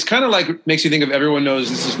 and it's kind of like makes you think of Everyone Knows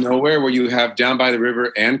This Is Nowhere, where you have Down by the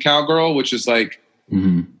River and Cowgirl, which is like,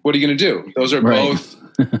 what are you going to do? Those are both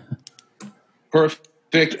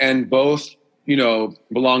perfect and both,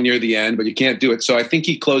 belong near the end, but you can't do it. So I think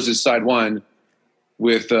he closes side 1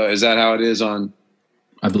 with, is that how it is on?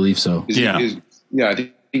 I believe so. I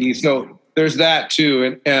think so. There's that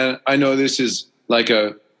too. And I know this is like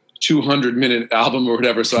a 200-minute album or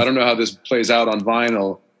whatever, so I don't know how this plays out on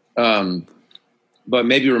vinyl. But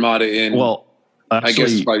maybe Ramada in, well, actually, I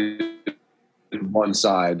guess it's probably one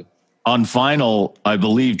side. On vinyl, I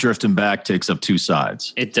believe Drifting Back takes up 2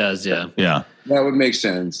 sides. It does, yeah. Yeah. That would make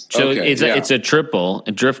sense. So it's a triple.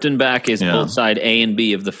 Drifting Back is both side A and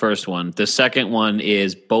B of the first one. The second one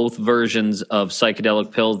is both versions of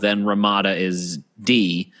Psychedelic Pill. Then Ramada is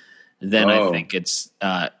D. Then I think it's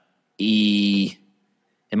E.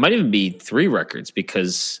 It might even be 3 records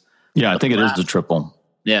because... Yeah, I think it is the triple.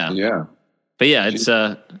 Yeah. Yeah. But yeah, it's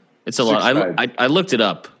a lot. I looked it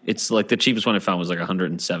up. It's like the cheapest one I found was like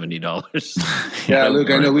 $170. Yeah, Luke,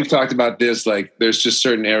 I know we've talked about this. Like, there's just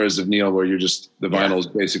certain eras of Neil where the vinyl is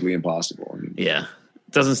basically impossible. I mean, yeah.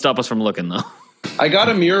 It doesn't stop us from looking, though. I got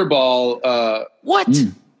a mirror ball. What?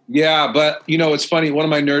 Yeah, but, it's funny. One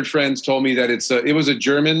of my nerd friends told me that it was a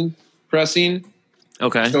German pressing.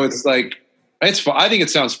 Okay. So it's like, I think it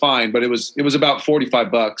sounds fine, but it was about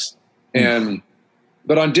 $45.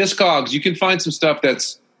 But on Discogs, you can find some stuff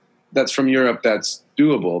that's from Europe that's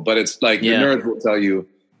doable, but it's like the nerds will tell you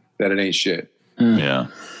that it ain't shit. Yeah.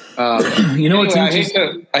 What's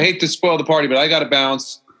interesting? I hate to spoil the party, but I got to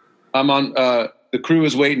bounce. I'm on. The crew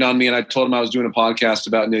is waiting on me, and I told them I was doing a podcast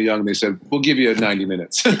about Neil Young. And they said we'll give you 90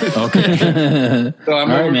 minutes. Okay. So I'm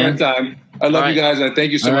over my time. I love you guys. And I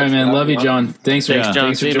thank you so much. All right, man. Love you, John. Thanks for John.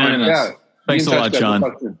 Thanks for joining us. Yeah. Thanks a lot,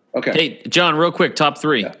 John. Okay. Hey, John, real quick, top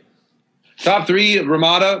 3. Yeah. Top 3,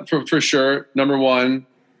 Ramada for sure. Number 1.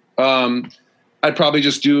 I'd probably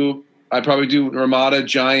do Ramada,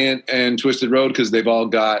 Giant, and Twisted Road because they've all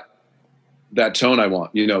got that tone I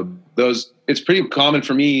want. It's pretty common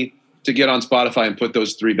for me to get on Spotify and put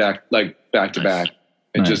those 3 back to back.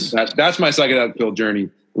 And just that's my Psychedelic Pill journey.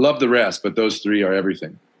 Love the rest, but those 3 are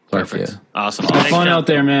everything. Perfect. Yeah. Awesome. Have fun out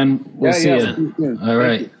there, man. We'll see you. All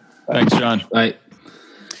right. Thanks, John. Bye.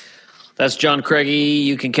 That's John Craigie.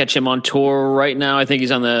 You can catch him on tour right now. I think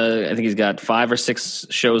he's got 5 or 6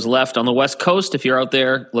 shows left on the West Coast. If you're out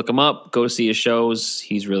there, look him up. Go see his shows.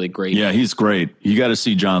 He's really great. Yeah, he's great. You got to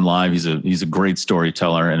see John live. He's a great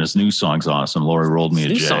storyteller, and his new song's awesome. Lori Rolled Me a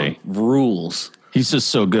J. Song rules. He's just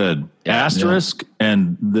so good. Asterisk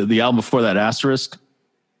and the album before that, Asterisk,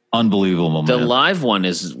 unbelievable. The man. live one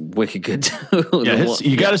is wicked good too. Yeah,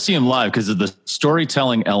 you got to see him live because the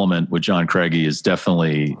storytelling element with John Craigie is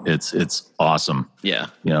definitely it's awesome. Yeah,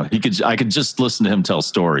 I could just listen to him tell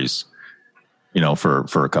stories,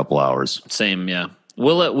 for a couple hours. Same, yeah.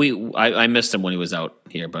 I missed him when he was out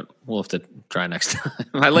here, but we'll have to try next time.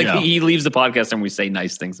 He leaves the podcast and we say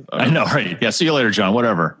nice things about him. I know, right? Yeah. See you later, John.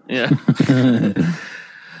 Whatever. Yeah.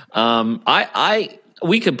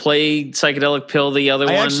 We could play Psychedelic Pill, the other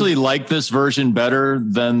one. I actually like this version better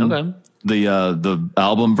than the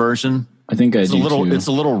album version. I think I do too. It's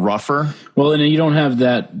a little rougher. Well, and you don't have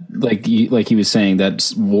that like he was saying that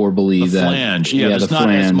warbly flange. Yeah, there's not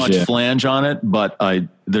as much flange on it, but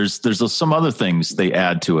there's some other things they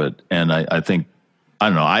add to it, and I think I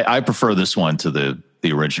don't know. I prefer this one to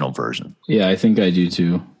the original version. Yeah, I think I do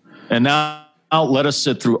too. And now let us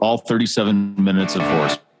sit through all 37 minutes of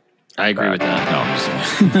horse. I agree with that.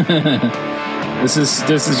 No, this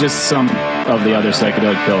is just some of the other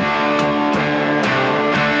Psychedelic Pill.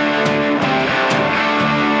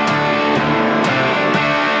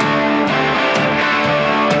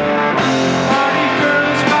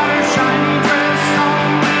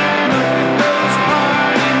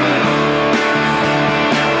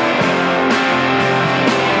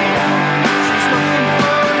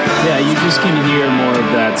 Can hear more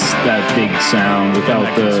of that big sound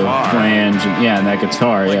without the flange and that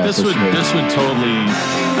guitar. This would totally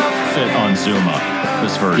fit on Zuma.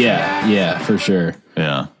 This version. Yeah, for sure.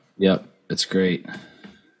 Yeah. Yep, it's great.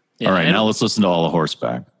 Yeah, all right, now let's listen to All the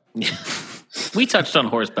Horseback. We touched on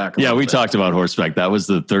horseback. Yeah, we talked about horseback. That was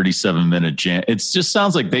the 37-minute jam. It just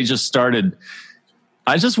sounds like they just started.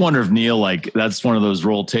 I just wonder if Neil, like, that's one of those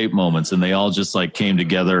roll tape moments and they all just like came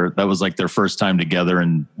together. That was like their first time together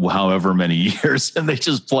in however many years. And they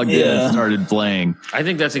just plugged in and started playing. I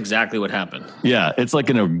think that's exactly what happened. Yeah. It's like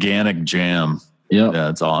an organic jam. Yep. Yeah.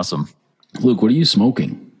 It's awesome. Luke, what are you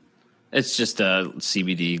smoking? It's just a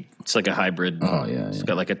CBD. It's like a hybrid. Oh yeah. It's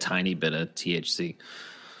got like a tiny bit of THC.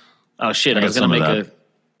 Oh shit. I was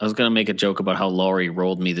gonna make a joke about how Laurie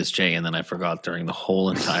rolled me this J, and then I forgot during the whole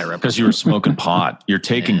entire episode. Because you were smoking pot. You're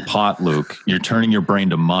taking pot, Luke. You're turning your brain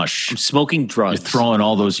to mush. I'm smoking drugs. You're throwing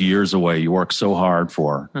all those years away you worked so hard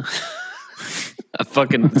for. It's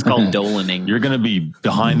called dolaning. You're going to be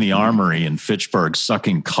behind the armory in Fitchburg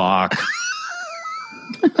sucking cock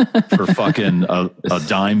for fucking a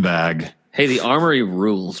dime bag. Hey, the armory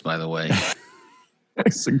rules, by the way.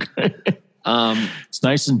 It's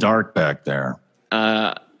nice and dark back there.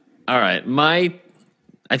 All right.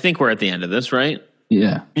 I think we're at the end of this, right?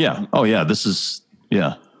 Yeah. Yeah. Oh, yeah. This is,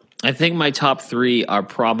 yeah. I think my top three are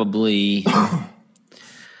probably,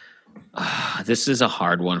 this is a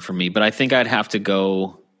hard one for me, but I think I'd have to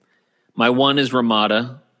go. My one is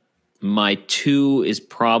Ramada. My two is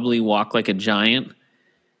probably Walk Like a Giant.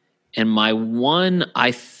 And my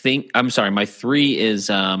my three is,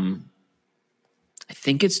 I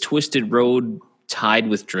think it's Twisted Road tied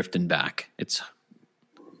with Drifting Back.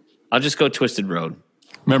 I'll just go Twisted Road.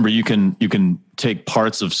 Remember, you can take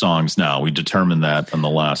parts of songs now. We determined that on the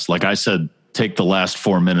last. Like I said, take the last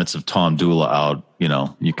 4 minutes of Tom Dula out. You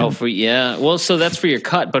know, you can. Well, so that's for your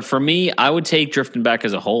cut. But for me, I would take Drifting Back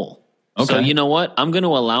as a whole. Okay. So you know what? I'm going to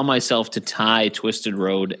allow myself to tie Twisted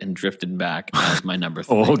Road and Drifting Back as my number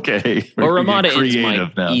 3. Okay. Or Ramada is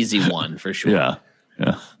my easy one for sure.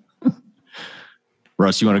 Yeah.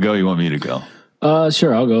 Russ, you want to go? You want me to go?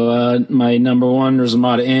 Sure, I'll go. My number 1 is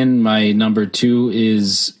Ramada Inn. My number 2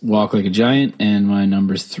 is Walk Like a Giant, and my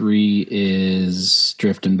number 3 is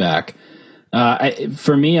Drifting Back.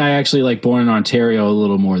 For me, I actually like Born in Ontario a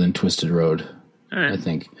little more than Twisted Road. All right. I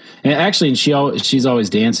think, and actually, she's always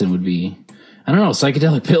dancing would be. I don't know,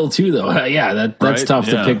 Psychedelic Pill too, though. That's tough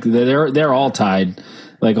to pick. They're all tied,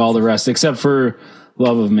 like all the rest, except for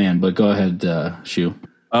Love of Man. But go ahead, Shu.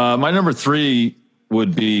 My number 3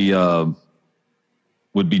 would be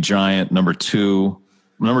Giant. Number 2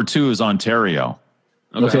 is Ontario.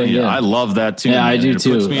 Okay, yeah. I love that too. Yeah, man. I do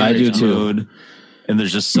too. I do too. Mood, and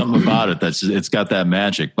there's just something about it it's got that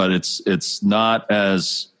magic, but it's not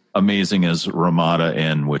as amazing as Ramada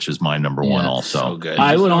Inn, which is my number 1 also. So good.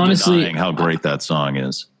 I would honestly how great that song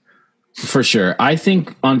is. For sure. I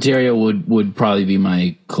think Ontario would probably be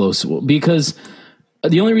my close, because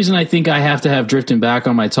the only reason I think I have to have Drifting Back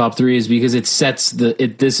on my top 3 is because it sets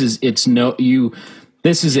this is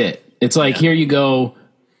it. It's like, here you go.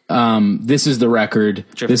 This is the record.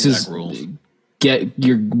 Drifting Back rules.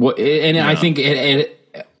 I think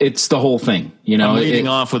it's the whole thing, you know. I'm leading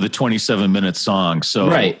off with a 27-minute song, so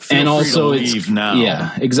right, feel and free also to leave now.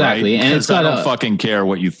 Yeah, exactly, right? And it's got I don't fucking care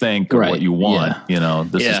what you think or what you want. Yeah. You know,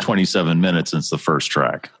 this is 27 minutes. And it's the first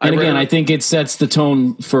track. And again, I think it sets the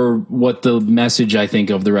tone for what the message I think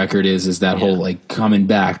of the record is that whole like coming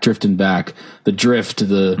back, drifting back, the drift,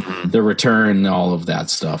 the return, all of that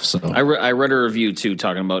stuff. So I read a review too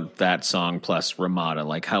talking about that song plus Ramada,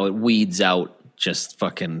 like how it weeds out just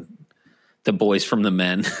fucking the boys from the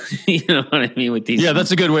men. You know what I mean? With these, that's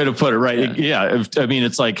a good way to put it, right? Yeah. I mean,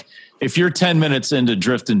 it's like if you're 10 minutes into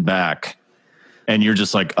Drifting Back and you're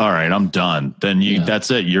just like, all right, I'm done, then that's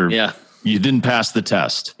it. You didn't pass the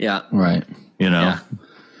test. Yeah. Right. You know? Yeah.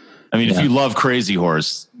 I mean, if you love Crazy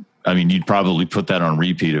Horse, I mean, you'd probably put that on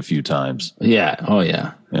repeat a few times. Yeah. Oh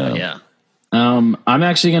yeah. Yeah. I'm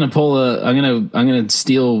actually going to I'm going to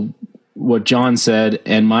steal what John said,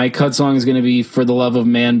 and my cut song is going to be For the Love of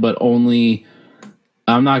Man, but only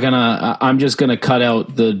I'm just going to cut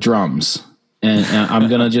out the drums, and I'm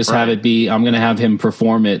going to just have it be, I'm going to have him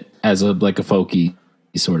perform it as a folky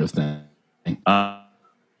sort of thing. That's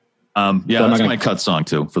my cut song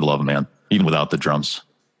too, For the Love of Man, even without the drums.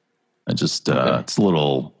 I just, it's a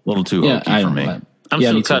little too hokey for me. I'm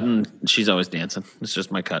still cutting She's Always Dancing. It's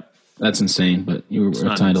just my cut. That's insane, but you were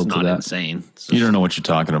entitled to that. Insane. You don't know what you're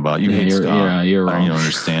talking about. You hate ska. Yeah, you're wrong. You don't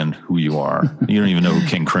understand who you are. You don't even know who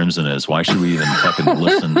King Crimson is. Why should we even fucking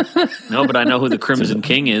listen? No, but I know who the Crimson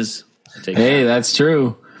King is. Hey, that's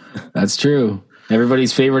true. That's true.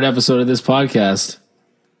 Everybody's favorite episode of this podcast.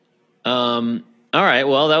 All right.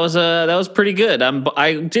 Well, that was pretty good.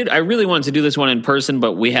 I really wanted to do this one in person,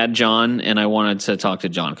 but we had John, and I wanted to talk to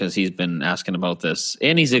John because he's been asking about this,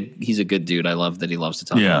 and he's a good dude. I love that he loves to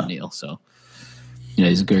talk about Neil. So, Yeah,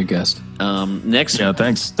 he's a great guest. Next. Yeah,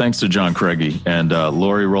 thanks to John Craigie. And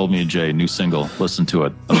Lori Rolled Me a J, new single. Listen to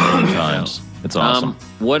it a million times. It's awesome.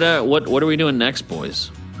 What are we doing next,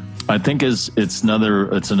 boys? I think it's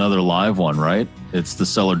another live one, right? It's the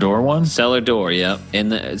Cellar Door one? Cellar Door, yeah.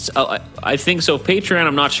 And I think so. Patreon,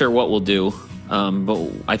 I'm not sure what we'll do. But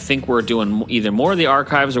I think we're doing either more of the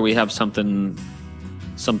archives or we have something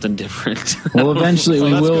different. Well, eventually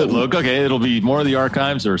we will. Good, Luke. Okay, it'll be more of the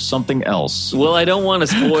archives or something else. Well, I don't want to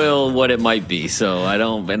spoil what it might be, so I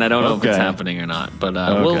don't know if it's happening or not. But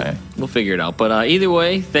we'll figure it out. But either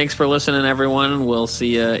way, thanks for listening, everyone. We'll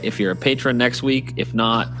see you if you're a patron next week. If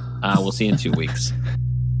not, we'll see you in 2 weeks.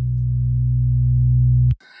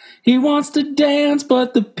 He wants to dance,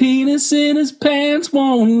 but the penis in his pants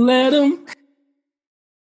won't let him.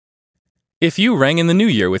 If you rang in the new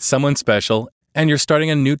year with someone special and you're starting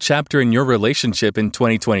a new chapter in your relationship in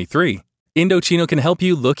 2023, Indochino can help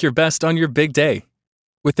you look your best on your big day.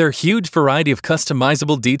 With their huge variety of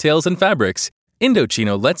customizable details and fabrics,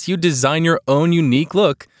 Indochino lets you design your own unique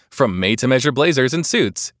look, from made-to-measure blazers and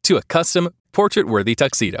suits to a custom, portrait-worthy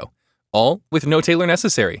tuxedo, all with no tailor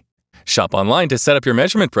necessary. Shop online to set up your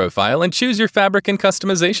measurement profile and choose your fabric and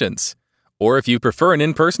customizations. Or if you prefer an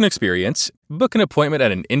in-person experience, book an appointment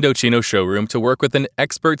at an Indochino showroom to work with an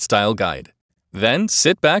expert style guide. Then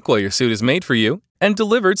sit back while your suit is made for you and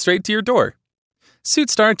delivered straight to your door.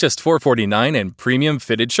 Suits start just $4.49 and premium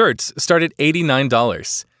fitted shirts start at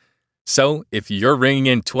 $89. So if you're ringing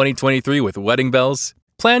in 2023 with wedding bells,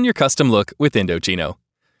 plan your custom look with Indochino.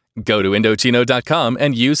 Go to Indochino.com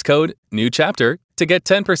and use code NEWCHAPTER to get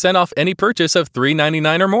 10% off any purchase of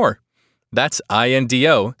 $3.99 or more. That's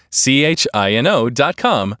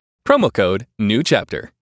INDOCHINO.com, promo code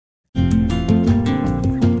NEWCHAPTER.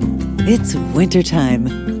 It's wintertime.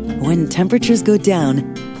 When temperatures go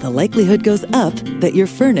down, the likelihood goes up that your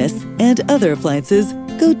furnace and other appliances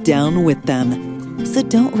go down with them. So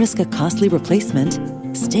don't risk a costly replacement.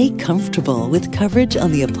 Stay comfortable with coverage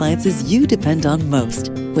on the appliances you depend on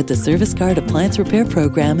most with the Service Guard Appliance Repair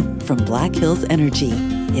Program from Black Hills Energy.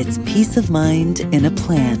 It's peace of mind in a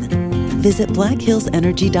plan. Visit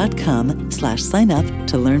blackhillsenergy.com/sign up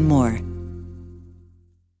to learn more.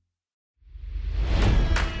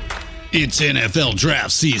 It's NFL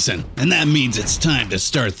draft season, and that means it's time to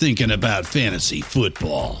start thinking about fantasy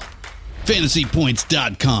football.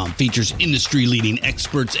 FantasyPoints.com features industry-leading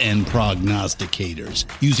experts and prognosticators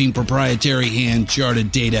using proprietary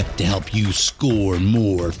hand-charted data to help you score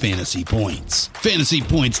more fantasy points.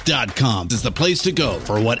 FantasyPoints.com is the place to go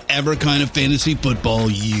for whatever kind of fantasy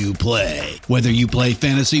football you play. Whether you play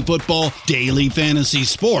fantasy football, daily fantasy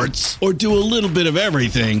sports, or do a little bit of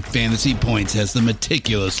everything, Fantasy Points has the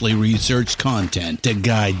meticulously researched content to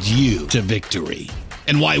guide you to victory.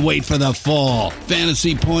 And why wait for the fall?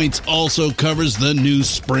 Fantasy Points also covers the new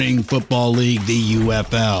spring football league, the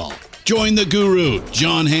UFL. Join the guru,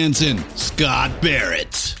 John Hansen, Scott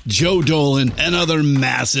Barrett, Joe Dolan, and other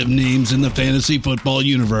massive names in the fantasy football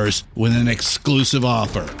universe with an exclusive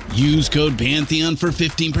offer. Use code Pantheon for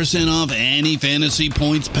 15% off any Fantasy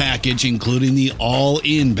Points package, including the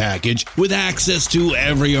all-in package, with access to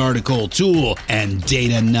every article, tool, and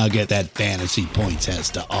data nugget that Fantasy Points has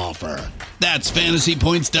to offer. That's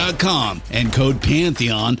FantasyPoints.com and code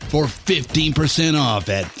Pantheon for 15% off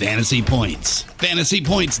at Fantasy Points.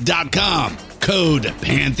 FantasyPoints.com, code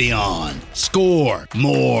Pantheon. Score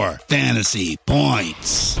more fantasy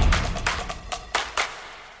points.